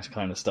big thing I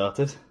kind of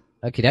started.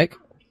 Okie doke.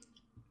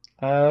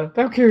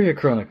 Valkyria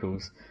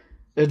Chronicles.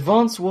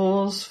 Advance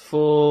Wars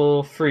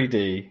for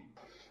 3D.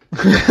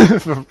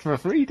 for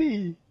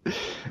 3D?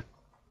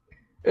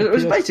 It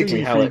was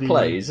basically how it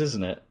plays,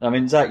 isn't it? I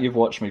mean, Zach, you've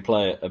watched me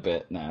play it a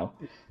bit now.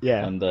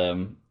 Yeah. And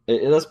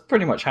that's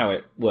pretty much how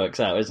it works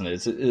out, isn't it?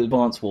 It's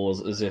Advance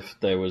Wars as if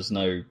there was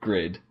no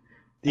grid.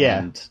 Yeah.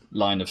 And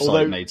line of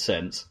sight made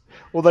sense.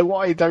 Although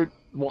what I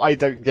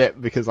don't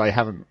get, because I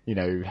haven't,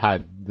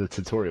 had the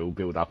tutorial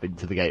build up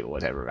into the game or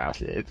whatever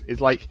about it,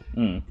 it's like,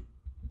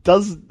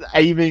 does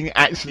aiming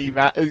actually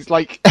matter? It's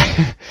like,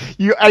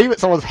 you aim at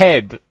someone's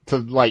head to,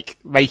 like,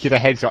 make it a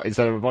headshot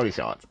instead of a body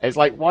shot. It's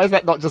like, why is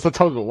that not just a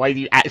toggle? Why do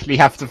you actually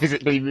have to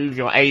physically move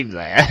your aim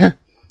there?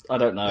 I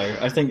don't know.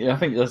 I think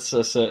that's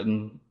a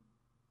certain,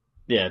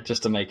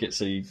 just to make it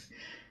so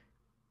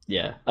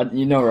I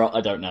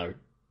don't know.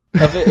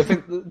 I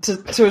think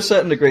to a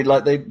certain degree,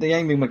 like the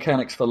aiming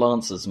mechanics for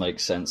Lancers make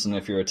sense, and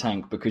if you're a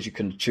tank, because you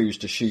can choose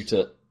to shoot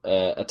at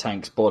a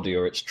tank's body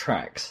or its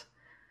tracks,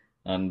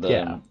 and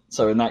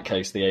so in that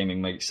case, the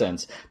aiming makes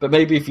sense. But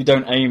maybe if you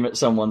don't aim at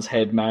someone's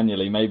head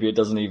manually, maybe it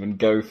doesn't even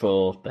go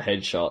for the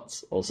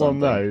headshots or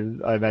something. Well,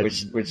 no, I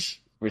imagine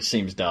which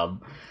seems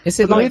dumb. Is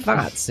it like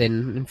that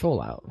in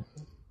Fallout?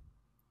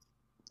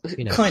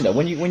 Kind of.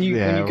 When you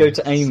go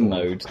to aim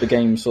mode, the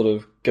game sort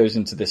of goes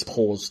into this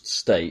paused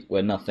state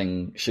where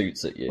nothing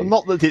shoots at you. Well,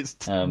 not that it's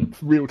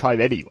real time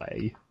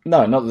anyway.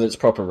 No, not that it's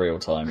proper real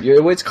time.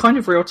 It's kind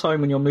of real time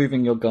when you're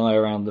moving your guy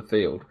around the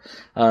field.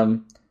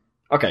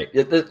 Okay,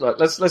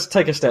 let's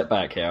take a step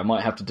back here. I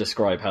might have to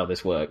describe how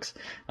this works.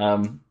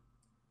 When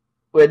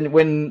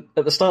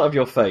at the start of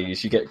your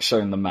phase, you get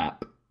shown the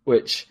map,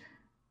 which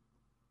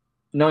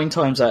 9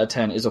 times out of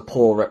 10 is a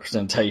poor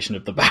representation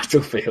of the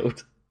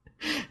battlefield.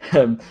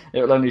 It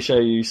will only show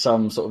you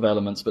some sort of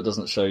elements, but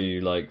doesn't show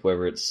you like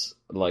whether it's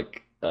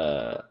like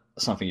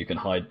something you can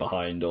hide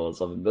behind or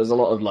something. There's a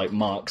lot of like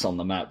marks on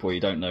the map where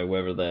you don't know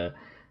whether they're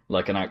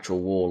like an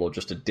actual wall or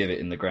just a divot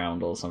in the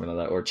ground or something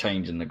like that, or a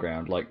change in the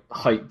ground. Like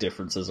height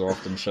differences are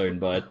often shown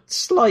by a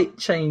slight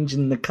change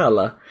in the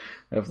colour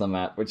of the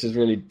map, which is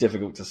really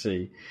difficult to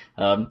see.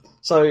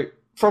 So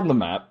from the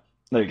map,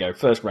 there you go,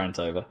 first rant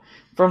over.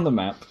 From the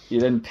map, you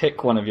then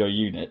pick one of your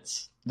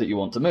units that you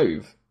want to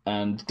move.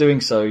 And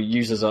doing so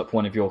uses up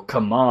one of your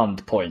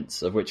command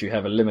points, of which you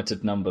have a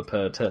limited number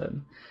per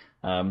turn.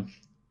 And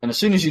as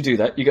soon as you do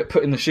that, you get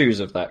put in the shoes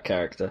of that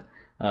character.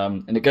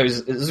 And it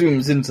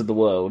zooms into the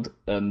world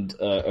and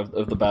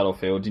of the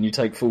battlefield, and you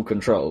take full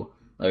control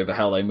over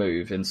how they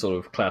move in sort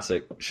of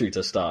classic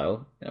shooter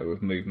style,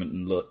 with movement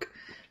and look.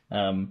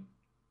 And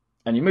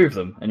you move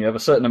them, and you have a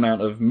certain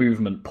amount of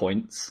movement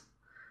points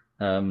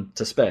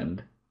to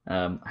spend,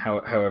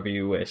 however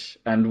you wish,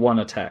 and one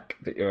attack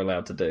that you're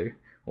allowed to do.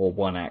 Or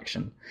one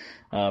action.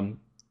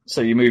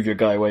 So you move your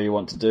guy where you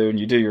want to do, and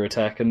you do your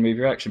attack and move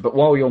your action. But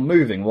while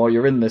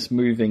you're in this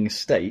moving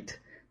state,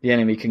 the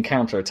enemy can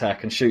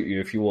counterattack and shoot you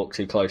if you walk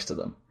too close to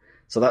them.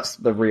 So that's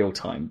the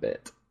real-time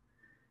bit.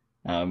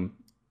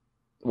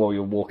 While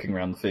you're walking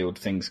around the field,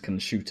 things can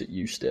shoot at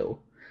you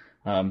still.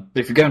 But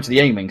if you go into the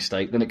aiming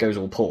state, then it goes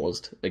all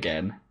paused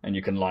again, and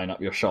you can line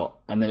up your shot.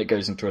 And then it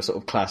goes into a sort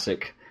of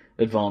classic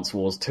Advance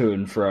Wars to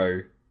and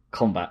fro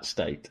combat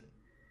state.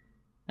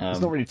 It's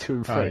not really to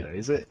and fro, though,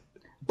 is it?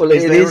 Well,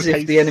 it is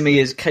if the enemy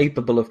is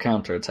capable of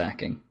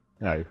counterattacking.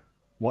 No.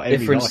 What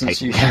enemy if, for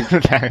instance, you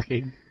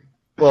counterattacking?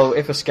 Well,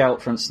 if a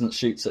scout, for instance,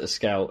 shoots at a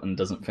scout and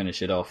doesn't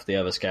finish it off, the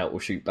other scout will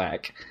shoot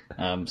back.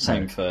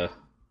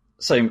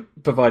 Same,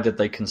 provided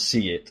they can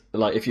see it.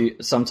 Like if you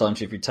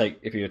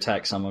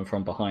attack someone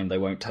from behind, they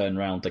won't turn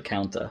around to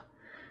counter.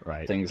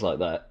 Right. Things like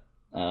that.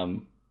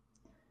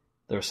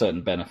 There are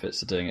certain benefits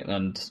to doing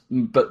it,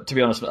 but to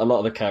be honest, a lot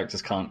of the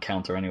characters can't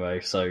counter anyway.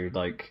 So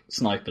like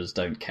snipers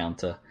don't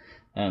counter,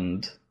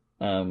 and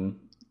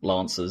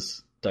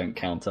lancers don't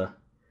counter.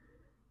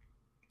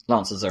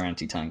 Lancers are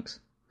anti-tanks.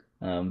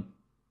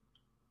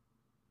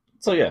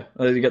 So yeah,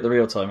 you get the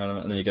real-time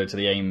element, and then you go to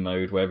the aim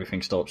mode where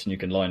everything stops and you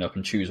can line up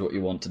and choose what you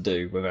want to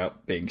do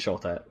without being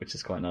shot at, which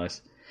is quite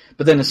nice.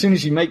 But then as soon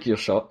as you make your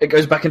shot, it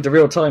goes back into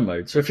real-time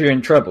mode. So if you're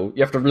in trouble,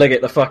 you have to leg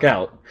it the fuck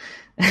out.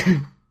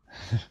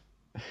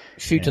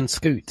 Shoot and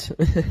scoot.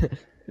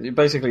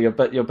 Basically, your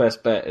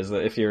best bet is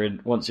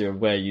that once you're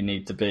where you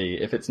need to be,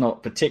 if it's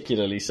not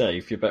particularly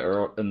safe, you're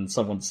better off, and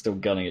someone's still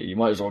gunning at you, you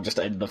might as well just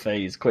end the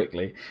phase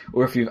quickly.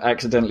 Or if you've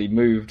accidentally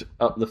moved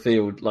up the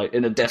field, like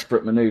in a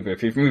desperate maneuver,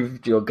 if you've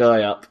moved your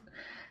guy up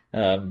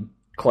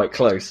quite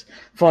close,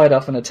 fired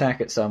off an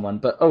attack at someone,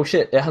 but oh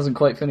shit, it hasn't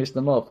quite finished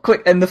them off.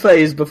 Quick, end the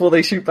phase before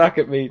they shoot back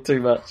at me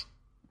too much.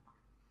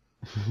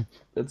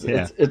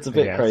 It's a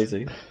bit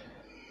crazy.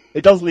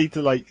 It does lead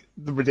to like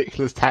the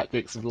ridiculous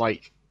tactics of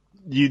like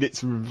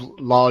units with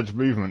large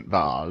movement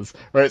bars,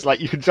 where it's like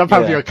you can jump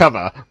out of your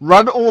cover,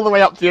 run all the way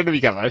up to the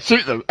enemy cover,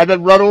 shoot them, and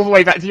then run all the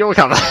way back to your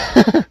cover.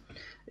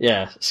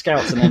 Yeah,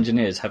 scouts and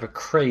engineers have a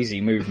crazy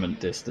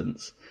movement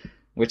distance,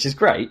 which is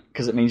great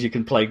because it means you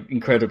can play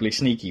incredibly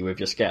sneaky with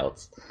your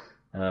scouts.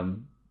 Like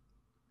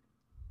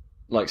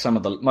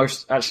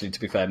most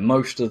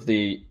of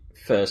the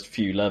first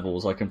few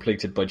levels I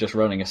completed by just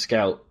running a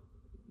scout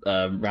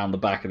round the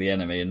back of the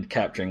enemy and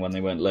capturing when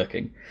they weren't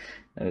looking,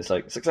 and it's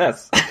like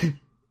success.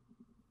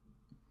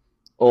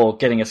 Or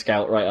getting a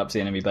scout right up to the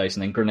enemy base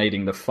and then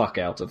grenading the fuck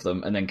out of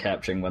them and then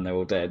capturing when they're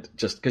all dead.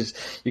 Just because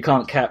you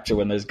can't capture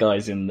when there's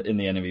guys in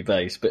the enemy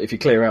base, but if you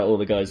clear out all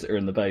the guys that are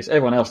in the base,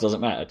 everyone else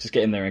doesn't matter. Just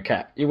get in there and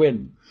cap. You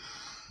win.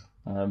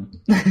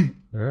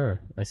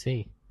 I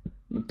see.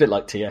 A bit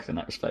like TF in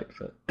that respect,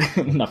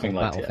 but nothing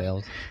like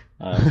Battlefield.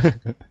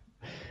 TF.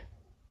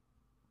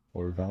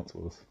 Or Advance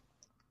Wars.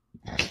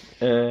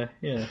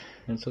 Yeah.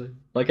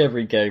 Like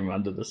every game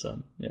under the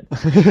sun. Yeah.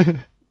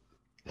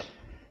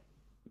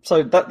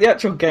 So the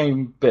actual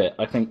game bit,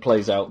 I think,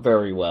 plays out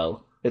very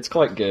well. It's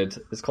quite good.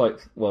 It's quite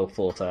well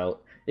thought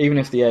out. Even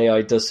if the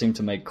AI does seem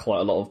to make quite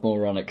a lot of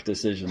moronic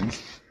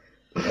decisions.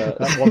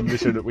 That one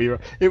mission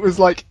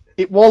that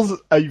it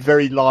was a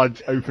very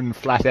large, open,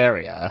 flat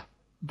area,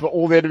 but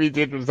all the enemy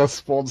did was just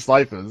spawn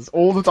snipers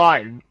all the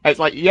time. It's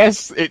like,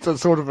 yes, it's a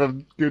sort of a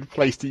good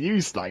place to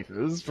use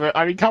snipers, but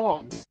I mean, come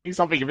on, do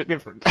something a bit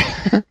different.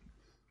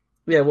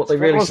 Yeah, what they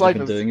really should have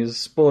been doing is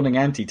spawning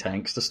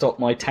anti-tanks to stop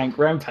my tank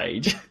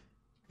rampage.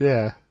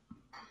 Yeah.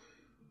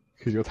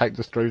 Because your tank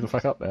just drove the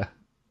fuck up there.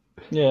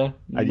 Yeah.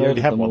 And you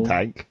only have one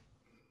tank.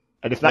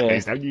 And if that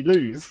goes down, you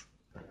lose.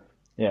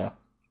 Yeah.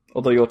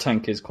 Although your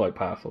tank is quite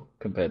powerful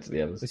compared to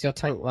the others. Is your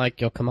tank like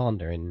your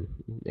commander in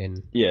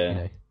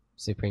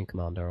Supreme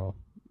Commander? Or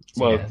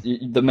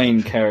the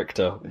main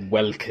character,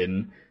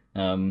 Welkin,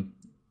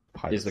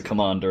 is the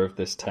commander of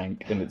this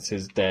tank, and it's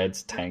his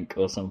dad's tank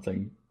or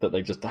something that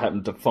they just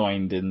happened to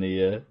find in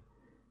the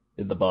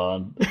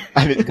barn.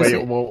 And it's way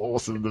more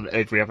awesome than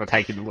every other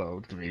tank in the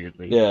world,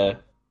 conveniently. Yeah.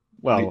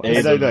 Well,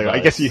 I don't know. I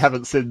guess you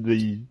haven't seen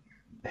the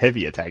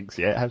heavier tanks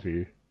yet, have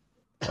you?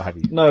 Or have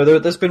you? No,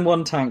 there's been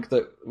one tank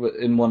that,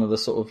 in one of the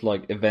sort of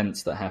like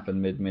events that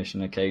happen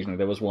mid-mission occasionally,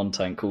 there was one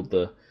tank called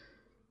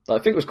I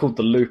think it was called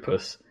the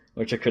Lupus,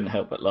 which I couldn't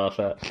help but laugh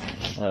at.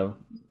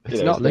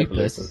 It's not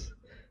Lupus.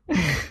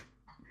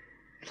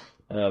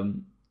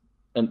 And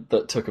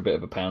that took a bit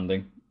of a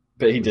pounding.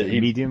 But he did.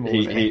 Medium or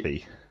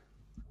heavy?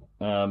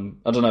 I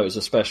don't know, it was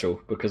a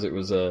special because it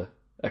was a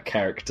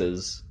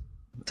character's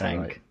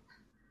tank.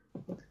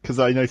 Because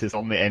I noticed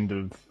on the end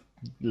of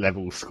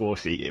level score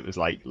sheet it was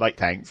like light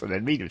tanks and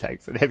then medium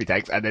tanks and heavy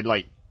tanks and then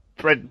like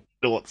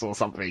dreadnoughts or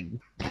something.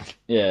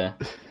 Yeah.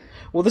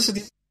 Well, this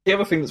is the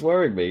other thing that's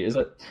worrying me, is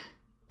that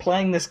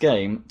playing this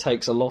game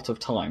takes a lot of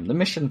time. The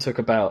mission took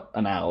about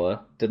an hour,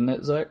 didn't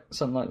it, Zach?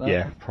 Something like that?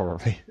 Yeah,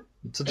 probably.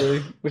 To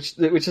do, which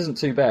isn't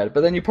too bad.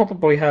 But then you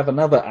probably have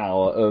another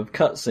hour of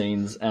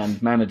cutscenes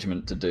and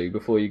management to do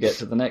before you get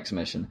to the next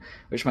mission,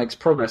 which makes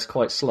progress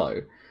quite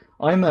slow.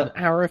 I'm at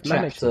an hour of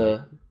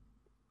chapter...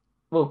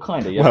 Well,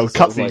 kind of. Well,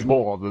 cutscenes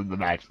more than the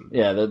management.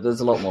 Yeah, there's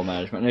a lot more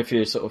management. And if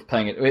you're sort of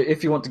paying it...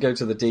 If you want to go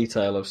to the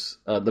detail of...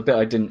 the bit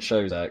I didn't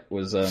show, Zach,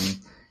 was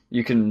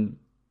you can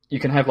you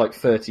can have like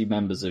 30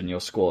 members in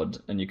your squad,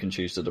 and you can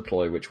choose to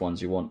deploy which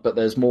ones you want. But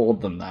there's more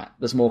than that.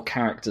 There's more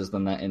characters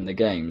than that in the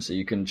game, so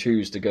you can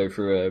choose to go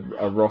through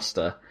a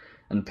roster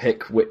and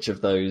pick which of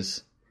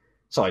those.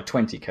 Sorry,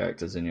 20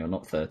 characters in your,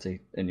 not 30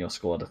 in your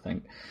squad, I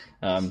think.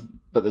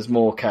 But there's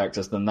more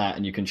characters than that,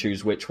 and you can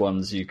choose which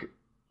ones you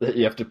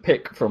have to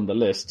pick from the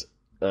list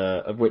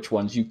of which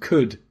ones you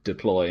could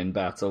deploy in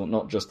battle,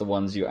 not just the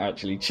ones you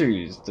actually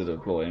choose to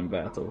deploy in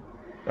battle.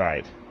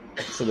 Right.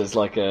 So there's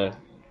like a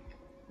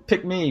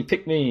pick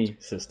me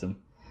system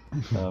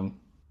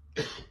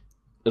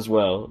as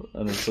well,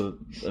 and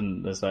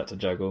there's that to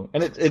juggle,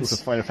 and it's sort of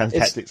Final Fantasy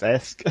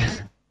Tactics-esque.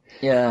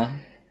 Yeah.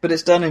 But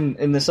it's done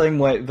in the same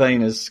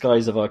vein as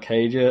Skies of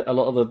Arcadia. A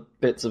lot of the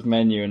bits of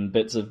menu and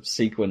bits of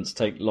sequence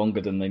take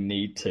longer than they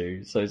need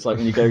to. So it's like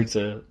when you go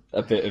to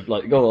a bit of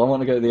like, I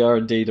want to go to the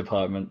R&D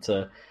department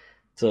to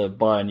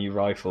buy a new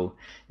rifle.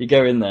 You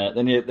go in there,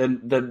 then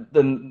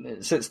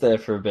it sits there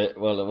for a bit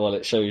while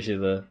it shows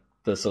you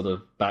the sort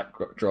of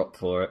backdrop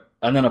for it,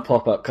 and then a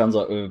pop-up comes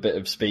up with a bit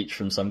of speech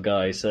from some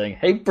guy saying,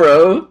 "Hey,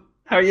 bro,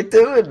 how you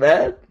doing,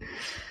 man?"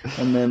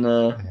 And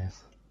then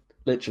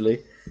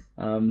literally.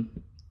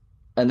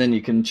 And then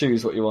you can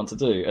choose what you want to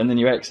do, and then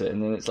you exit,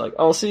 and then it's like,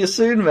 "I'll see you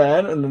soon,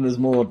 man." And then there's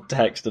more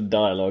text and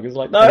dialogue. It's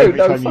like,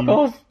 no, fuck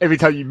off. Every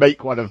time you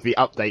make one of the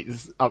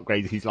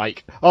upgrades, he's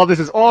like, "Oh, this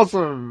is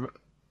awesome,"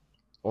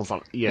 or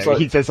something. Yeah, like,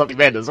 he says something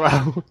then as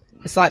well.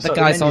 It's like the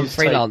guys on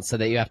Freelancer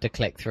that you have to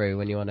click through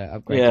when you want to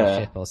upgrade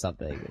your ship or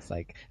something. It's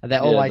like, and they're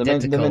all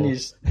identical.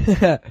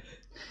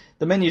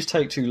 The menus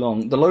take too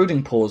long. The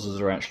loading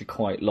pauses are actually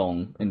quite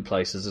long in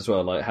places as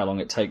well, like how long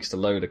it takes to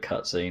load a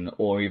cutscene,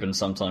 or even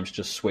sometimes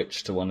just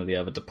switch to one of the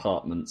other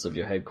departments of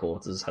your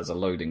headquarters has a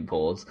loading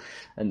pause,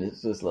 and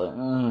it's just like,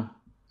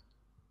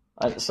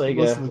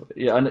 Sega,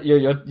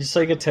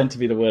 Sega tend to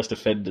be the worst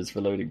offenders for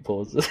loading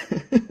pauses.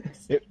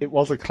 It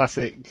was a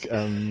classic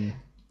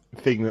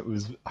thing that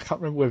was, I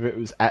can't remember whether it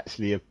was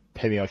actually a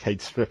Penny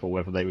Arcade strip or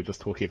whether they were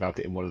just talking about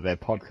it in one of their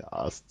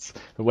podcasts.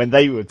 But when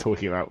they were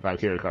talking about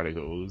Valkyria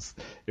Chronicles,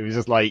 it was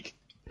just like,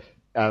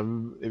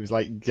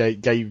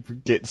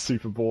 Gabe gets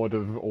super bored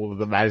of all of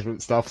the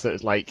management stuff, so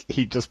it's like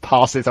he'd just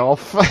pass it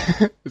off.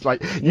 It's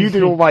like, you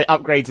do all my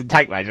upgrades and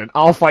tank management,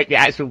 I'll fight the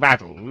actual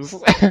battles.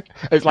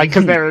 It's like,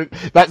 because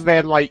that's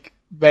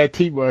their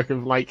teamwork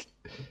of like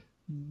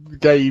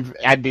Gabe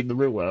and in the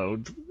real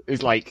world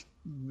is like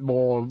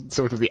more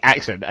sort of the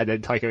action, and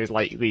then Tycho is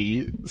like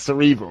the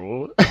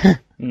cerebral. So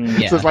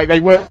it's like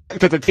they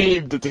worked as a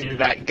team to do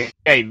that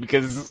game,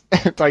 because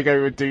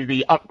Tycho would do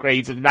the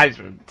upgrades and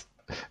management,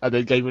 and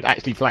then Gabe would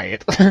actually play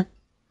it.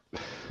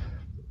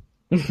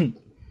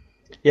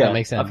 Yeah, that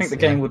makes sense. I think the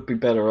game would be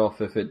better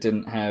off if it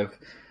didn't have.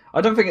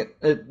 I don't think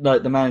it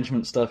like the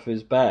management stuff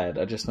is bad.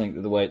 I just think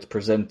that the way it's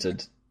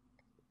presented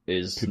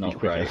is not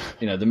great.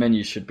 You know, the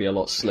menus should be a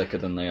lot slicker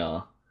than they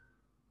are.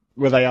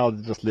 Well, they are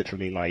just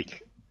literally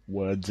like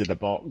words in a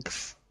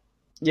box.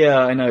 Yeah,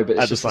 I know, but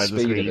it's just the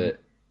speed of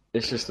it.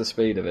 It's just the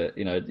speed of it.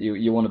 You know,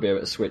 you want to be able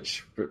to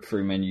switch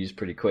through menus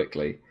pretty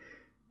quickly,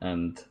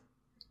 and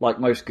like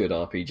most good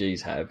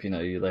RPGs have, you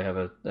know, they have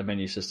a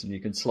menu system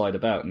you can slide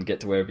about and get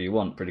to wherever you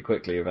want pretty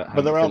quickly without having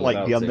to But there are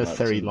like the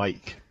unnecessary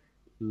like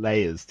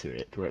layers to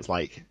it, where it's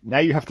like, now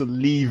you have to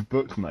leave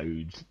book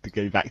mode to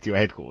go back to your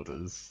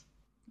headquarters.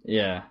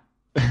 Yeah.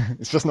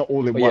 It's just not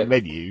all in one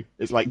menu.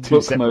 It's like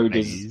two separate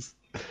menus.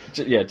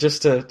 Yeah,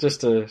 just to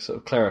sort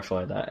of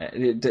clarify that,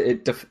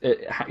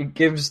 it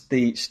gives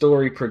the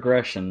story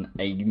progression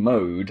a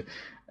mode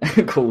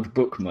called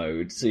book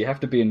mode. So you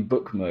have to be in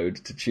book mode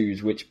to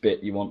choose which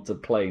bit you want to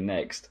play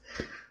next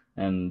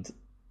and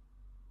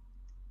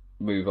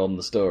move on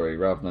the story,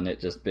 rather than it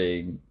just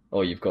being,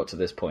 "Oh, you've got to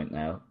this point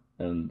now."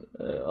 And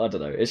I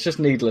don't know, it's just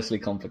needlessly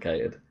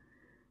complicated.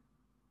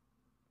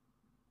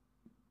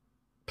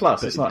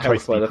 Plus, it's not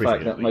helped by the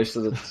fact that most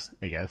of the...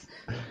 I guess.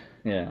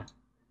 Yeah.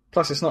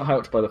 Plus, it's not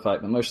helped by the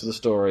fact that most of the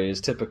story is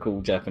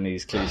typical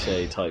Japanese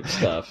cliché type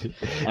stuff.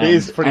 It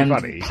is pretty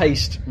funny.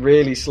 Paced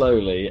really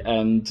slowly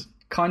and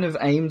kind of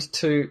aimed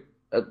to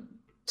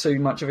too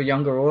much of a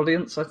younger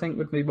audience, I think,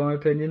 would be my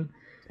opinion.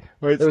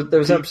 Well,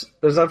 there's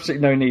absolutely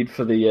no need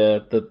for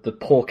the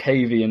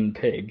Porcavian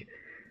pig.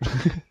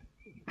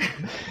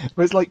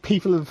 Well, it's like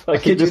people have... I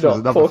kid you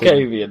not,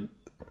 Porcavian.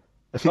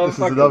 I think this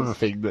is another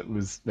thing that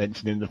was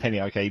mentioned in the Penny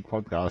Arcade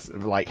podcast,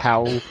 of like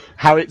how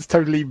it's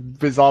totally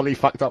bizarrely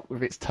fucked up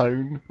with its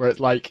tone, where it's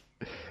like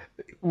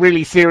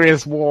really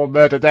serious war,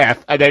 murder,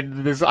 death, and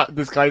then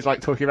this guy's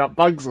like talking about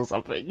bugs or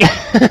something.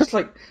 It's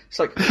like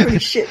holy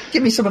shit,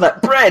 give me some of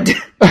that bread.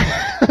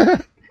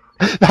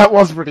 That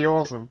was pretty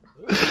awesome.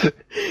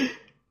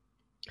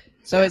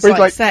 So it's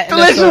like set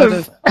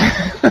in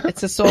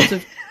it's a sort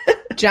of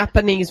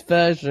Japanese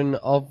version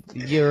of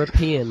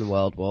European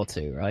World War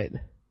II, right?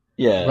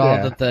 Yeah.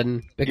 Rather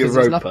than, because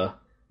Europa.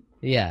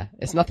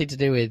 It's nothing to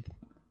do with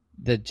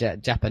the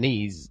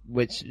Japanese,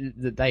 which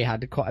they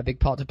had quite a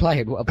big part to play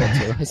in World War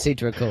II, I seem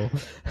to recall.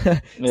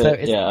 I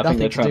think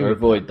they're trying to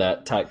avoid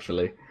that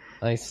tactfully.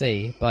 I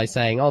see, by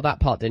saying, "Oh, that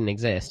part didn't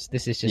exist.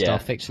 This is just our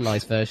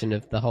fictionalized version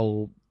of the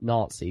whole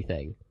Nazi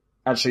thing."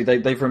 Actually,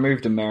 they've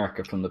removed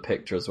America from the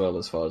picture as well,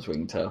 as far as we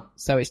can tell.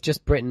 So it's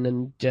just Britain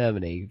and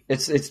Germany.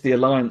 It's the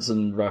Alliance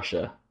and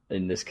Russia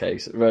in this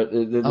case. The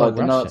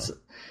Russia.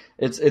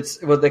 Nazis.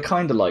 Well, they're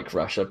kind of like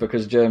Russia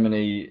because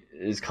Germany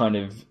is kind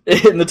of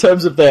in the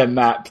terms of their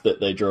map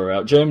that they draw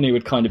out. Germany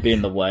would kind of be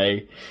in the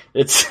way.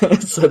 It's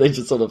so they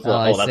just sort of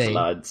like, that's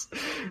lads.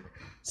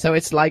 So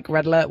it's like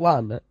Red Alert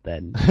 1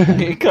 then,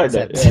 kind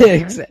of,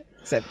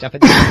 except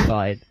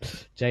Japanese-fied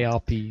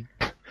JRP.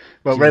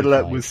 Well, Red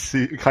Alert was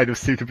kind of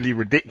suitably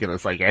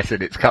ridiculous, I guess,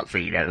 in its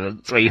cutscene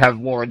elements, where you have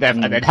war and death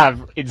and then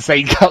have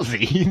insane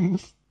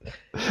cutscenes.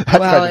 That's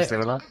kind of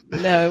similar.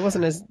 No, it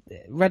wasn't as...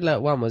 Red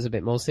Alert 1 was a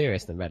bit more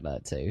serious than Red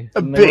Alert 2.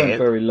 A bit.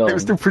 Very long. It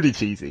was still pretty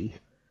cheesy.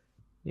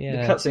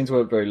 Yeah. The cutscenes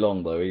weren't very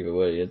long, though, either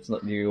way. It's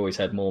not, you always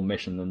had more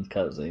mission than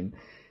cutscene.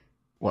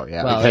 Well,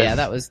 yeah.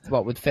 That was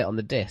what would fit on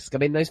the disc. I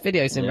mean, those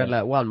videos in Red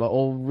Alert 1 were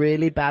all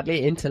really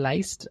badly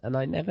interlaced, and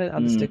I never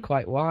understood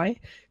quite why.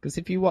 Because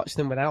if you watch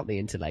them without the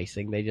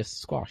interlacing, they just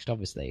squashed,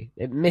 obviously.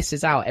 It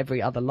misses out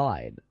every other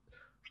line.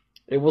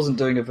 It wasn't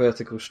doing a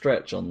vertical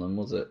stretch on them,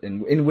 was it?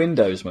 In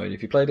Windows mode.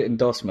 If you played it in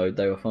DOS mode,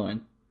 they were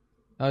fine.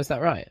 Oh, is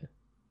that right?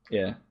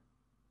 Yeah.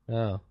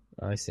 Oh,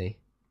 I see.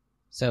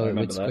 So it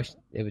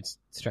would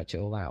stretch it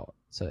all out,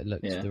 so it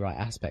looked the right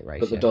aspect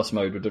ratio. But the DOS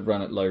mode would have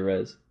run at low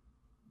res.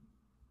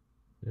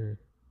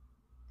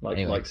 Like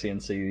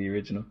CNC, the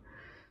original.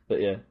 But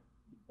yeah,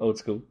 old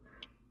school.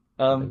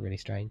 Really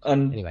strange.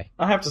 And anyway,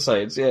 I have to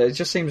say, it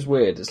just seems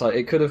weird. It's like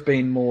it could have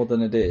been more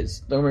than it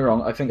is. Don't get me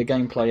wrong, I think the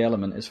gameplay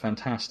element is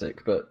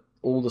fantastic, but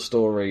all the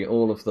story,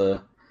 all of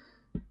the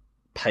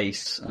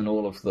pace, and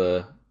all of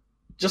the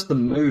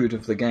mood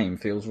of the game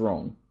feels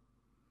wrong.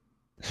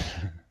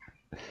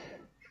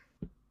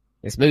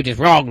 This mood is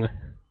wrong.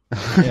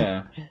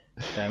 Yeah,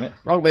 damn it,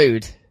 wrong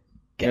mood.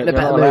 You're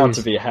not allowed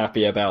to be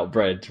happy about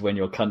bread when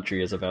your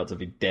country is about to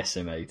be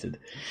decimated.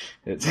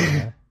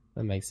 Yeah,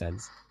 that makes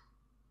sense.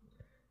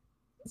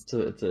 It's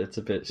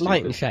a bit stupid.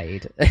 Light and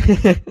shade.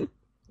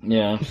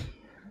 Yeah,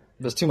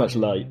 there's too much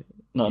light,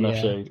 not enough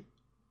shade.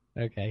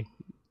 Okay,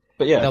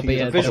 but yeah, there'll be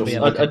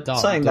a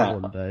dark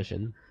dawn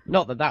version.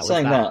 Not that was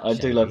saying that. I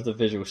do love the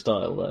visual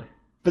style though.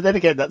 But then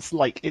again, that's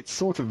like, it's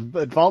sort of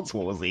Advance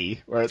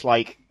Wars-y, where it's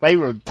like, they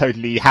were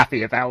totally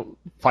happy about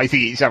fighting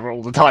each other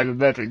all the time and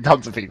murdering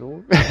tons of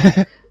people.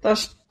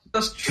 That's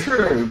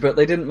true, but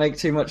they didn't make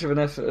too much of an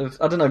effort of,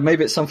 I don't know,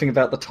 maybe it's something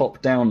about the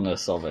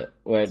top-downness of it,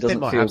 where it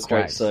doesn't feel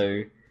quite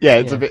so... Yeah,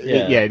 it's a bit,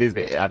 it is a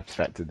bit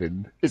abstracted,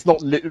 and it's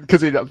not,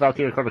 because in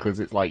Valkyria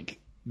Chronicles, it's like,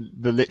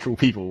 the literal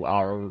people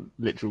are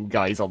literal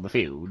guys on the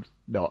field,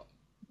 not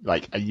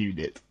like a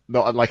unit,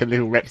 not like a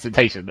little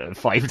representation of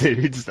 5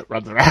 dudes that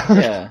runs around.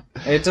 Yeah,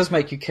 it does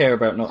make you care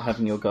about not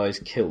having your guys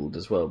killed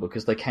as well,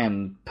 because they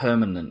can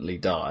permanently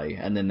die,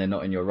 and then they're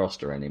not in your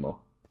roster anymore.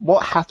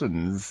 What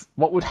happens?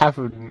 What would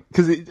happen?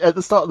 Because at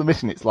the start of the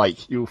mission, it's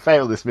like, you'll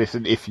fail this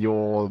mission if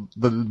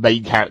the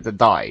main character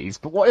dies,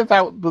 but what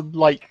about the,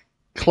 like,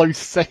 close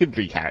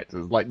secondary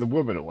characters, like the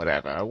woman or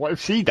whatever? What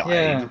if she died?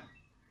 Yeah,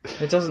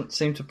 it doesn't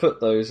seem to put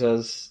those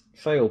as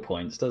fail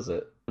points, does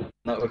it?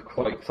 That would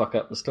quite fuck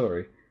up the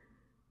story.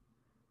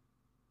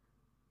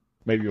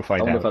 Maybe you'll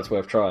find out. I wonder if that's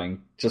worth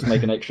trying. Just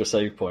make an extra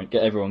save point,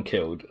 get everyone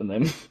killed, and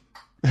then...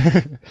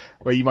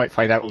 Well, you might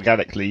find out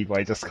organically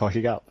by just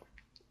cocking up.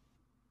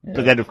 Yeah.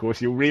 But then, of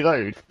course, you'll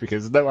reload,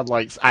 because no one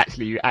likes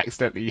actually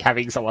accidentally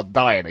having someone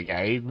die in a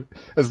game.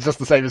 It's just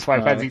the same as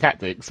Final Fantasy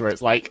Tactics, where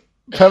it's like,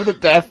 permanent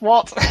death,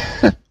 what?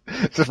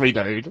 Just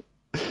reload.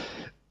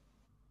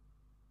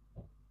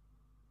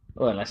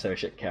 Well, unless they're a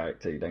shit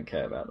character you don't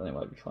care about, then it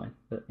might be fine.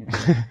 But, you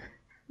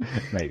know.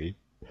 Maybe.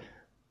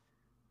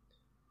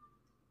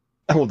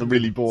 Or the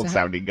really bored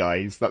sounding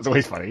guys. That's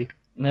always funny.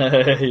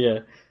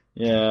 Yeah,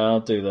 I'll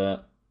do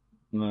that.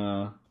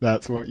 No.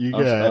 That's what you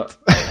get.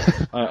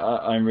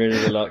 I'm really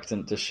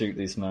reluctant to shoot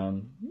this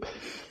man.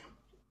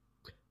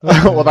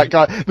 Or that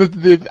guy,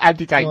 the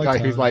anti-tank guy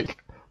who's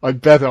like, I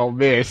bet I'll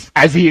miss,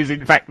 as he is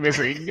in fact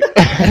missing.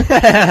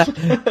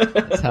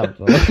 That's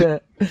helpful.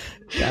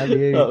 Damn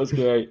you. That was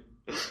great.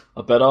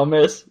 I bet I'll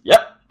miss.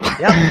 Yep.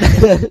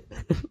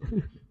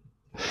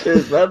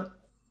 Cheers, man.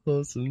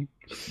 Awesome.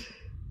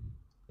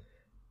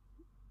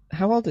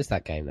 How old is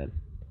that game then?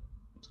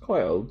 It's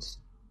quite old.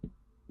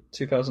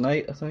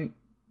 2008, I think.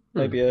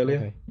 Maybe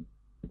earlier.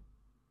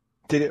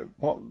 Okay.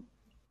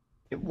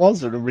 It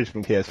was an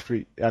original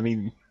PS3. I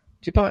mean,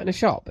 did you buy it in a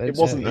shop? It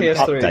wasn't an PS3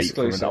 update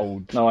exclusive. from an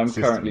old No, I'm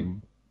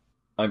system.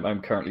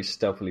 currently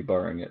stealthily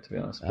borrowing it, to be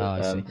honest. But,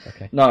 I see.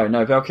 Okay.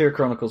 No, Valkyria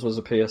Chronicles was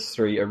a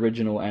PS3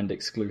 original and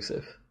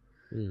exclusive.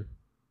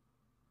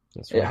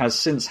 That's right. It has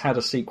since had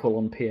a sequel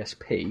on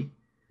PSP.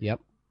 Yep.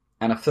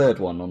 And a third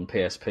one on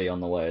PSP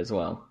on the way as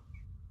well.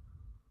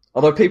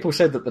 Although people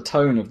said that the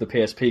tone of the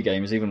PSP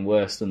game is even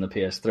worse than the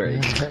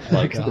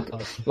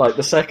PS3. like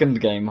the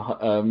second game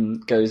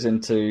goes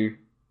into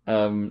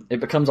it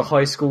becomes a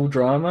high school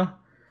drama.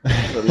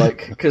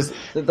 Like because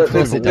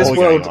this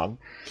world,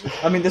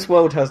 I mean, this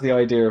world has the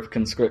idea of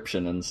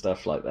conscription and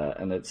stuff like that,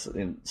 and it's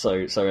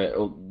so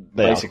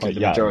basically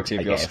the majority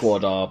of your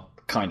squad are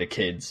kind of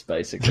kids,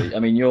 basically. I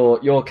mean, your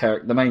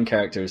the main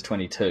character is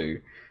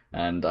 22,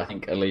 and I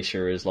think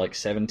Alicia is like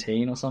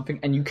 17 or something,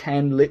 and you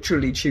can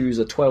literally choose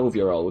a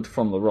 12-year-old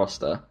from the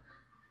roster.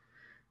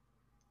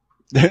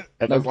 And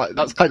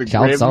that's kind of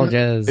Child grim,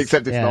 soldiers.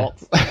 except it's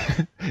not.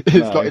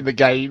 It's not in the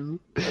game.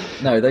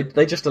 No,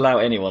 they just allow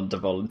anyone to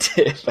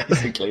volunteer,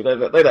 basically. They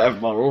don't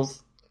have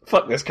morals.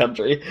 Fuck this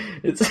country.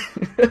 It's...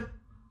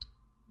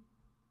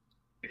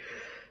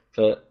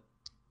 But...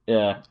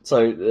 Yeah,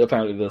 so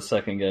apparently the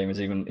second game is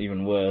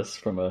even worse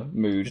from a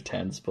mood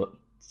standpoint.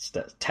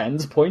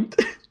 Standpoint.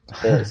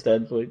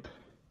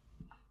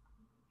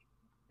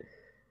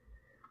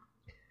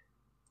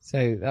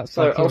 So that's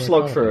so I'll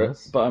slog through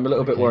Chronicles. it, but I'm a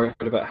little bit worried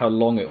about how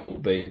long it will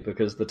be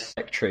because the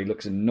tech tree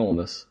looks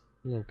enormous.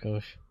 Oh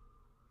gosh.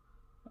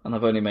 And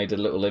I've only made a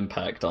little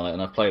impact on it,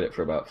 and I've played it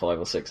for about 5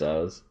 or 6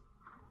 hours.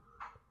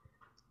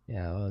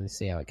 Yeah, well, let's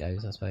see how it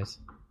goes, I suppose.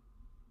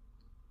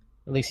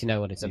 At least you know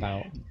what it's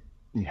about.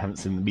 You haven't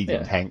seen the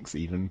medium tanks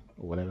even,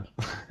 or whatever.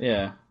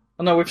 Yeah.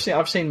 Oh, no,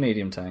 I've seen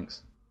medium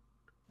tanks.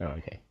 Oh,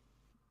 okay.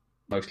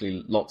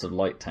 Mostly lots of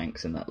light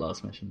tanks in that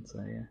last mission,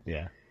 so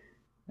yeah.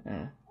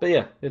 Yeah. But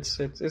yeah, it's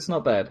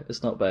not bad.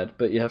 It's not bad,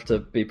 but you have to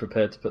be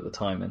prepared to put the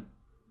time in.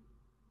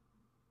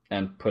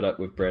 And put up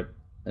with bread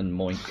and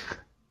moink.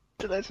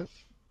 Delicious.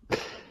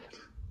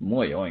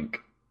 Moink.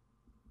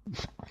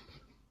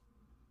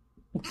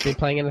 Been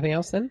playing anything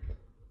else then?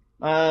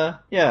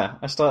 Yeah,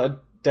 I started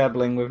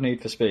dabbling with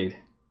Need for Speed.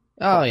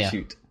 Oh yeah,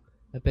 Shoot.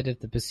 a bit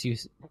of the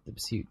pursuit. The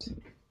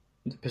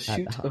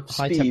pursuit of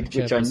high speed, which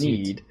temperature I pursuit.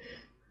 need.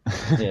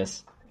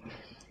 Yes.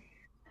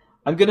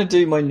 I'm going to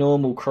do my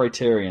normal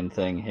Criterion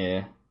thing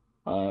here,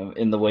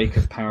 in the wake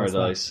of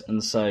Paradise,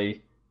 and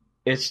say,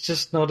 it's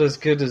just not as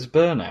good as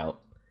Burnout.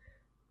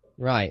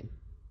 Right.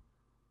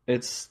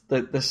 It's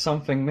that there's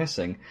something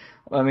missing.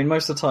 I mean,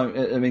 most of the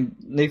time,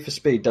 Need for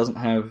Speed doesn't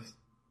have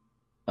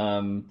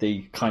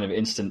the kind of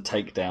instant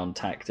takedown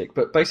tactic,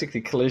 but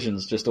basically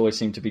collisions just always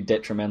seem to be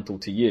detrimental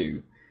to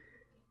you,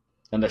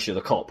 unless you're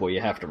the cop where you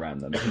have to ram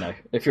them. You know,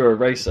 if you're a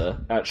racer,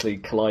 actually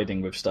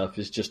colliding with stuff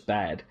is just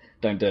bad.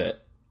 Don't do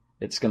it.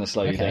 It's going to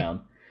slow you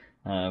down.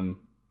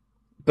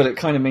 But it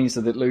kind of means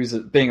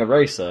that being a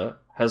racer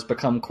has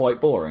become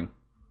quite boring.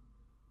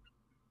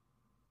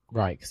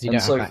 Right, because you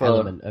don't have that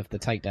element of the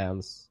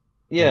takedowns.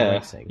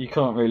 Yeah, you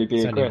can't really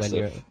be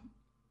aggressive.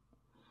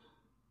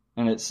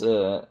 And it's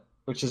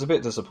which is a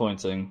bit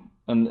disappointing.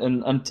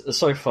 And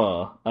so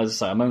far,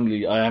 as I say,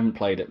 I haven't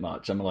played it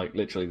much. I'm like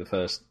literally the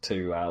first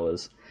 2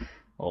 hours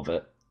of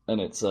it, and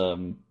it's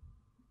the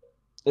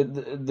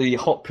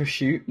hot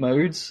pursuit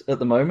modes at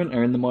the moment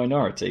are in the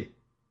minority.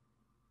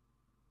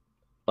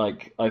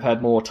 Like, I've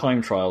had more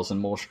time trials and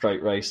more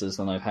straight races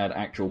than I've had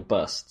actual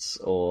busts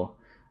or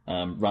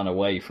run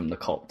away from the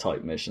cop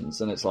type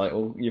missions, and it's like,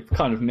 well, you've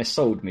kind of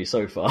missold me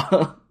so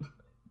far.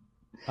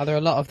 Are there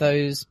a lot of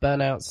those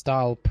Burnout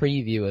style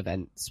preview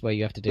events where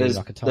you have to do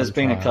like a time There's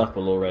been a trial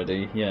couple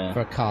already, yeah.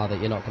 for a car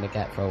that you're not going to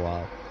get for a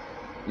while?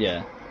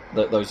 Yeah,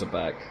 those are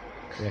back.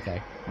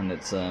 Okay. And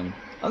it's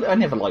I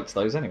never liked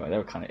those anyway. They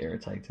were kind of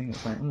irritating.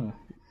 It's like,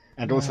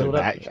 And also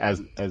back,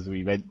 as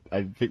we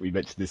I think we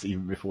mentioned this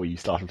even before you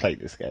started playing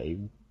this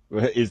game,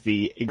 is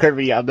the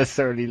incredibly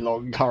unnecessarily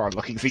long car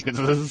unlocking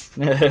sequences.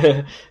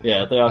 Yeah,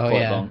 they are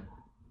quite long.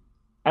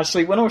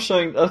 Actually, when I was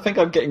showing, I think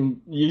I'm getting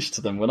used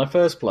to them. When I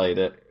first played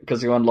it,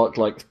 because you unlock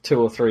like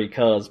 2 or 3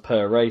 cars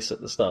per race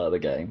at the start of the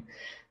game,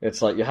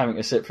 it's like you're having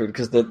to sit through,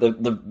 because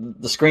the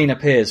screen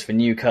appears for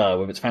new car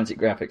with its fancy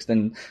graphics,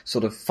 then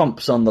sort of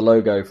thumps on the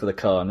logo for the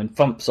car, and then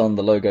thumps on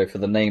the logo for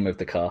the name of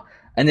the car,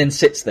 and then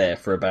sits there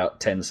for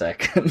about 10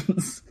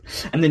 seconds.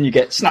 And then you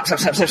get snap, snap,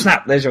 snap, snap,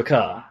 snap, there's your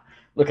car.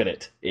 Look at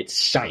it.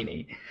 It's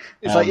shiny.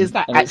 It's like, is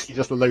that actually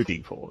just a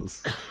loading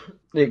pause?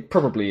 It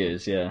probably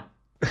is, yeah.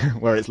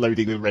 Where it's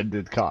loading the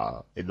rendered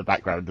car in the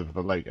background of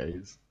the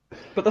logos.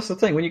 But that's the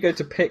thing, when you go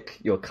to pick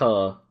your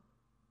car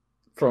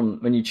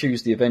when you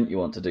choose the event you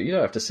want to do, you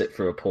don't have to sit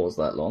through a pause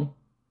that long.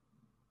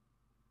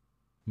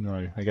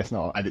 No, I guess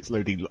not. And it's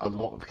loading a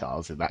lot of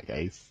cars in that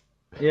case.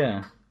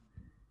 Yeah.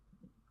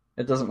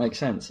 It doesn't make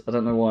sense. I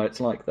don't know why it's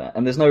like that.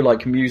 And there's no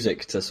like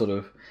music to sort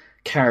of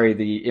carry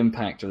the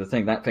impact of the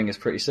thing. That thing is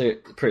pretty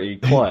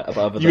quiet.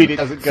 Other You mean it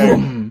doesn't go...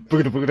 No,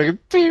 it's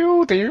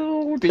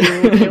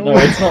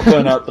not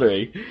Burnout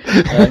 3.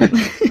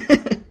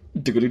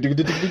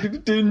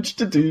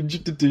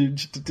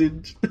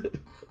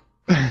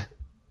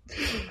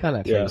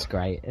 Burnout 3 was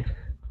great.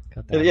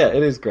 Yeah,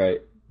 it is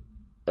great.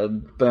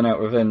 And Burnout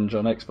Revenge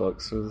on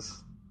Xbox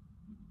was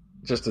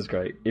just as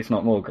great, if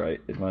not more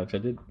great, in my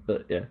opinion.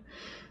 But yeah.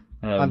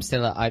 I'm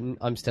still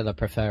a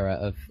preferer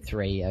of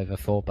 3 over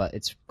 4, but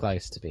it's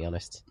close, to be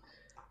honest.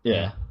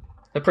 Yeah.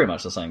 They're pretty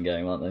much the same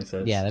game, aren't they?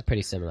 So yeah, they're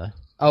pretty similar.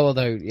 Oh,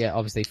 although, yeah,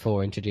 obviously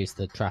 4 introduced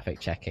the traffic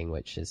checking,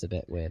 which is a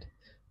bit weird.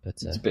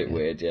 But it's a bit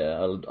weird, yeah.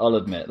 I'll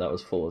admit that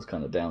was 4's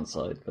kind of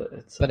downside, but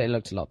it's... But it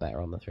looked a lot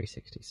better on the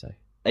 360, so...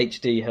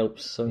 HD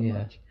helps so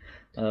much.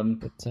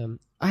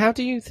 How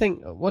do you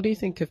think... What do you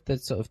think of the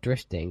sort of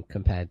drifting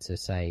compared to,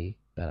 say,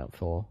 Burnout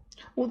 4?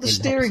 Well, the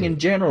steering in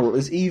general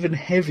is even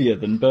heavier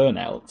than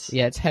Burnout's.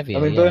 Yeah, it's heavier.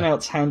 I mean,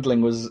 Burnout's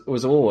handling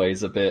was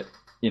always a bit,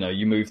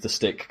 you move the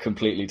stick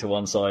completely to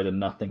one side and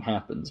nothing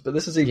happens. But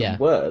this is even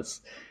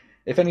worse.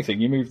 If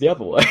anything, you move the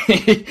other way.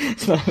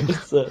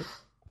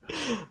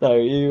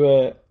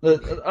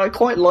 I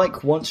quite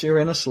like once you're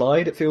in a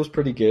slide, it feels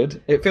pretty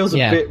good. It feels a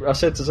bit, I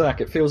said to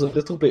Zach, it feels a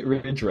little bit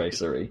Ridge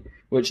Racer-y,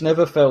 which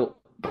never felt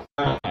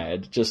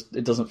bad, just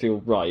it doesn't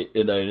feel right,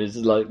 it's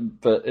like,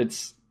 but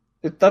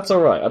that's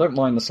alright. I don't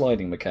mind the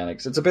sliding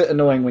mechanics. It's a bit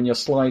annoying when you're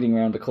sliding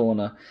around a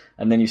corner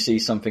and then you see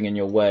something in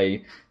your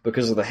way.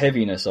 Because of the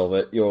heaviness of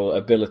it, your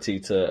ability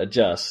to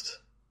adjust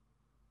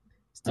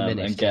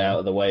and get out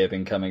of the way of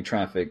incoming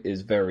traffic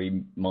is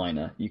very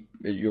minor.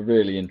 You're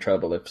really in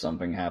trouble if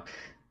something happens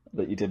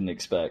that you didn't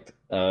expect.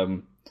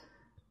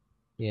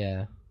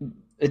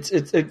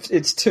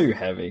 It's too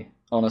heavy,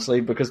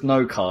 honestly, because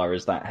no car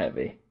is that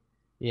heavy.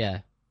 Yeah.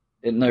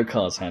 No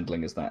car's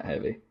handling is that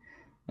heavy.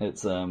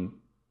 It's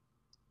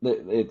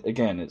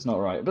again, it's not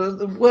right.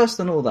 But worse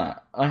than all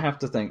that, I have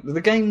to think,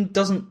 the game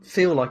doesn't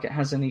feel like it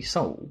has any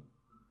soul.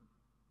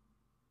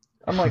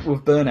 Unlike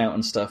with Burnout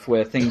and stuff,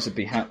 where things would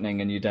be happening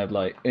and you'd have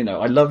I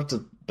loved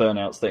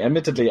Burnout's thing.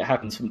 Admittedly, it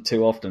happens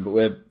too often, but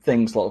where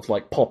things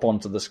like pop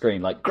onto the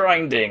screen, like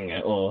grinding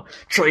or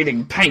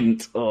trading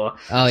paint or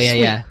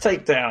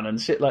takedown and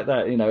shit like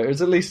that. It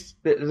was at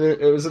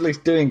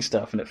least doing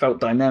stuff and it felt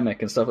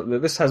dynamic and stuff.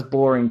 This has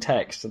boring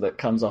text that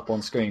comes up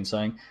on screen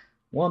saying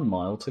 1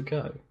 mile to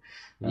go.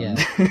 Yeah.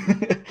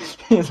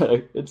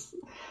 It's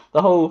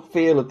the whole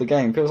feel of the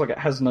game feels like it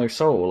has no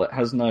soul. It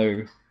has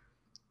no.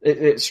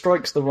 It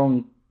strikes the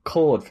wrong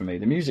chord for me.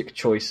 The music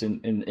choice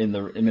in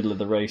the middle of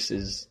the race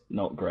is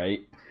not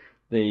great.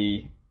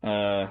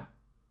 Because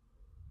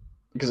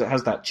it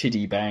has that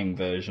Chitty Bang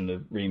version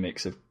of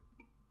remix of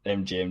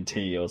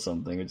MGMT or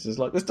something, which is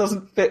like, this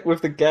doesn't fit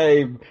with the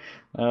game.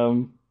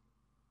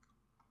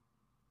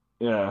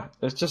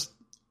 It's just.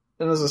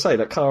 And as I say,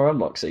 that car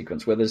unlock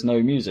sequence where there's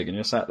no music and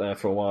you're sat there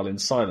for a while in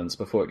silence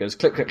before it goes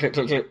click, click, click,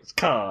 click, click, it's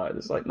car.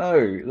 It's like, no,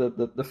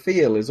 the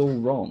feel is all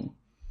wrong.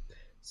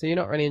 So you're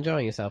not really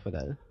enjoying yourself with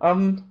that?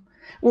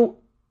 Well,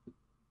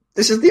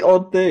 this is the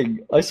odd thing.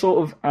 I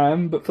sort of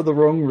am, but for the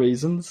wrong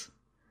reasons.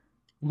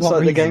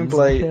 What reasons?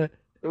 The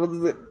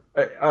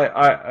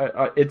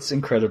gameplay, it's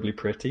incredibly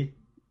pretty.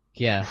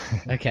 Yeah,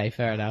 okay,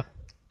 fair enough.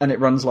 And it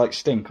runs like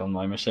stink on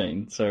my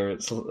machine, so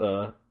it's...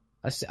 I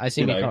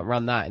assume you can't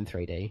run that in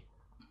 3D.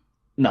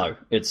 No,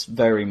 it's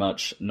very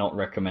much not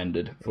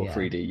recommended for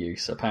 3D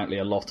use. Apparently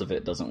a lot of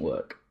it doesn't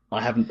work.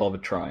 I haven't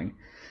bothered trying.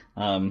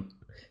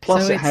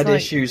 Plus it had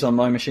issues on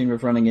my machine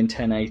with running in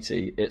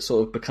 1080. It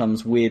sort of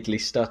becomes weirdly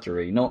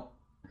stuttery. Not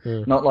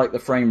like the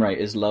frame rate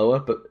is lower,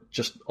 but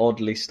just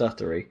oddly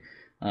stuttery.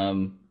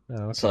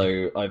 Okay.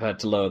 So I've had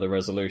to lower the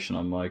resolution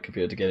on my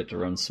computer to get it to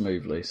run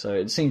smoothly. So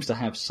it seems to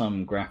have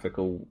some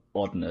graphical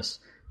oddness.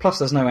 Plus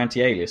there's no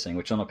anti-aliasing,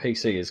 which on a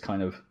PC is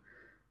kind of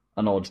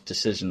an odd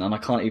decision, and I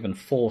can't even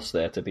force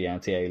there to be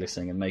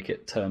anti-aliasing and make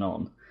it turn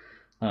on.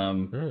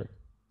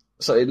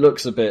 So it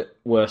looks a bit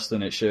worse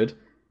than it should.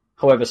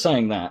 However,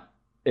 saying that,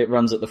 it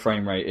runs at the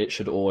frame rate it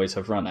should always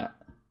have run at.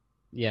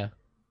 Yeah.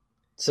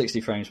 60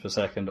 frames per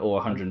second, or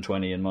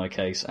 120 in my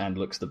case, and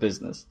looks the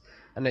business.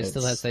 And it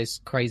still has those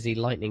crazy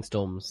lightning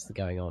storms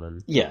going on.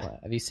 And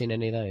have you seen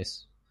any of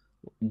those?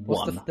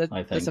 I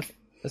think.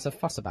 There's a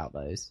fuss about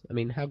those. I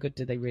mean, how good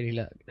did they really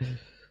look?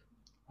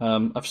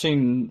 I've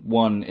seen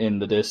one in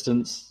the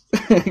distance.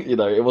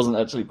 It wasn't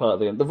actually part of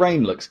the... The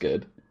rain looks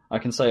good. I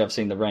can say I've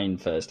seen the rain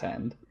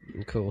firsthand.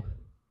 Cool.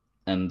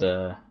 And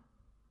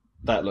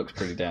that looks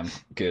pretty damn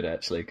good,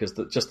 actually, because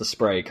just the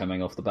spray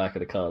coming off the back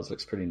of the cars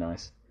looks pretty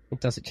nice.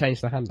 Does it change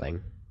the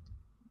handling?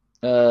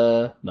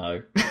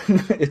 No.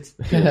 It's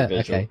purely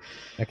visual.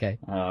 Okay.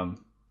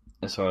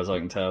 As far as I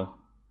can tell.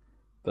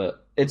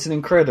 But it's an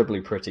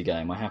incredibly pretty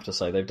game, I have to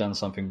say. They've done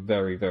something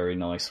very, very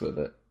nice with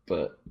it.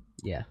 But...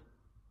 yeah.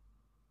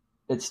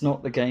 It's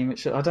not the game it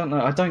should... I don't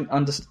know. I don't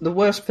understand. The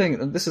worst thing,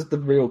 and this is the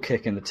real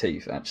kick in the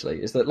teeth,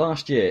 actually, is that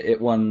last year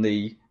it won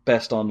the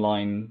best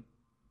online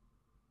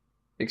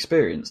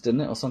experience,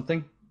 didn't it, or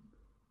something?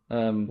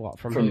 What,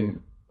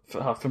 from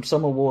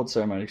some award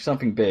ceremony,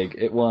 something big.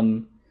 It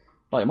won...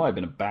 It might have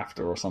been a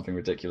BAFTA or something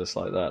ridiculous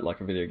like that,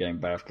 like a video game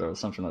BAFTA or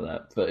something like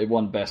that. But it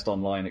won best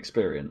online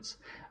experience.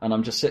 And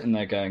I'm just sitting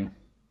there going,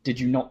 did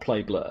you not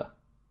play Blur?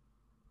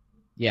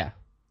 Yeah.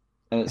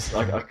 And it's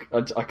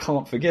I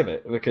can't forgive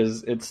it,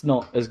 because it's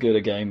not as good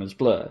a game as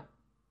Blur.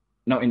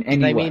 Not in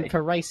any way. They mean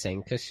for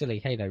racing? Because surely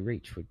Halo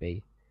Reach would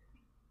be...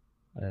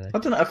 I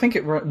don't know. I think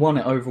it won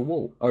it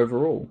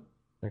overall.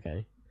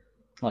 Okay.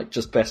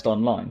 Just best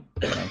online,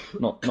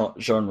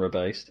 not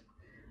genre-based.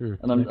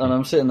 And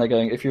I'm sitting there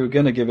going, if you were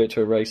going to give it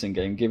to a racing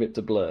game, give it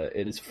to Blur.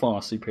 It is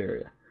far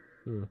superior.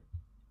 And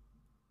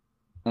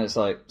it's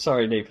like,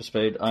 sorry, Need for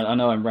Speed. I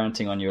know I'm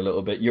ranting on you a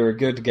little bit. You're a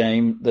good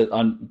game,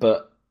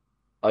 but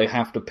I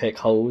have to pick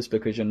holes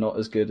because you're not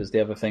as good as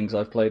the other things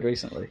I've played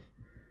recently.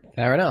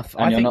 Fair enough.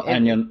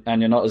 And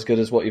you're not as good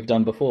as what you've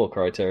done before,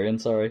 Criterion.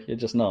 Sorry, you're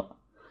just not.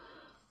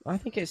 I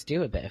think it's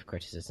due a bit of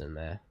criticism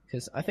there,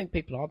 because I think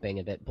people are being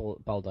a bit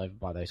bowled over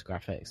by those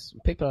graphics.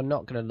 People are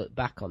not going to look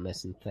back on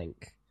this and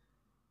think,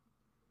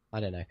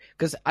 I don't know,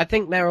 because I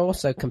think they're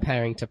also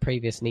comparing to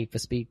previous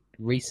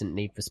recent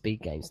Need for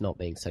Speed games not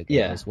being so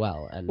good as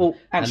well. And, actually,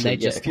 and they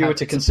just if you were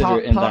to consider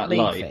it in that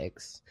light,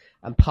 fix,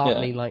 and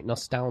partly like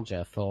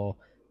nostalgia for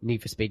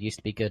Need for Speed used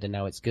to be good and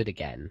now it's good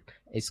again,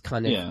 is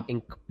kind of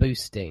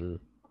boosting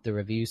the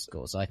review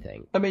scores, I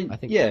think. I think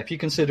if you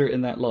consider it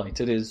in that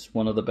light, it is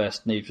one of the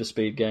best Need for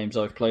Speed games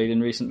I've played in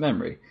recent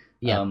memory.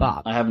 Yeah,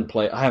 but I haven't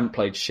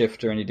played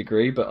Shift to any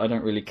degree, but I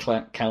don't really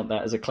count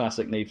that as a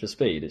classic Need for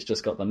Speed. It's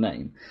just got the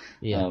name.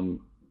 Yeah. And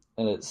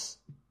it's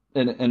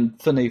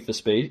and for Need for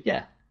Speed,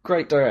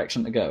 great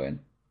direction to go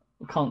in.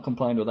 I can't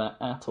complain with that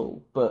at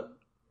all. But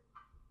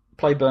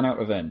play Burnout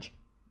Revenge.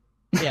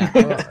 Yeah,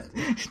 all right.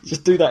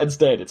 Just do that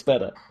instead. It's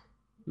better.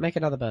 Make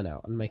another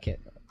Burnout and make it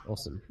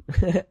awesome.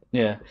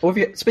 Yeah. Or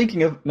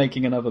speaking of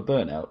making another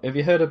Burnout, have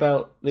you heard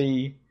about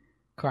the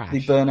Crash?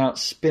 The Burnout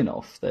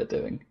spin-off they're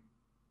doing?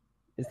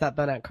 Is that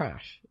Burnout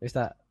Crash? Is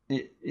that?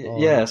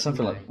 Yeah,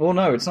 something like. Well,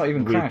 no, it's not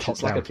even Crash.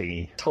 It's like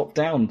a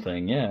top-down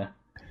thing. Yeah.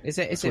 Is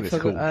it for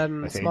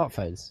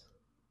smartphones?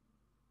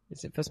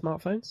 Is it for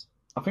smartphones?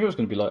 I think it was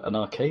going to be like an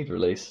arcade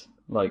release.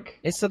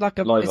 It's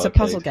a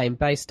puzzle game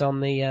based on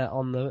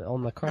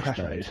the Crash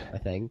mode. I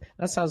think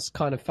that sounds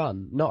kind of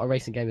fun. Not a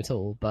racing game at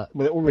all, but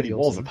it already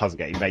was a puzzle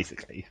game,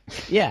 basically.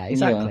 Yeah,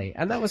 exactly,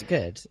 and that was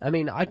good. I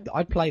mean,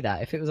 I'd play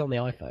that if it was on the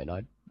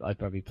iPhone. I'd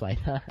probably play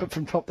that. But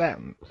from top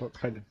down, what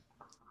kind of?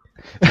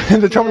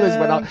 The trouble is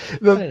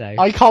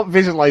I can't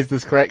visualize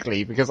this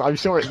correctly because I'm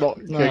sure it's not.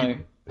 No.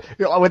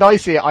 When I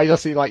see it, I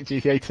just see like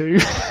GTA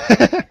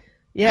 2.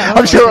 Yeah,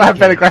 I'm sure it'll have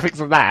better graphics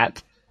than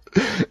that.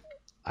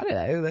 I don't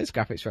know. Those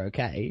graphics were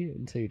okay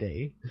in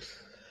 2D.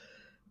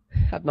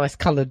 Had nice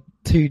coloured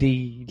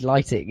 2D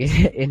lighting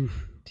in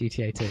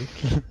GTA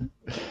 2.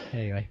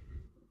 Anyway.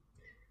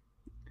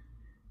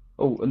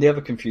 Oh, and the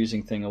other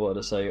confusing thing I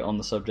wanted to say on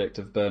the subject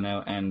of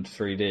Burnout and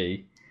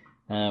 3D,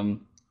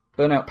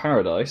 Burnout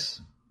Paradise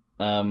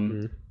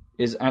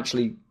is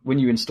actually, when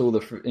you install the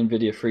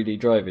NVIDIA 3D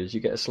drivers,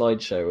 you get a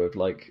slideshow of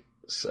like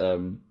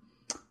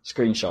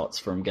screenshots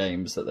from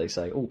games that they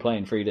say, oh, play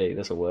in 3D,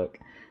 this will work.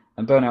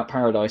 And Burnout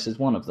Paradise is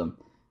one of them.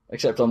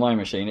 Except on my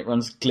machine, it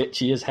runs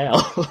glitchy as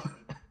hell.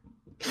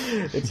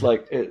 It's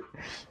like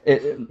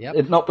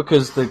it not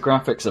because the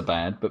graphics are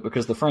bad, but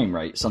because the frame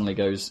rate suddenly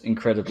goes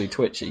incredibly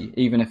twitchy.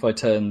 Even if I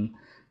turn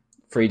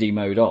 3D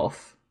mode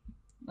off,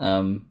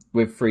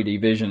 with 3D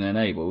vision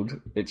enabled,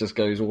 it just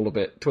goes all a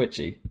bit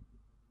twitchy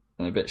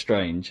and a bit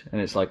strange.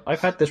 And it's like,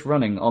 I've had this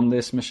running on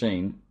this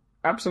machine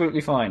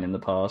absolutely fine in the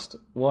past.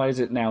 Why is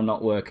it now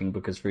not working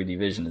because 3D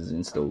vision is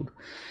installed?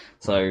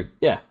 So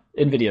yeah,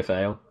 NVIDIA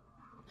fail.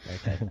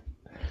 Okay.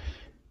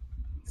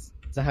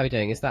 So how are we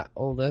doing? Is that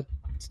all the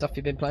stuff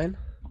you've been playing?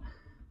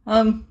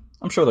 I'm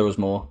sure there was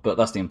more, but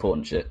that's the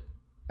important shit.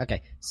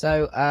 Okay,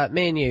 so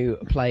me and you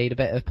played a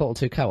bit of Portal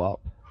 2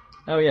 co-op.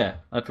 Oh yeah,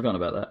 I'd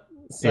forgotten about that.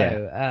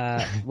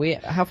 So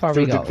how far have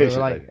we got?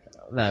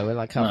 We're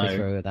like halfway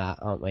through with that,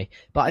 aren't we?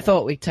 But I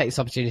thought we'd take this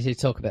opportunity to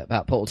talk a bit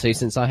about Portal 2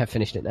 since I have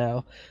finished it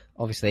now,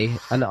 obviously,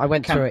 and I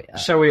went through it.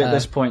 Shall we at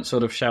this point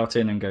sort of shout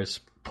in and go,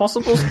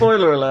 possible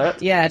spoiler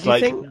alert? Yeah, do you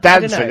think...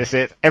 Dan's finished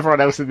it, everyone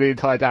else in the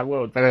entire damn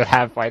world better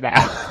have by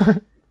now.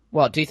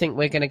 What, do you think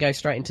we're going to go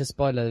straight into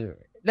spoiler...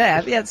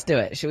 Yeah, let's do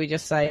it. Should we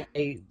just say...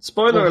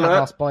 Spoiler alert!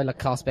 Our spoiler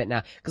cast bit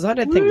now. Because I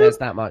don't think there's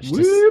that much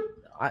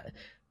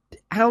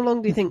how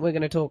long do you think we're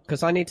going to talk?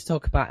 Because I need to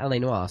talk about L.A.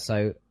 Noire,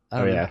 so...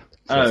 So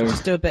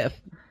just do a bit of...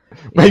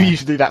 Maybe you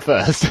should do that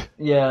first.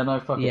 Yeah, no,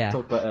 fuck it.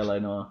 Talk about L.A.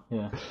 Noire,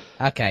 yeah.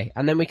 Okay,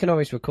 and then we can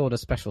always record a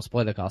special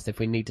spoiler cast if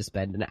we need to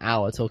spend an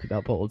hour talking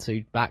about Portal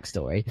 2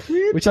 backstory,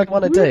 which I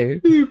want to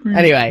do.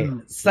 Anyway,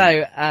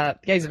 so,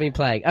 games I've been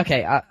playing.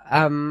 Okay,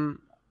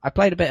 I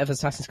played a bit of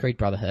Assassin's Creed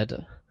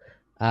Brotherhood.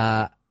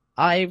 I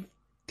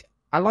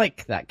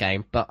like that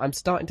game, but I'm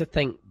starting to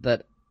think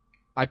that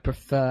I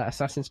prefer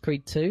Assassin's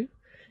Creed 2,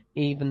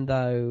 even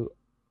though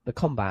the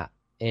combat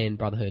in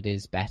Brotherhood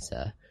is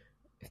better.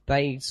 If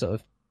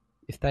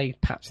they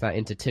patch that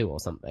into 2 or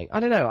something, I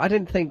don't know. I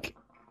didn't think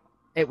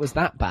it was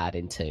that bad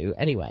in 2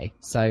 anyway.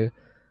 So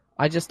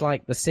I just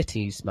like the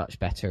cities much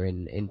better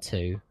in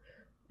 2,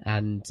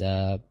 and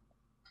so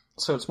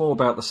it's more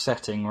about the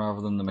setting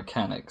rather than the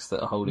mechanics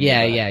that are holding.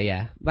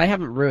 Yeah. They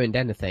haven't ruined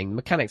anything. The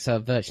mechanics are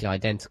virtually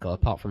identical,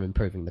 apart from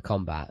improving the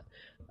combat.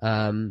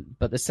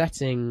 But the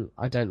setting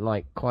I don't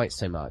like quite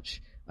so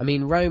much. I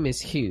mean, Rome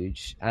is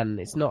huge, and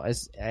it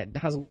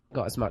hasn't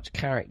got as much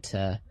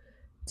character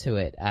to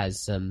it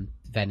as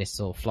Venice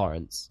or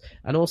Florence.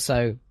 And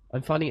also,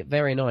 I'm finding it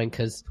very annoying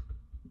because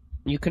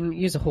you can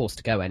use a horse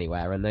to go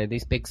anywhere, and they're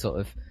these big sort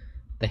of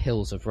the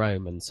hills of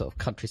Rome and sort of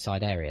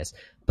countryside areas.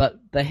 But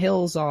the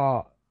hills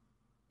are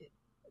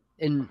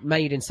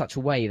made in such a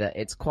way that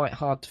it's quite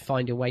hard to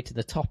find your way to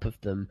the top of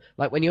them.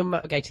 Like when you're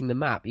navigating the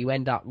map, you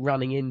end up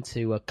running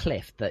into a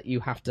cliff that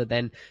you have to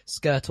then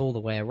skirt all the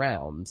way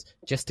around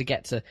just to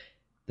get to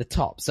the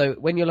top. So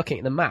when you're looking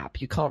at the map,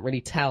 you can't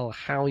really tell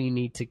how you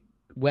need to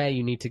where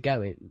you need to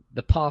go,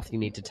 the path you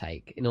need to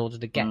take in order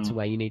to get to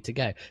where you need to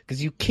go.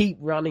 Because you keep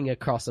running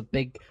across a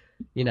big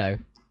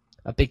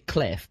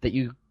cliff that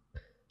you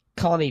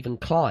can't even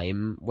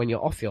climb when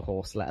you're off your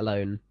horse, let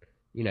alone,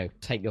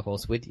 take your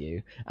horse with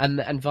you.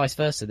 And vice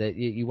versa, that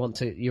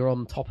you're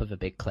on top of a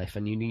big cliff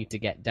and you need to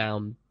get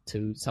down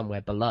to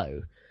somewhere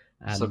below.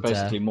 And, so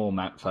basically more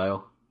map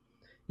fail.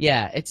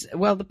 Yeah,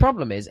 the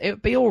problem is it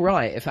would be all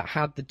right if it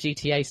had the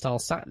GTA style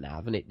sat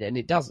nav, and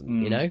it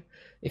doesn't.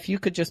 If you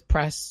could just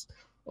press,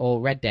 or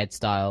Red Dead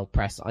style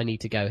press, I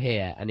need to go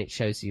here, and it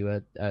shows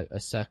you a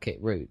circuit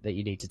route that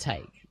you need to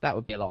take. That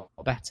would be a lot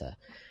better.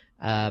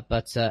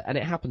 But and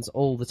it happens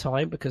all the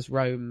time because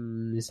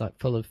Rome is like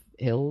full of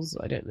hills.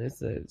 I don't know, it's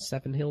the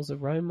 7 hills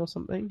of Rome or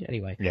something.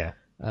 Anyway, yeah,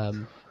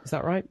 is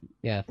that right?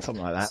 Yeah,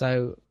 something like that.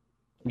 So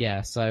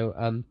that's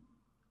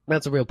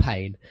a real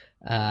pain.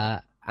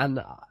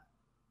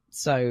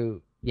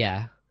 So,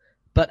 yeah.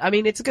 But, I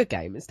mean, it's a good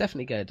game. It's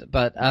definitely good.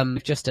 But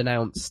we've just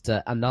announced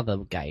another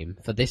game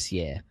for this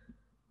year.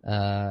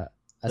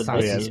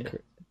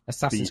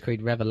 Assassin's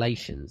Creed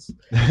Revelations.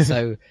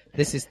 So,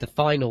 this is the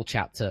final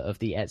chapter of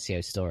the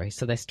Ezio story.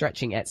 So, they're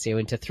stretching Ezio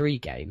into 3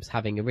 games,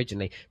 having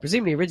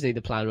presumably originally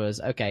the plan was,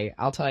 okay,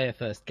 Altair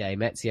first game,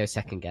 Ezio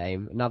second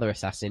game, another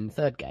Assassin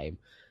third game.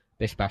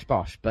 Bish bash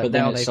bosh, but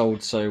then it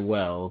sold so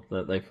well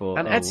that they thought.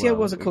 And Ezio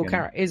was a cool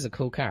character, is a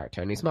cool character,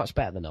 and he's much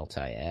better than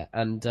Altair.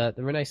 And the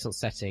Renaissance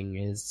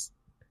setting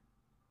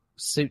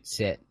suits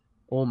it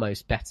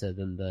almost better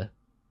than the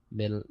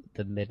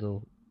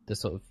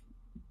sort of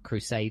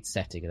Crusade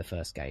setting of the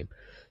first game.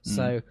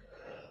 So,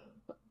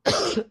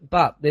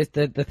 but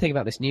the thing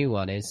about this new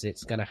one is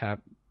it's going to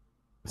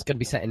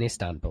be set in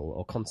Istanbul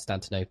or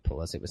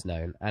Constantinople, as it was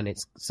known, and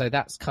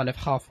that's kind of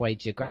halfway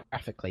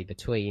geographically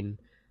between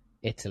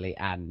Italy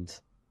and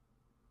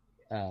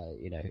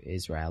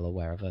Israel or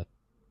wherever,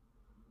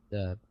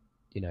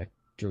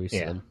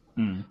 Jerusalem.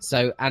 Yeah.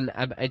 So and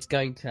it's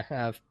going to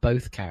have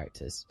both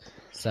characters.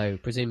 So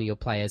presumably you'll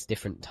play as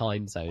different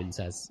time zones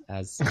as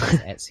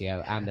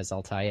Ezio and as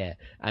Altair.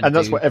 And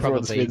that's what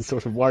everyone's been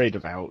sort of worried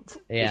about.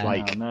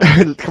 Yeah.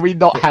 Can we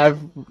not have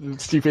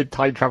stupid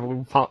time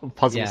travel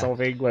puzzle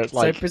solving where it's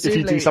like, if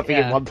you do something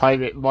in one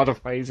time, it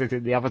modifies it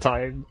in the other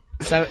time?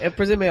 So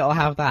presumably it'll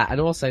have that,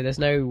 and also there's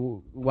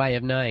no way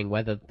of knowing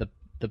whether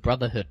the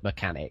Brotherhood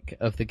mechanic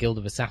of the Guild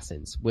of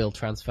Assassins will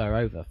transfer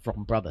over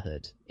from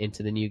Brotherhood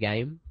into the new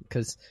game,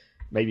 because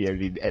maybe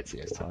only in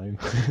Ezio's time.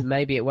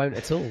 Maybe it won't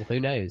at all.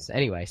 Who knows?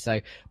 Anyway,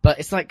 but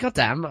it's like,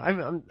 goddamn,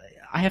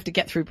 I have to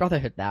get through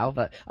Brotherhood now.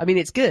 But I mean,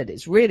 it's good.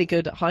 It's really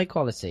good, high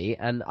quality,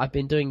 and I've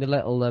been doing the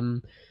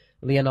little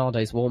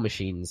Leonardo's War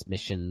Machines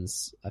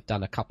missions. I've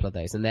done a couple of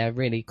those, and they're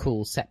really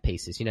cool set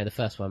pieces. The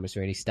first one was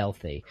really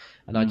stealthy,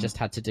 and I just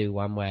had to do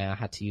one where I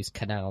had to use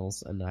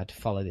canals, and I had to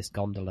follow this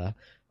gondola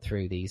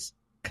through these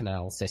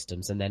canal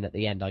systems, and then at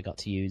the end I got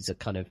to use a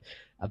kind of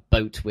a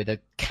boat with a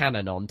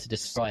cannon on to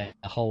destroy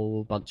a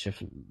whole bunch of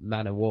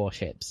man of war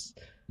ships.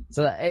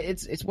 So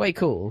it's way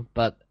cool,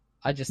 but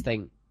I just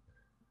think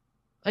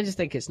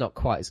it's not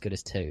quite as good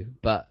as 2,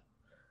 but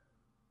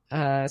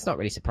it's not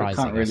really surprising.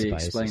 I can't really I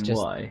suppose. Explain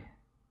why.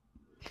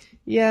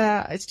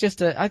 Yeah,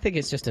 I think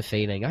it's just a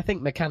feeling. I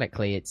think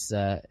mechanically it's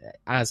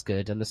as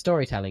good, and the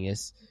storytelling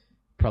is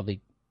probably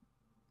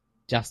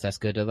just as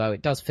good, although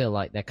it does feel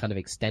like they're kind of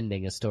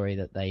extending a story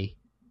that they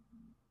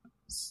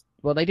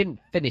didn't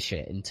finish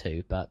it in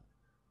 2, but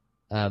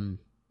it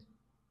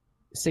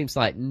seems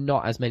like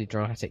not as many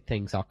dramatic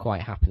things are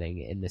quite happening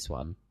in this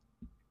one.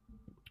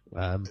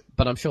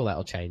 But I'm sure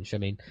that'll change. I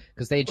mean,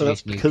 because they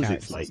introduced new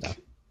characters and stuff.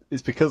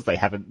 It's because they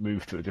haven't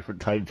moved to a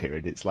different time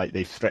period. It's like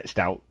they've stretched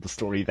out the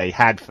story they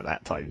had for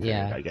that time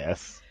period, I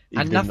guess.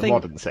 Even in the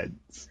modern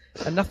sense.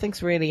 And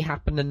nothing's really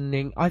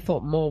happening. I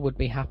thought more would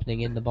be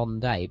happening in the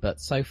modern day,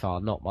 but so far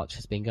not much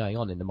has been going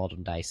on in the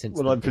modern day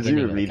since. Well,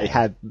 presumably they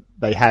had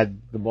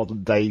the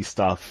modern day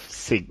stuff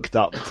synced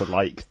up to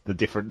like the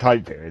different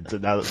time periods,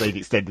 and now that they've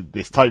extended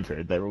this time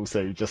period, they're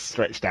also just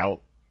stretched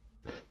out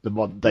the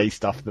modern day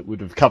stuff that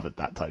would have covered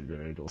that time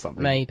period or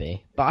something.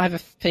 Maybe. But I have a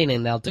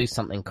feeling they'll do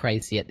something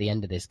crazy at the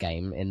end of this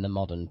game in the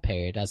modern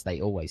period, as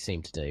they always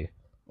seem to do.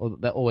 Or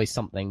there's always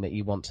something that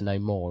you want to know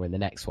more in the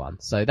next one.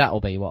 So that'll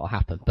be what will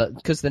happen. But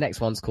because the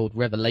next one's called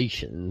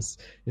Revelations,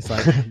 it's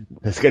like,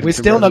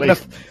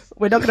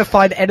 we're not going to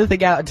find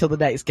anything out until the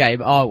next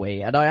game, are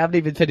we? And I haven't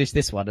even finished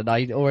this one, and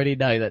I already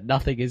know that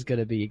nothing is going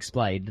to be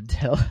explained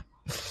until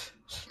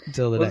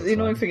the next the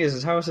annoying one. thing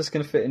is how is this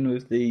going to fit in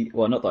with the...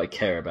 Well, not that I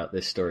care about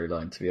this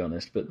storyline, to be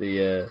honest, but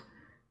the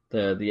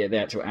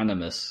actual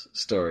Animus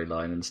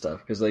storyline and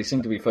stuff, because they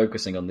seem to be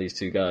focusing on these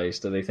 2 guys.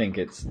 Do they think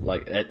it's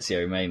like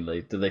Ezio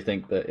mainly? Do they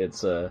think that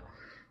it's that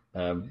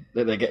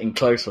they're getting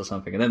close or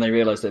something, and then they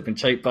realise they've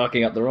been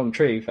barking up the wrong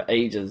tree for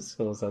ages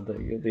or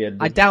something at the end?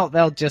 I doubt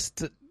they'll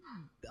just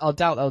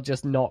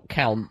not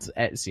count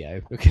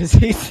Ezio, because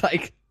he's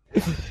like,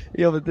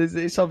 but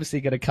it's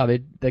obviously going to come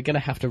in. They're going to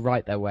have to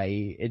write their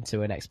way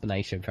into an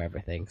explanation for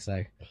everything.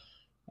 So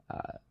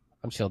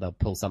I'm sure they'll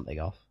pull something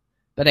off.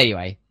 But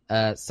anyway,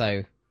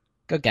 so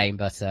good game.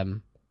 But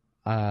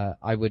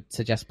I would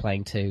suggest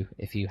playing 2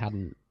 if you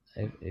hadn't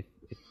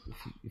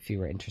if you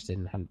were interested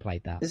and hadn't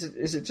played that.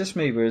 Is it just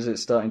me, or is it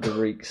starting to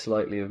reek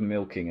slightly of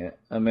milking it?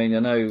 I mean, I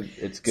know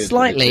it's good.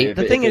 Slightly. If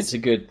it's a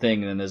good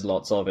thing, then there's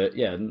lots of it.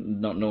 Yeah,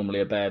 not normally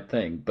a bad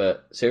thing.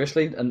 But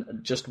seriously, and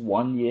just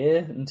 1 year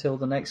until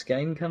the next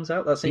game comes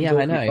out? That seems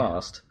awfully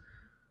fast.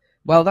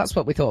 Well, that's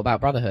what we thought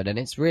about Brotherhood, and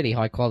it's really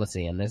high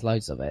quality, and there's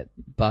loads of it.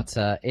 But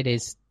it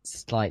is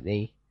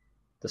slightly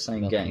the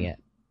same game. It.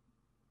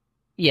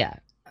 Yeah.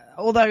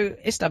 Although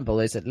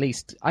Istanbul is at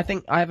least, I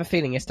have a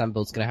feeling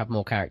Istanbul's going to have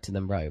more character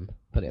than Rome.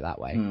 Put it that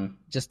way,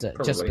 just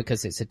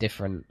because it's a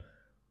different,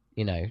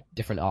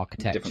 different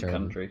architecture,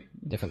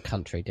 different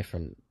country,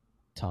 different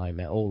time,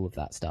 all of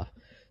that stuff.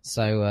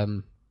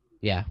 So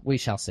yeah, we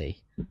shall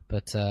see,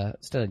 but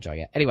still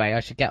enjoying it. Anyway, I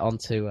should get on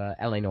to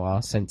LA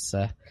Noire since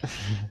we're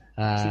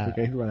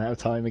going to run out of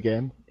time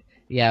again.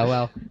 Yeah,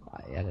 well,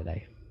 I don't know.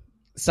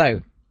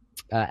 So.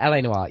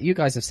 LA Noire, you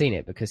guys have seen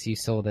it because you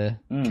saw the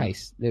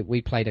case.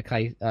 We played a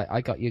case.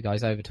 I got you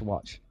guys over to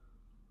watch.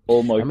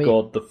 Oh my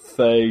god, the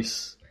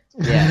face!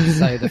 Yeah,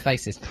 so the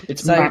faces.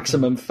 It's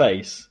maximum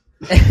face.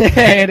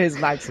 It is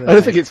maximum. I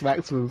don't think it's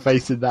maximum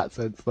face in that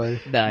sense, though.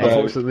 No,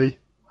 unfortunately,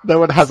 no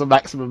one has a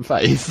maximum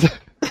face.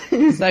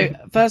 So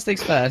first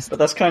things first. But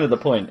that's kind of the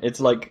point. It's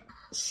like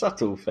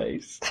subtle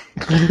face.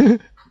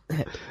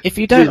 If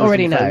you don't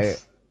already know,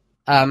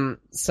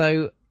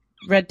 so.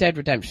 Red Dead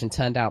Redemption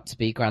turned out to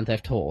be Grand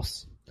Theft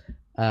Horse.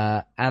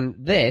 And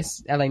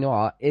this, LA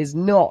Noire, is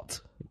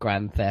not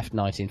Grand Theft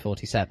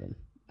 1947,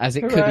 as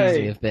it could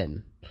easily have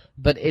been.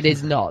 But it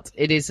is not.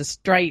 It is a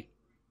straight,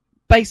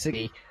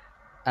 basically,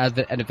 an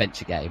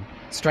adventure game.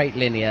 Straight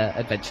linear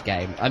adventure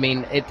game. I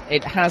mean,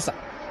 it has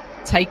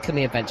taken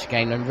the adventure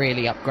game and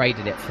really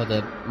upgraded it for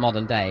the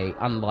modern day,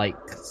 unlike,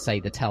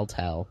 say, the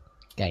Telltale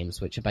games,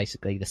 which are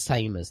basically the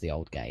same as the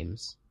old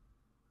games.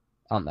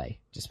 Aren't they?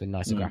 Just with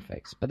nicer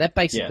graphics. But they're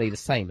basically the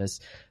same, as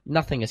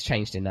nothing has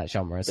changed in that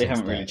genre. They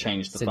haven't really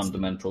changed the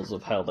fundamentals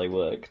of how they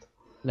worked.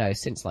 No,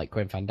 since like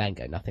Grim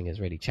Fandango, nothing has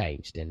really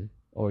changed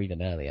or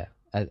even earlier,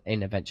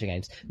 in adventure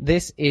games.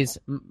 This is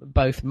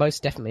both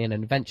most definitely an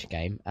adventure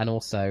game and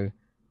also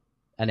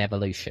an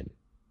evolution.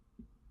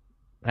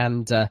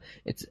 And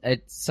it's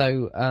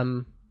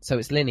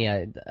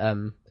linear.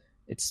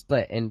 It's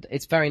split, and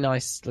it's very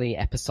nicely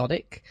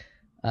episodic.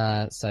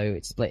 So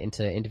it's split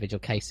into individual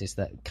cases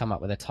that come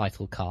up with a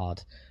title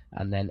card,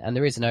 and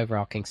there is an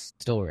overarching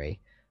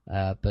story.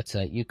 But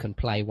you can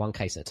play one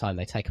case at a time.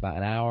 They take about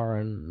an hour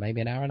and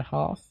maybe an hour and a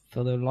half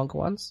for the longer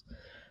ones,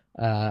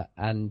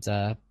 and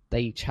they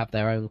each have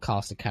their own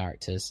cast of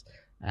characters.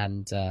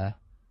 And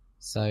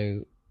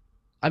so,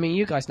 I mean,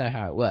 you guys know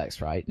how it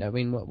works, right? I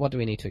mean, what do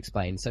we need to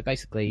explain? So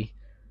basically,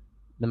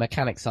 the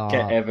mechanics are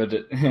get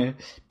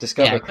evidence,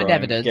 discover crime,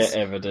 get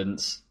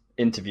evidence,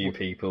 interview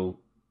people.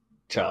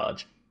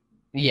 Charge.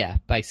 Yeah,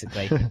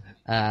 basically.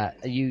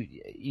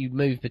 You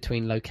move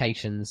between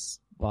locations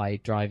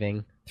by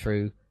driving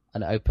through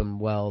an open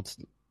world,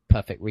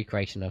 perfect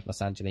recreation of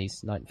Los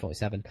Angeles,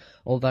 1947.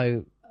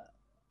 Although,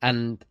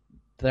 and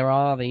there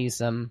are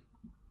these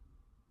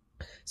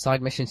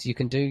side missions you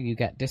can do. You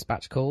get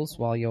dispatch calls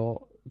while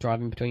you're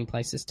driving between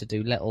places to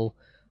do little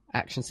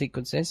action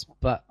sequences.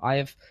 But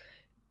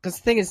because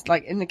the thing is,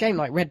 like in the game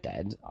like Red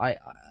Dead,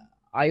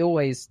 I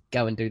always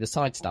go and do the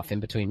side stuff in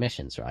between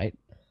missions, right?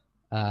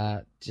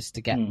 Just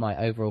to get my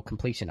overall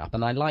completion up,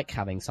 and I like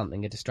having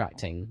something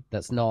distracting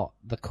that's not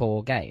the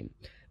core game.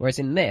 Whereas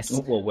in this,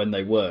 well, when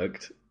they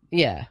worked,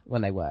 yeah,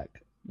 when they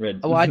work.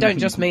 Well, I don't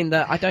just mean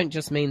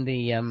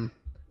the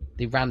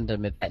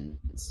random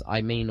events.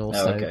 I mean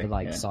also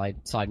the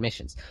side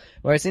missions.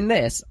 Whereas in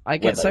this, I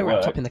get so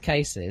wrapped up in the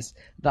cases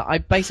that I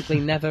basically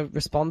never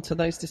respond to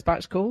those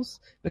dispatch calls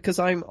because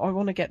I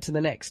want to get to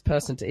the next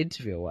person to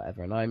interview or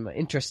whatever, and I'm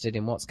interested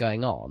in what's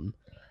going on.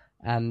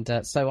 And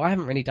so I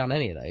haven't really done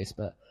any of those,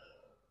 but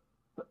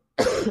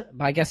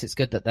I guess it's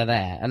good that they're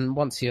there. And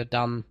once you're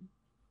done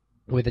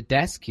with a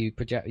desk, you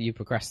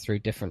progress through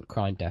different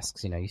crime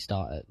desks. You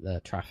start at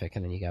the traffic,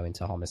 and then you go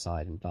into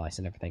homicide and vice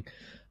and everything.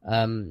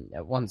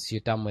 Once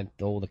you're done with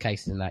all the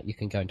cases in that, you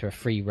can go into a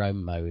free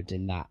roam mode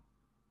in that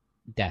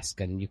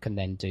desk, and you can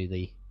then do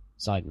the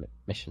side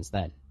missions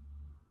then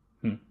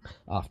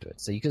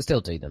afterwards. So you can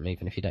still do them,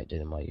 even if you don't do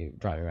them while you're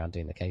driving around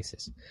doing the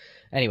cases.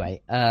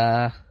 Anyway,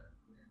 yeah,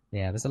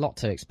 there's a lot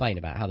to explain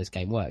about how this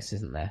game works,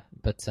 isn't there?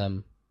 But,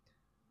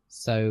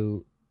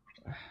 so...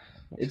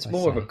 It's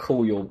more of a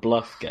call your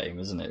bluff game,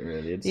 isn't it,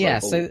 really? It's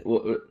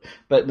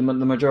but the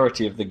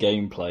majority of the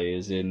gameplay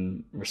is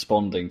in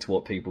responding to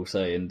what people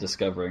say and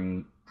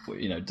discovering,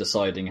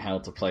 deciding how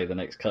to play the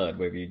next card,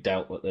 whether you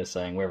doubt what they're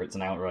saying, whether it's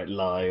an outright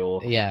lie,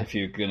 or if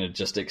you're going to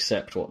just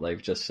accept what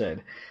they've just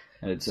said.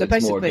 And it's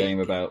more a game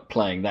about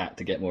playing that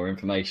to get more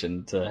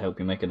information to help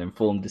you make an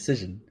informed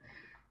decision.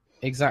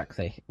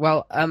 Exactly.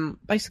 Well,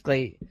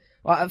 basically,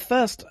 at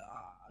first,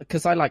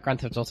 because I like Grand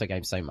Theft Auto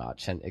games so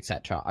much, and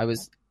etc., I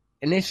was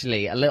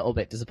initially a little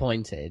bit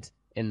disappointed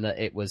in that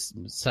it was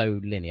so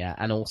linear,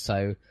 and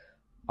also,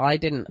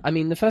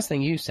 the first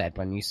thing you said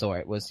when you saw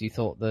it was you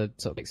thought the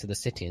sort of bits of the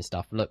city and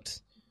stuff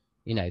looked,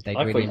 they'd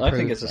really improved I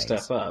think it's things. A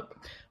step up.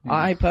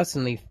 I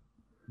personally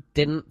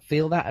didn't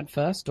feel that at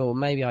first, or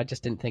maybe I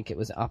just didn't think it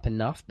was up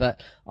enough,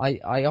 but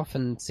I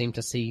often seem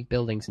to see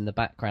buildings in the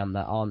background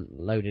that aren't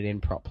loaded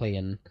in properly,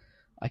 and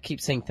I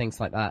keep seeing things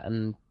like that,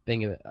 and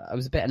I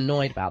was a bit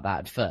annoyed about that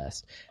at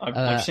first.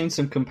 I've seen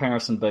some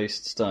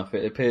comparison-based stuff.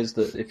 It appears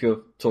that if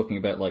you're talking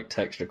about like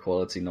texture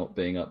quality not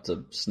being up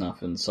to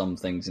snuff and some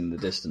things in the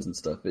distance and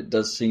stuff, it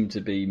does seem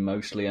to be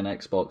mostly an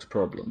Xbox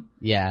problem.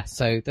 Yeah,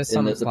 so there's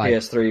some... the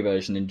PS3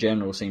 version in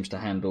general seems to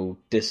handle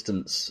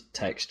distance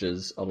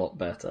textures a lot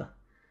better.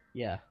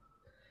 Yeah.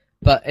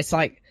 But it's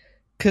like,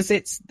 because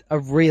it's a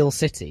real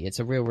city, it's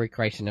a real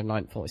recreation of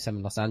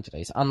 1947 Los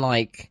Angeles,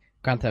 unlike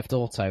Grand Theft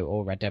Auto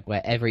or Red Dead,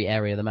 where every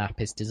area of the map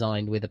is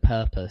designed with a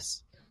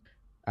purpose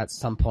at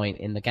some point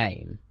in the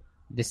game.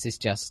 This is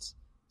just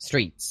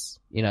streets,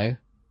 you know?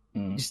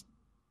 Just,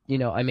 you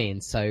know what I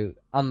mean? So,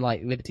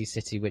 unlike Liberty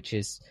City, which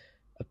is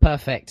a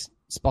perfect,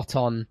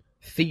 spot-on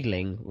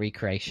feeling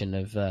recreation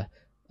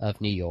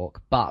of New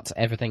York, but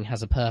everything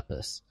has a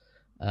purpose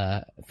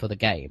for the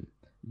game.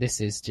 This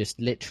is just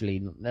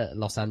literally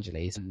Los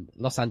Angeles. And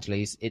Los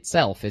Angeles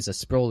itself is a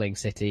sprawling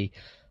city,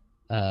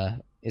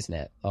 isn't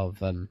it?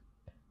 Of,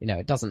 you know,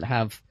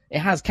 it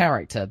has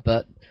character,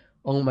 but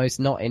almost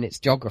not in its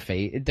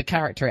geography. The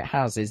character it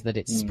has is that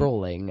it's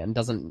sprawling and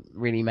doesn't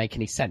really make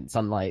any sense,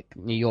 unlike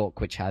New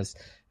York, which has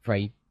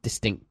very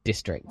distinct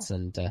districts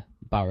and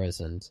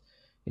boroughs and,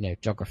 you know,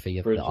 geography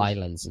of the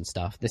islands and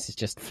stuff. This is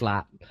just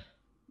flat,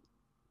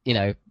 you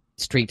know,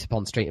 street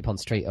upon street upon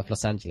street of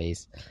Los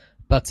Angeles.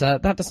 But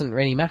that doesn't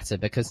really matter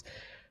because...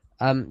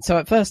 so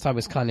at first I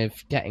was kind of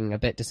getting a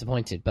bit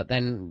disappointed, but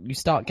then you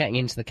start getting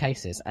into the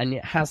cases, and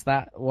it has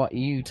that, what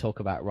you talk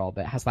about, Rob,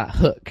 it has that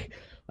hook.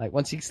 Like,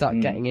 once you start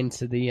getting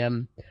into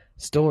the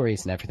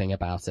stories and everything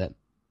about it,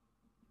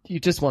 you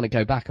just want to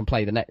go back and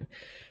play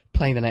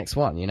the next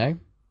one, you know?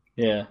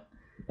 Yeah.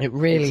 It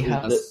really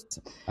has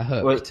a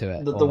hook to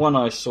it. The one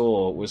I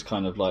saw was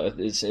kind of like,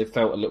 it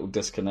felt a little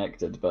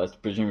disconnected,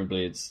 but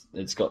presumably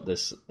it's got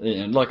this,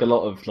 you know, like a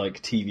lot of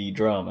like TV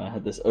drama,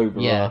 had this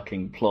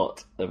overarching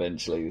plot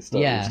eventually. You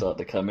start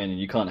to come in, and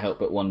you can't help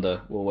but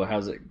wonder, well,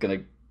 where's it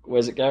going? What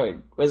are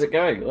you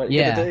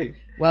going to do?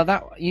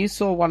 Well, you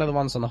saw one of the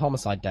ones on the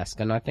homicide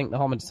desk, and I think the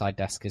homicide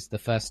desk is the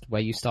first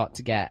where you start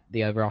to get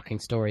the overarching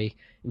story.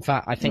 In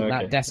fact, I think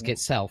that desk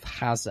itself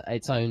has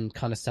its own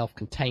kind of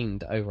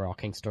self-contained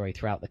overarching story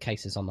throughout the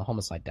cases on the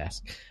homicide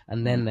desk,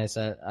 and then there's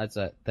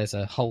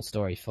a whole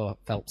story for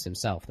Phelps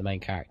himself, the main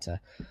character.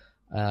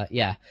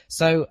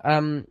 So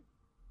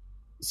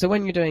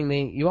when you're doing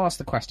you ask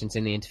the questions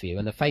in the interview,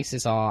 and the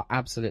faces are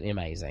absolutely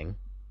amazing.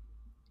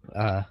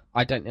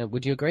 I don't know.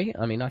 Would you agree?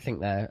 I mean, I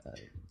think they're.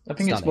 I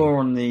think it's more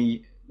on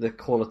the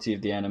quality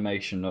of the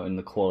animation, not in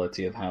the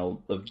quality of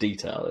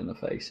detail in the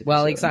face.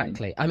 Well,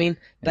 exactly. I mean,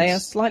 they are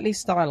slightly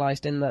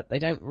stylized in that they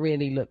don't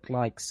really look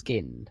like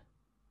skin.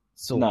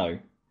 No,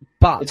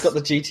 but it's got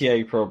the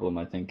GTA problem,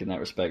 I think, in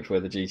that respect, where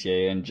the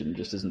GTA engine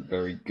just isn't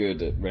very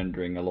good at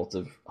rendering a lot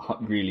of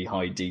really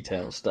high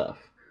detail stuff.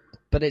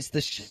 But it's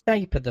the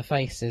shape of the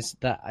faces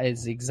that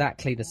is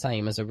exactly the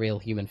same as a real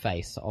human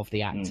face of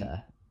the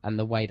actor. And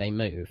the way they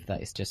move,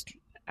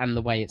 and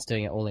the way it's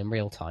doing it all in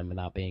real time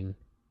without being,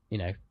 you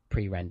know,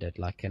 pre-rendered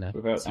like in a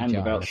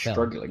without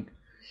struggling.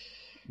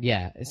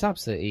 Yeah, it's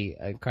absolutely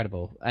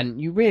incredible,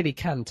 and you really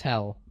can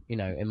tell, you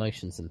know,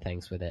 emotions and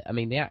things with it. I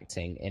mean, the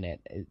acting in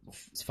it,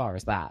 as far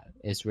as that,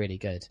 is really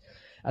good,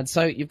 and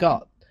so you've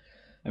got.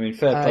 I mean,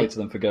 fair play to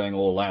them for going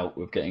all out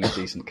with getting a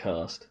decent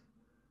cast.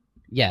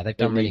 Yeah, they've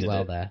done really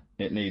well there.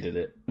 It needed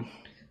it.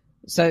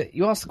 So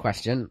you ask the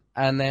question,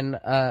 and then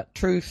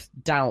truth,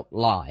 doubt,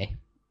 lie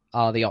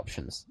are the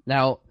options.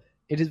 Now,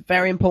 it is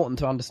very important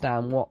to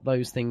understand what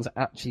those things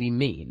actually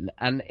mean,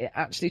 and it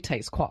actually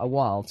takes quite a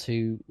while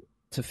to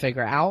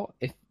figure it out,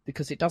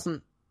 because it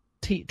doesn't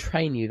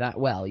train you that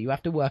well. You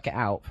have to work it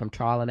out from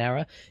trial and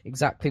error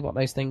exactly what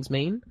those things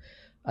mean.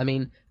 I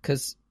mean,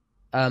 because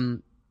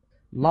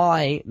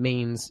lie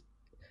means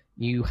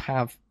you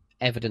have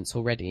evidence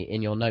already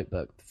in your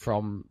notebook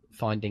from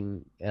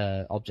finding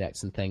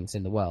objects and things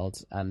in the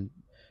world and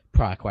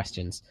prior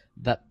questions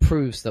that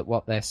proves that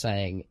what they're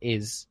saying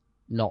is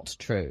not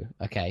true.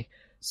 Okay,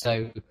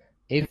 so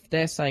if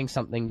they're saying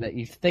something that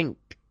you think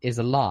is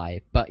a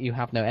lie but you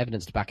have no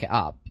evidence to back it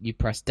up, you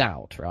press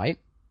doubt, right?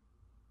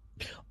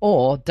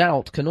 Or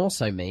doubt can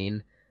also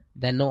mean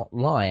they're not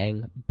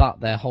lying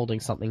but they're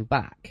holding something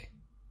back.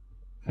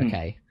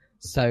 Okay,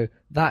 so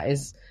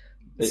that's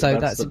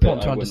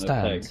important to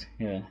understand.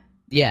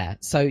 Yeah,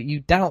 so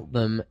you doubt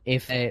them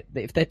if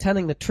they're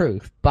telling the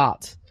truth,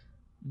 but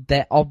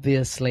they're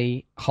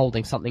obviously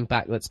holding something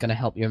back that's going to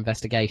help your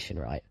investigation,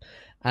 right?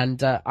 And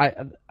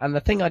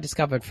the thing I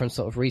discovered from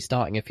sort of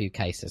restarting a few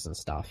cases and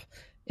stuff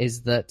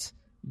is that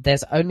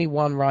there's only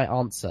one right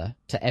answer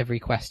to every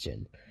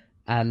question,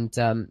 and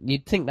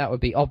you'd think that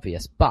would be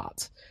obvious,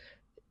 but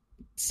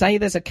say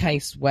there's a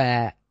case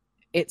where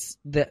it's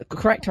the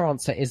correct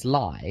answer is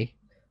lie,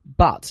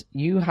 but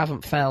you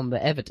haven't found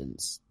the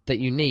evidence that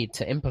you need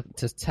to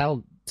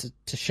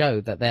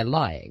show that they're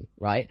lying,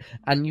 right?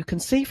 And you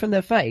can see from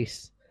their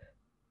face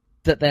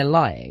that they're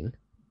lying.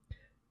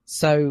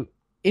 So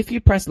if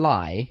you press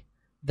lie,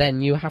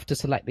 then you have to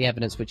select the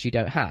evidence which you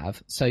don't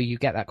have, so you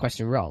get that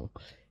question wrong.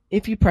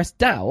 If you press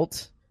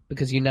doubt,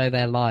 because you know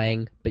they're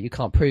lying, but you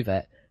can't prove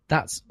it,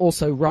 that's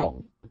also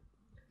wrong.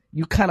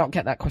 You cannot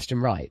get that question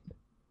right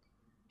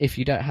if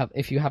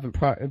you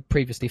haven't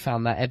previously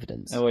found that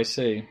evidence. Oh, I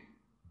see.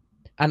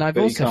 And I've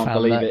also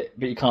found that...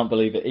 But you can't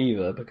believe it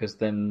either, because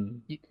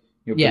then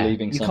you're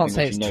believing something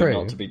that you know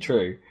not to be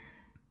true.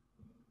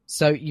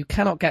 So you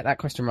cannot get that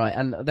question right.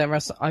 And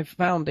I've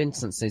found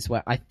instances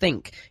where I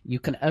think you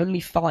can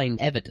only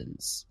find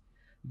evidence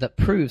that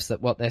proves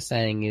that what they're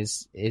saying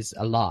is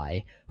a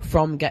lie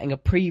from getting a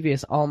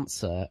previous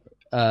answer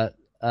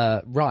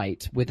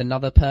right with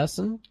another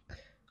person,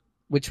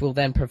 which will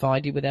then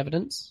provide you with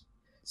evidence.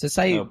 So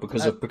say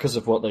because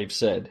of what they've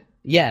said.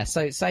 Yeah.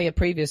 So say a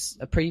previous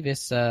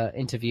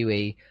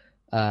interviewee,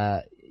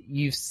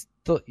 you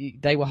thought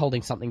they were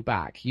holding something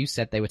back. You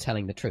said they were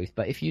telling the truth,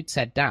 but if you'd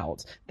said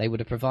doubt, they would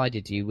have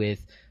provided you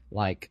with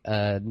like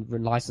a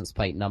license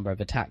plate number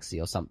of a taxi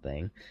or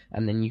something,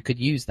 and then you could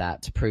use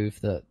that to prove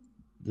that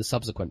the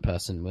subsequent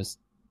person was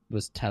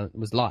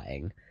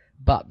lying.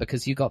 But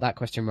because you got that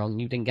question wrong,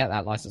 you didn't get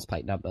that license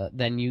plate number,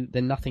 then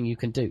nothing you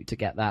can do to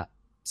get that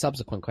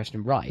subsequent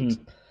question right.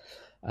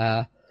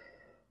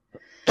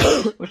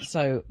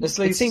 So this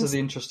leads to the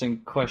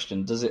interesting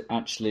question: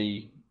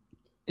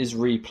 is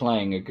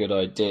replaying a good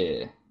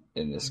idea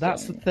in this game?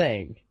 That's the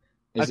thing.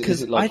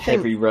 Is it like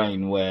Heavy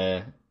Rain,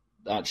 where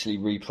actually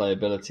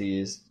replayability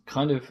is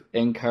kind of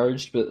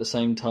encouraged, but at the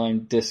same time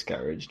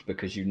discouraged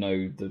because you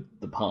know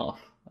the path?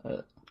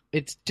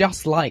 It's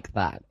just like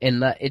that, in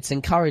that it's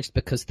encouraged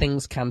because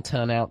things can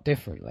turn out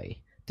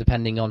differently,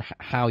 depending on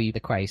how you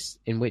case,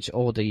 in which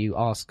order you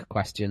ask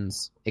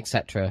questions,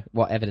 etc.,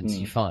 what evidence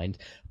you find.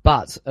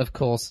 But, of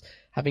course,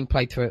 having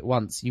played through it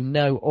once, you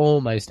know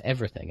almost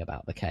everything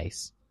about the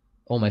case.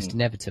 Almost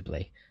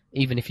inevitably.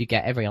 Even if you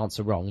get every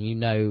answer wrong, you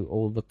know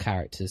all the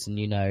characters and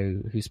you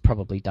know who's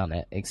probably done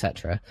it,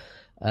 etc.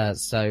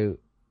 So,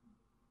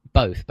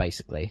 both,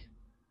 basically.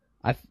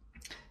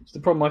 The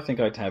problem I think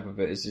I'd have with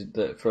it is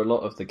that for a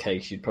lot of the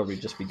case, you'd probably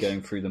just be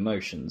going through the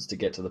motions to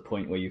get to the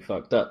point where you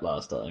fucked up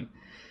last time.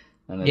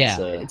 And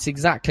it's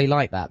exactly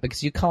like that,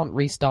 because you can't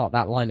restart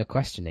that line of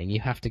questioning. You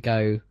have to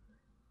go...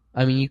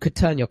 I mean, you could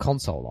turn your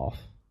console off,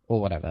 or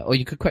whatever, or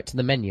you could quit to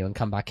the menu and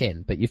come back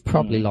in, but you've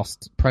probably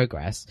lost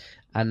progress,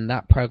 and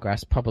that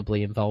progress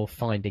probably involved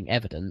finding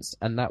evidence,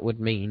 and that would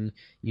mean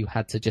you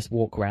had to just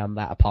walk around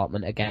that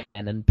apartment again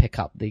and pick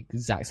up the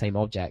exact same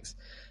objects.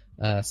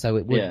 So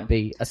it would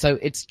be... So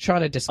it's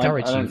trying to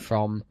discourage you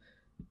from...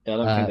 I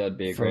don't think that'd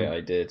be a great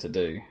idea to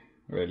do,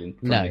 really,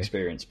 from an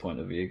experience point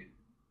of view.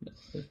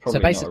 So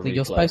basically,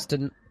 you're supposed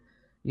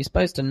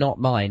to not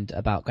mind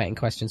about getting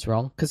questions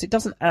wrong, because it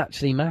doesn't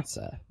actually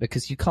matter,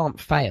 because you can't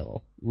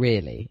fail,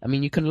 really. I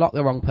mean, you can lock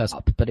the wrong person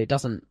up, but it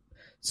doesn't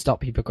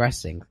stop you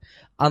progressing.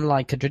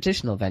 Unlike a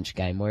traditional adventure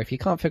game, where if you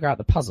can't figure out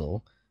the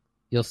puzzle,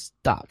 you're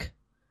stuck.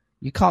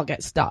 You can't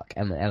get stuck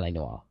in the LA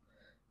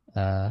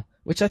Noire.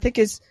 Which I think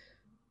is...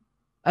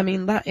 I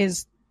mean, that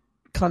is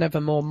kind of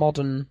a more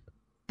modern...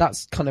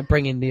 That's kind of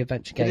bringing the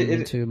adventure game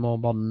into a more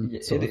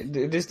modern sort of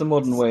it is the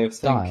modern way of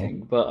style.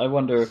 Thinking, but I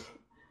wonder if...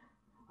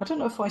 I don't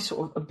know if I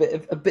sort of...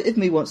 A bit of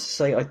me wants to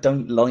say I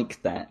don't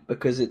like that,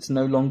 because it's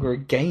no longer a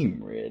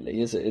game, really,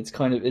 is it? It's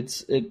kind of...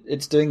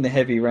 It's doing the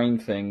Heavy Rain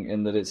thing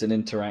in that it's an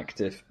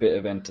interactive bit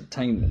of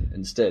entertainment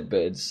instead, but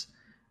it's...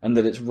 And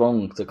that it's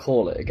wrong to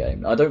call it a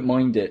game. I don't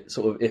mind it,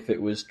 sort of, if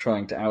it was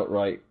trying to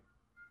outright...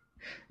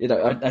 You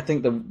know, I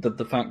think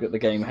the fact that the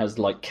game has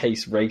like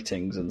case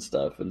ratings and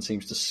stuff and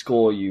seems to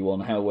score you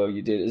on how well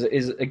you did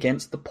is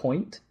against the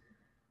point.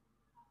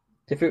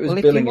 If it was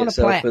billing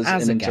itself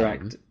as an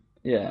interactive,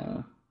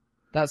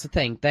 that's the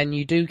thing. Then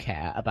you do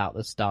care about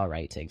the star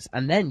ratings,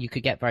 and then you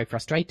could get very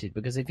frustrated,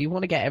 because if you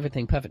want to get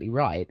everything perfectly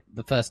right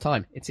the first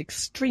time, it's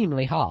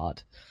extremely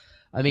hard.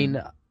 I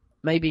mean,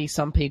 maybe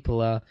some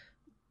people are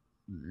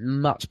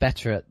much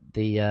better at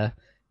the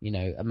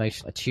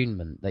emotional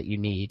attunement that you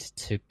need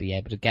to be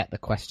able to get the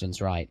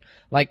questions right.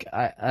 Like,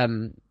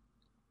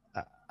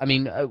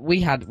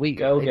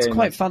 it's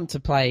quite fun to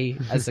play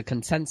as a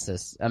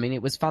consensus. I mean,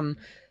 it was fun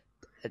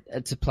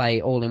to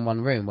play all in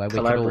one room where we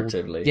could all...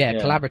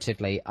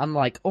 collaboratively.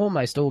 Unlike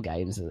almost all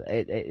games,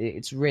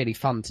 it's really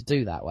fun to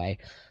do that way.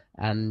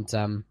 And...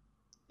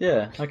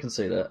 yeah, I can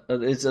see that.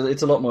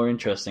 It's a lot more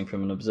interesting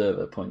from an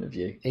observer point of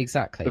view.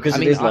 Exactly. Because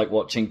it is like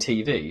watching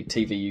TV.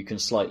 TV you can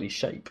slightly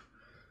shape.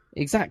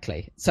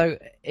 Exactly. So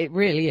it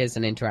really is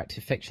an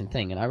interactive fiction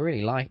thing, and I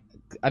really like...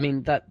 I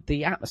mean, that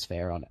the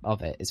atmosphere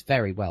of it is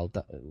very well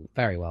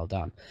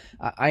done.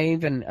 I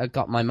even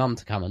got my mum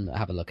to come and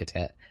have a look at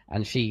it,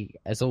 and she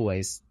has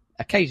always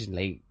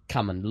occasionally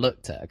come and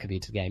looked at a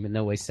computer game and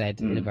always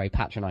said in a very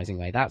patronising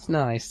way, "That's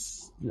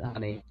nice,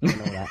 honey," and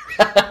all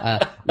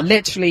that.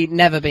 Literally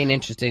never been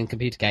interested in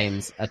computer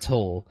games at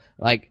all.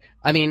 Like,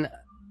 I mean,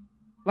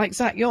 like,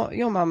 Zach,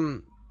 your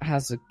mum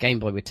has a Game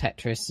Boy with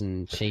Tetris,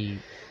 and she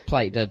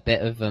played a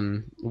bit of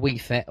Wii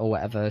Fit or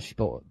whatever.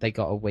 They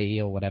got a Wii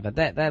or whatever.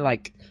 They're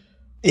like,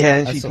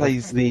 and she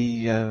plays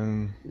the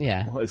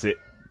what is it?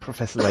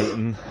 Professor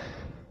Layton.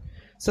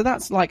 So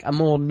that's like a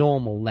more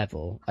normal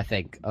level, I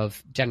think,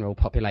 of general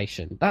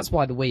population. That's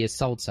why the Wii has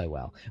sold so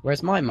well.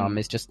 Whereas my mum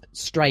is just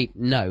straight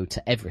no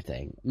to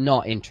everything,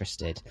 not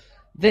interested.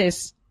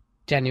 This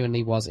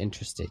genuinely was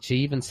interested. She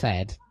even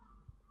said,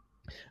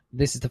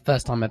 this is the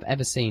first time I've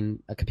ever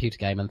seen a computer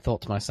game and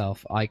thought to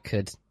myself, I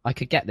could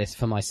get this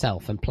for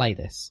myself and play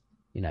this,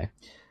 you know.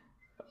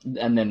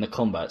 And then the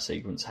combat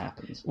sequence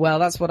happens. Well,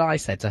 that's what I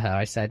said to her.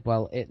 I said,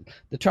 well,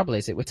 the trouble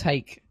is it would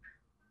take...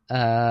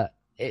 you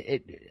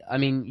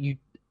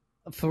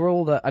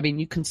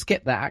can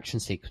skip the action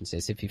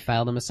sequences if you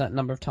fail them a certain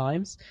number of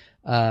times,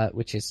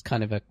 which is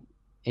kind of a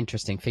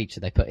interesting feature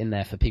they put in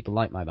there for people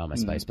like my mum, I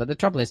suppose. But the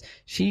trouble is,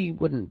 she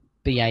wouldn't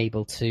be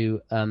able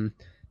to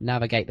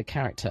navigate the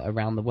character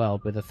around the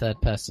world with a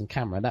third-person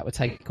camera. That would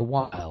take a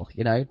while,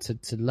 you know,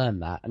 to learn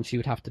that, and she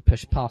would have to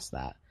push past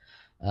that.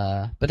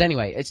 But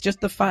anyway, it's just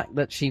the fact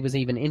that she was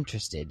even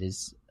interested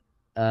is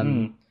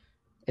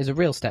a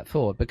real step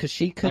forward, because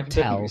she could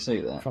tell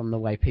from the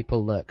way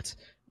people looked.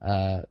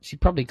 She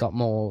probably got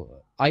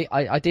more.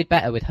 I did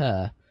better with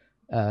her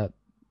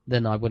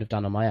than I would have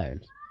done on my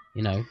own.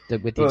 You know,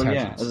 with the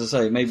intelligence. Yeah, as I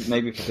say,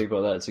 maybe for people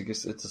like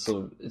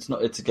that,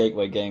 it's a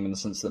gateway game in the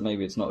sense that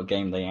maybe it's not a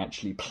game they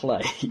actually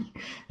play.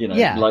 You know,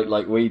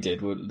 like we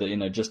did. You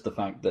know, just the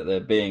fact that they're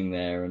being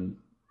there and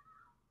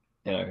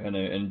you know and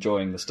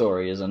enjoying the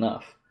story is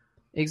enough.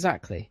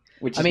 Exactly.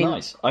 Which is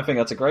nice. I think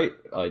that's a great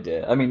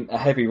idea. I mean, A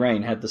Heavy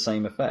Rain had the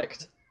same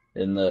effect,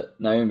 in that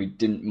Naomi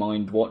didn't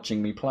mind watching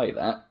me play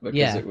that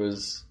because it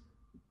was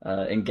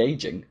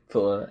engaging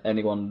for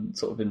anyone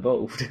sort of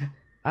involved.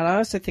 And I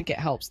also think it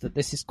helps that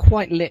this is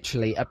quite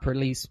literally a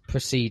police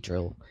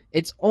procedural.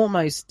 It's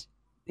almost,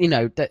 you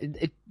know,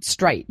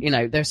 straight. You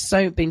know, there's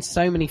been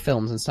so many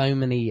films and so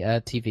many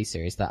TV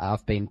series that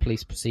have been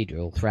police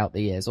procedural throughout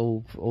the years,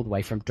 all the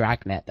way from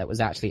Dragnet, that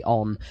was actually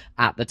on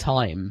at the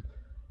time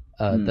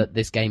that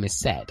this game is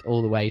set,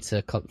 all the way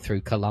to through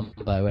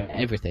Columbo and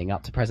everything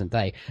up to present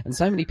day. And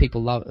so many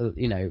people love,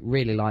 you know,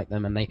 really like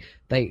them, and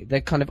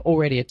they're kind of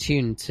already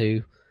attuned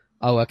to,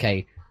 oh,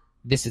 okay,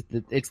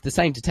 it's the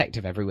same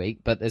detective every week,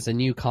 but there's a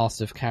new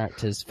cast of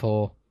characters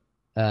for,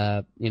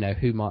 you know,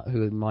 who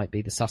might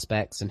be the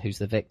suspects and who's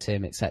the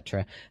victim,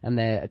 etc. And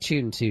they're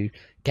attuned to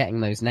getting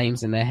those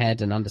names in their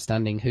head and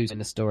understanding who's in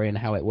the story and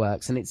how it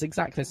works. And it's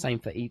exactly the same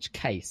for each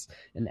case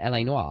in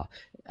L.A. Noire.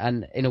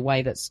 And in a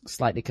way that's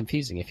slightly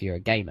confusing if you're a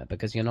gamer,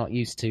 because you're not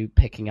used to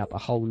picking up a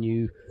whole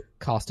new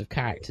cast of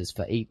characters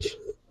for each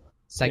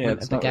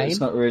segment of the game. It's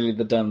not really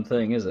the damn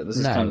thing, is it? This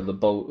is kind of the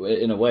bold...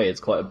 In a way, it's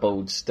quite a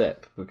bold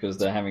step, because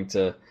they're having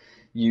to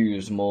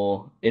use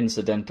more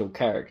incidental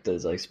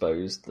characters, I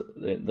suppose,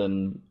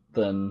 than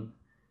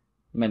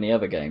many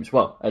other games.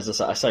 Well,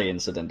 as I say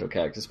incidental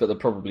characters, but they're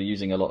probably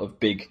using a lot of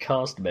big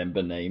cast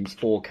member names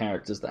for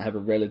characters that have a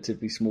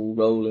relatively small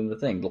role in the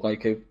thing,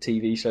 like a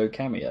TV show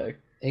cameo.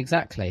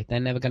 Exactly. They're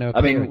never going to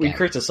appear again. We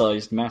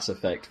criticised Mass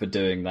Effect for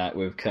doing that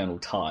with Colonel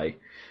Ty,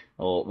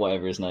 or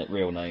whatever his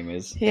real name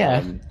is. Yeah.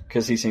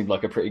 Because he seemed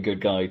like a pretty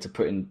good guy to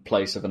put in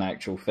place of an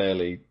actual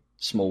fairly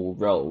small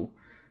role.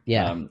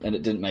 Yeah. And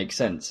it didn't make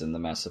sense in the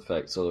Mass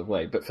Effect sort of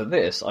way. But for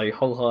this, I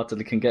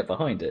wholeheartedly can get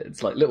behind it.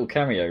 It's like little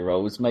cameo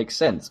roles make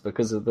sense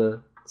because of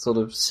the sort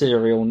of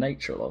serial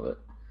nature of it.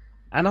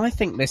 And I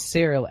think this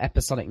serial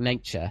episodic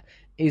nature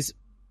is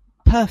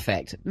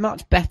perfect,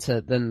 much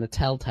better than the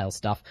Telltale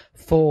stuff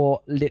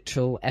for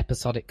literal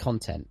episodic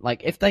content.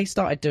 Like, if they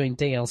started doing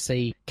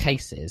DLC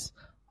cases,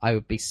 I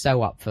would be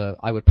so up for...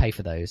 I would pay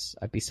for those.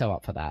 I'd be so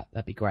up for that.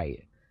 That'd be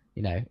great.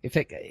 You know, if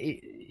it...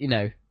 You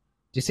know...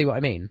 Do you see what I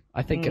mean?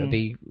 I think it would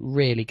be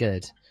really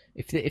good.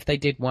 If they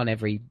did one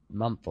every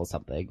month or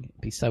something,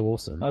 it'd be so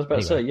awesome. I was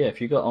about to say, yeah, if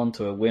you got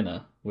onto a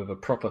winner with a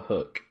proper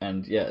hook,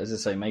 and yeah, as I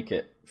say, make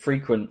it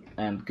frequent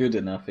and good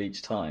enough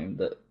each time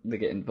that they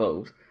get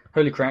involved,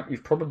 holy crap,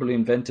 you've probably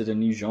invented a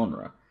new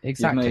genre.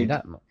 Exactly.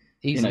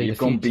 You've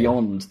gone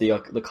beyond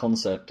the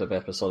concept of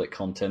episodic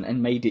content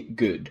and made it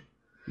good.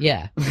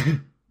 Yeah.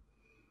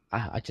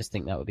 I just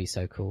think that would be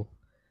so cool.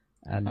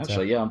 And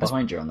actually, I'm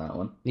behind you on that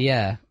one.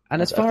 Yeah.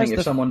 And as far I think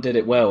if someone did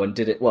it well,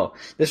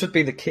 this would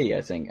be the key,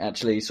 I think,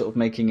 actually sort of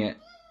making it,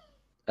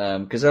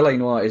 because L.A.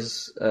 Noire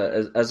is,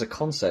 as a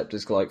concept,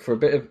 is like, for a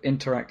bit of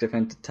interactive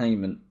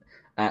entertainment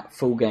at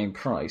full game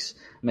price,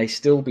 may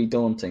still be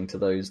daunting to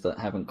those that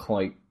haven't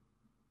quite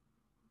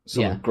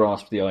sort of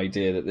grasped the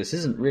idea that this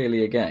isn't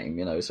really a game,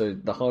 you know, so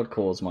the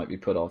hardcores might be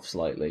put off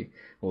slightly,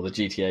 or the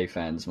GTA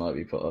fans might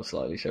be put off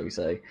slightly, shall we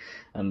say,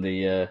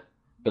 and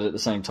but at the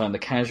same time, the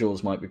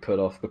casuals might be put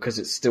off because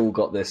it's still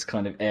got this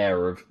kind of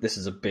air of this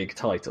is a big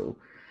title.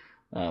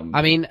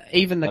 I mean,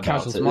 even the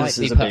casuals might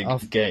be put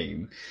off.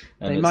 Game.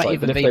 And they might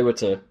even be.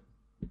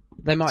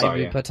 They might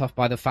even be put off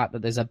by the fact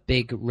that there's a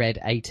big red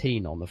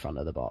 18 on the front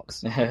of the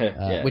box,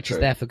 which true.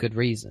 Is there for good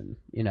reason.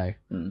 You know,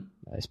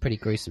 it's pretty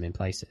gruesome in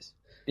places.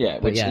 Yeah,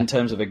 which in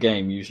terms of a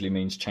game usually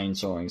means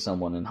chainsawing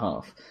someone in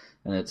half,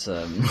 and it's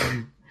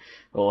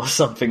or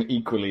something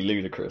equally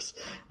ludicrous,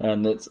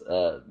 and it's.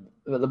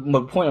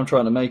 The point I'm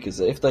trying to make is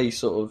that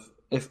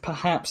if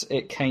perhaps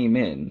it came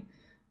in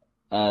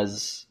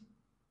as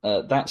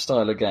that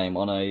style of game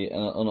on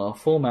a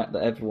format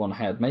that everyone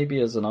had, maybe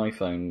as an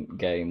iPhone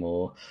game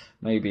or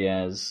maybe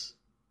as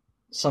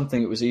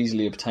something that was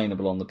easily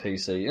obtainable on the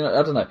PC.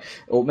 I don't know,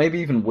 or maybe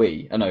even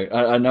Wii.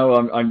 I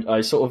know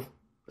I sort of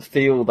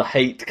feel the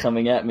hate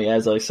coming at me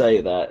as I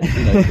say that.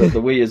 But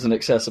the Wii is an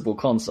accessible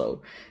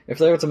console. If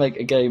they were to make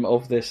a game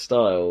of this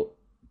style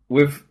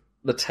with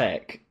the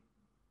tech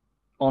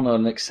on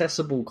an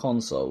accessible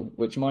console,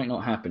 which might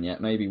not happen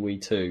yet, maybe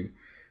Wii 2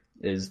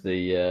 is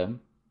the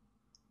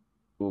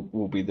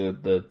will be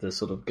the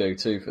sort of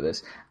go-to for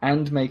this,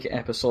 and make it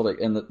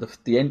episodic, and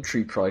that the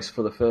entry price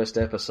for the first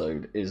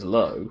episode is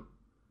low,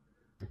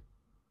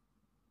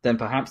 then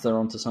perhaps they're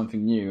onto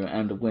something new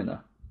and a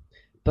winner.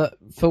 But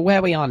for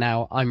where we are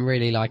now, I'm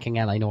really liking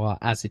LA Noire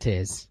as it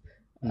is.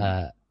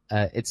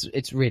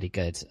 It's really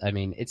good. I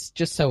mean, it's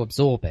just so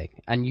absorbing,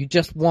 and you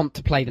just want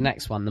to play the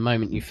next one the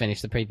moment you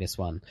finish the previous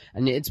one.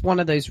 And it's one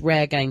of those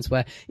rare games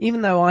where,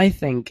 even though I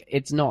think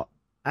it's not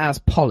as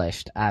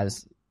polished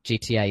as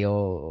GTA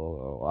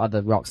or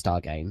other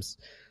Rockstar games,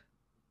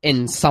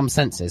 in some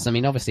senses, I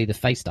mean, obviously the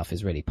face stuff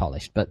is really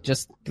polished, but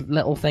just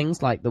little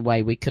things like the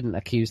way we couldn't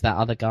accuse that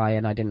other guy,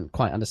 and I didn't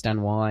quite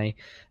understand why,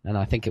 and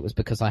I think it was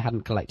because I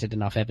hadn't collected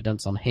enough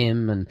evidence on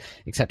him, and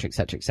etc,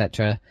 etc,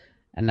 etc.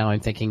 And now I'm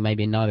thinking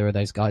maybe neither of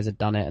those guys had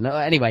done it. And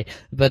anyway,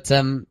 but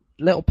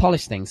little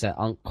polished things that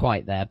aren't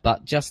quite there,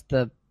 but just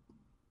the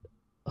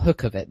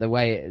hook of it, the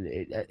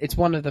way it's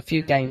one of the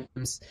few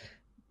games.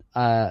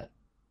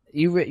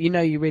 You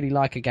really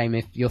like a game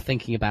if you're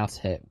thinking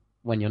about it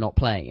when you're not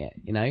playing it.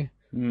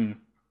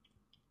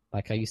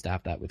 Like I used to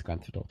have that with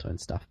Grand Theft Auto and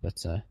stuff,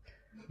 but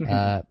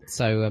I've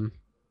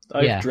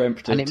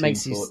dreamt of Team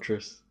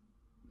Fortress.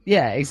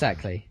 Yeah,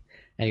 exactly.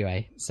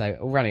 Anyway, so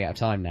we're running out of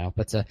time now,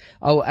 but and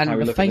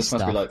the face stuff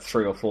must be like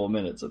 3 or 4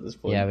 minutes at this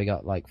point. Yeah, we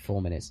got like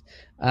 4 minutes.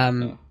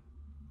 The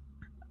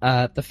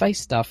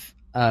face stuff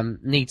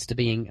needs to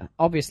be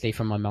obviously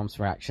from my mum's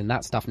reaction.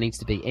 That stuff needs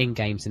to be in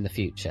games in the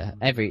future.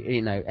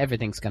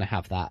 Everything's going to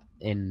have that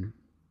in.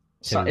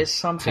 It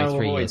somehow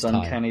avoids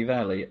Uncanny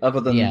Valley. Other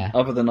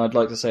than I'd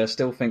like to say, I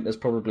still think there's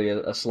probably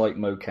a slight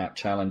mocap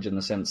challenge in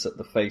the sense that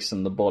the face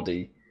and the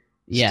body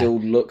still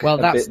look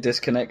a bit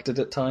disconnected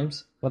at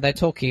times. Well, they're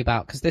talking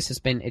about, because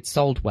it's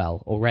sold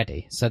well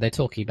already, so they're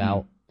talking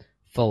about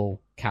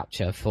full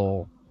capture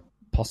for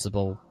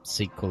possible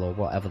sequel or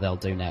whatever they'll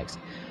do next.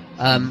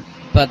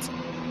 But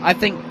I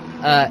think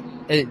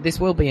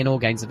this will be in all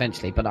games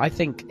eventually, but I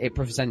think it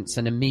presents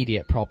an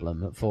immediate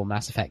problem for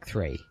Mass Effect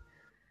 3.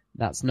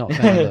 That's not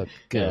going to look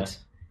good.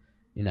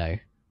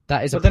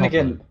 That is a problem. But then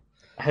again,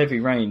 Heavy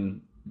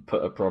Rain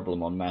put a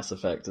problem on Mass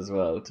Effect as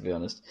well, to be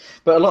honest.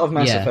 But a lot of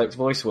Mass Effect's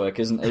voice work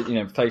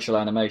isn't, facial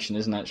animation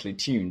isn't actually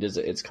tuned, is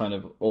it? It's kind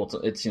of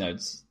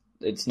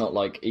it's not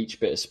like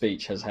each bit of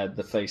speech has had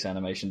the face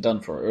animation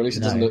done for it, or at least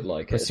it doesn't look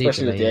like it.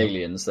 Especially with the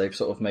aliens, they've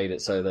sort of made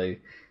it so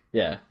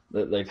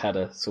they've had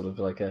a sort of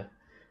like a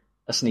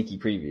sneaky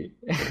preview.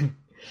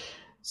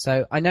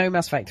 So I know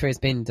Mass Effect 3 has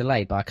been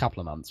delayed by a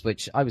couple of months,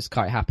 which I was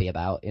quite happy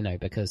about,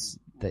 because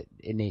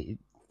it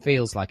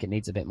feels like it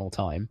needs a bit more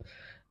time,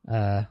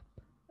 to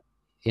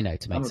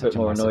make. I'm a bit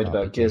more annoyed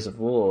about Gears of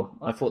War.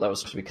 I thought that was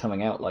supposed to be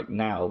coming out like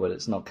now, but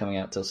it's not coming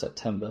out till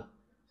September.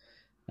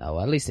 Oh,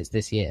 well, at least it's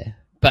this year.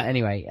 But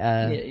anyway,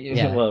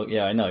 Well,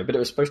 yeah, I know, but it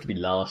was supposed to be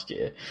last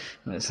year.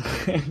 Was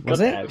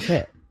it?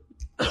 Shit.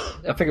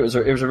 I think it was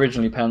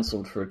originally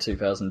penciled for a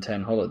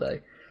 2010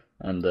 holiday,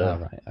 and oh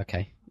right,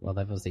 okay. Well,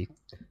 they've obviously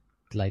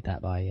delayed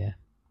that by a year.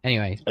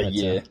 Anyway, a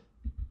year.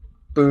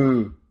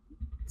 Boo.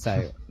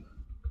 So,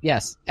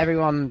 yes,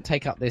 everyone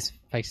take up this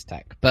face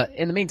tech. But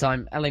in the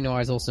meantime, LA Noire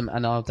is awesome,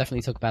 and I'll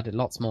definitely talk about it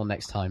lots more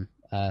next time.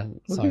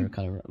 Sorry, we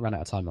kind of run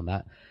out of time on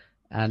that,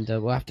 and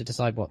we'll have to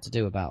decide what to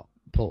do about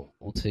Portal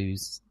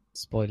 2's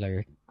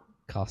spoiler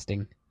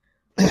casting.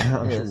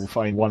 I'm sure we'll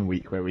find 1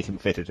 week where we can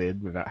fit it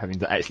in without having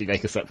to actually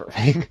make a separate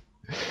thing.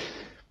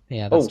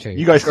 Yeah, that's true.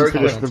 You guys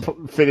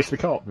can finish the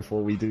co-op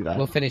before we do that.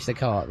 We'll finish the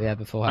co-op,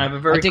 before. I have a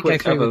very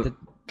quick other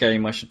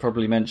game I should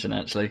probably mention,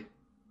 actually.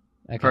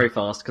 Okay. Very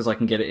fast, because I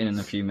can get it in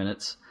a few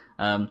minutes.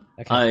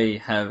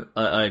 Okay.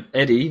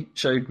 Eddie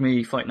showed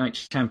me Fight Night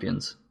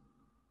Champions.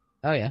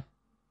 Oh, yeah.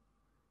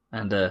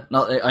 And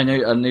I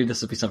knew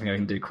this would be something I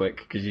can do quick,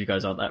 because you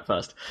guys aren't that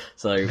fast.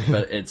 So,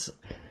 but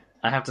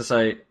I have to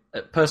say,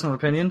 personal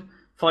opinion,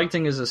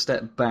 fighting is a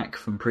step back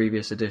from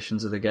previous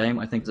editions of the game.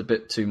 I think it's a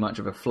bit too much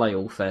of a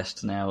flail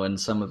fest now, and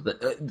some of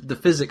the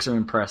physics are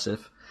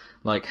impressive,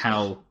 like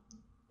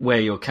where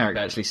your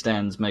character actually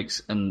stands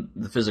and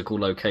the physical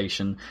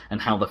location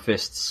and how the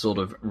fists sort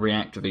of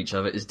react with each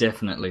other is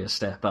definitely a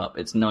step up.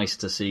 It's nice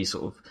to see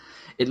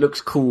it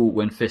looks cool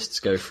when fists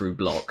go through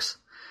blocks.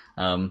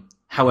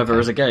 However,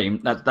 as a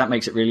game, that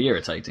makes it really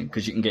irritating,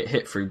 because you can get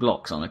hit through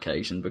blocks on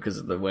occasion because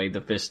of the way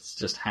the fists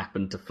just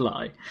happen to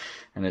fly.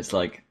 And it's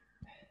like,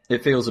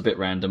 it feels a bit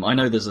random. I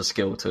know there's a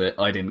skill to it.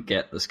 I didn't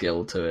get the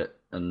skill to it,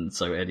 and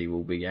so Eddie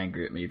will be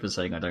angry at me for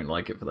saying I don't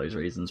like it for those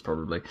reasons,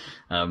 probably.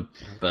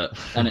 But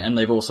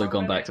they've also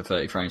gone back to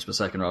 30 frames per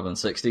second rather than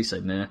 60, so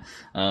nah.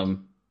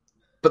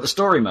 But the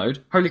story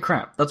mode, holy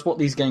crap, that's what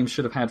these games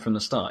should have had from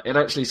the start. It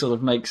actually sort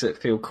of makes it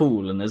feel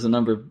cool, and there's a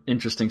number of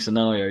interesting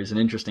scenarios and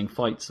interesting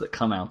fights that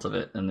come out of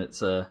it, and it's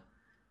cool.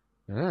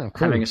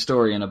 Having a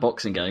story in a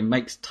boxing game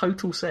makes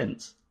total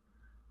sense.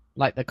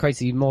 Like the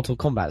crazy Mortal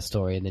Kombat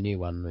story in the new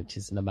one, which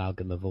is an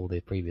amalgam of all the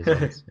previous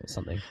ones or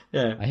something.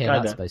 Yeah, I hear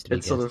that's supposed to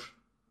be good.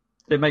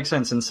 It makes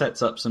sense and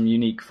sets up some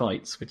unique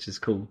fights, which is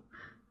cool.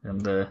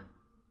 And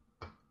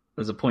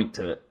there's a point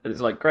to it.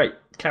 It's like, great,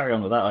 carry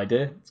on with that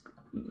idea.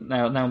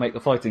 Now make the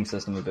fighting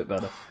system a bit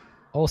better.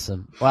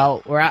 Awesome.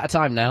 Well, we're out of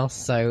time now,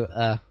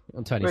 so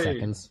 20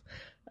 seconds.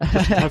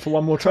 Time for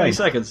one more train. 20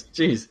 seconds,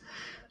 jeez.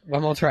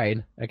 One more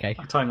train, okay.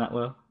 I timed that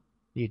well.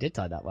 You did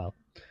time that well.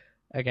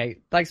 Okay,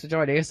 thanks for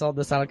joining us on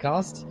the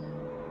Salad-cast.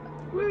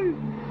 Woo!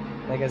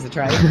 There goes the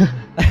train.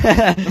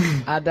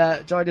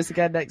 And join us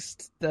again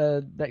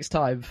next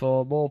time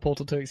for more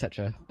Portal 2,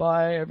 etc.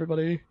 Bye,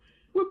 everybody.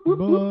 Whoop, whoop,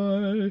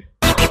 whoop.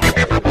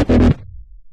 Bye.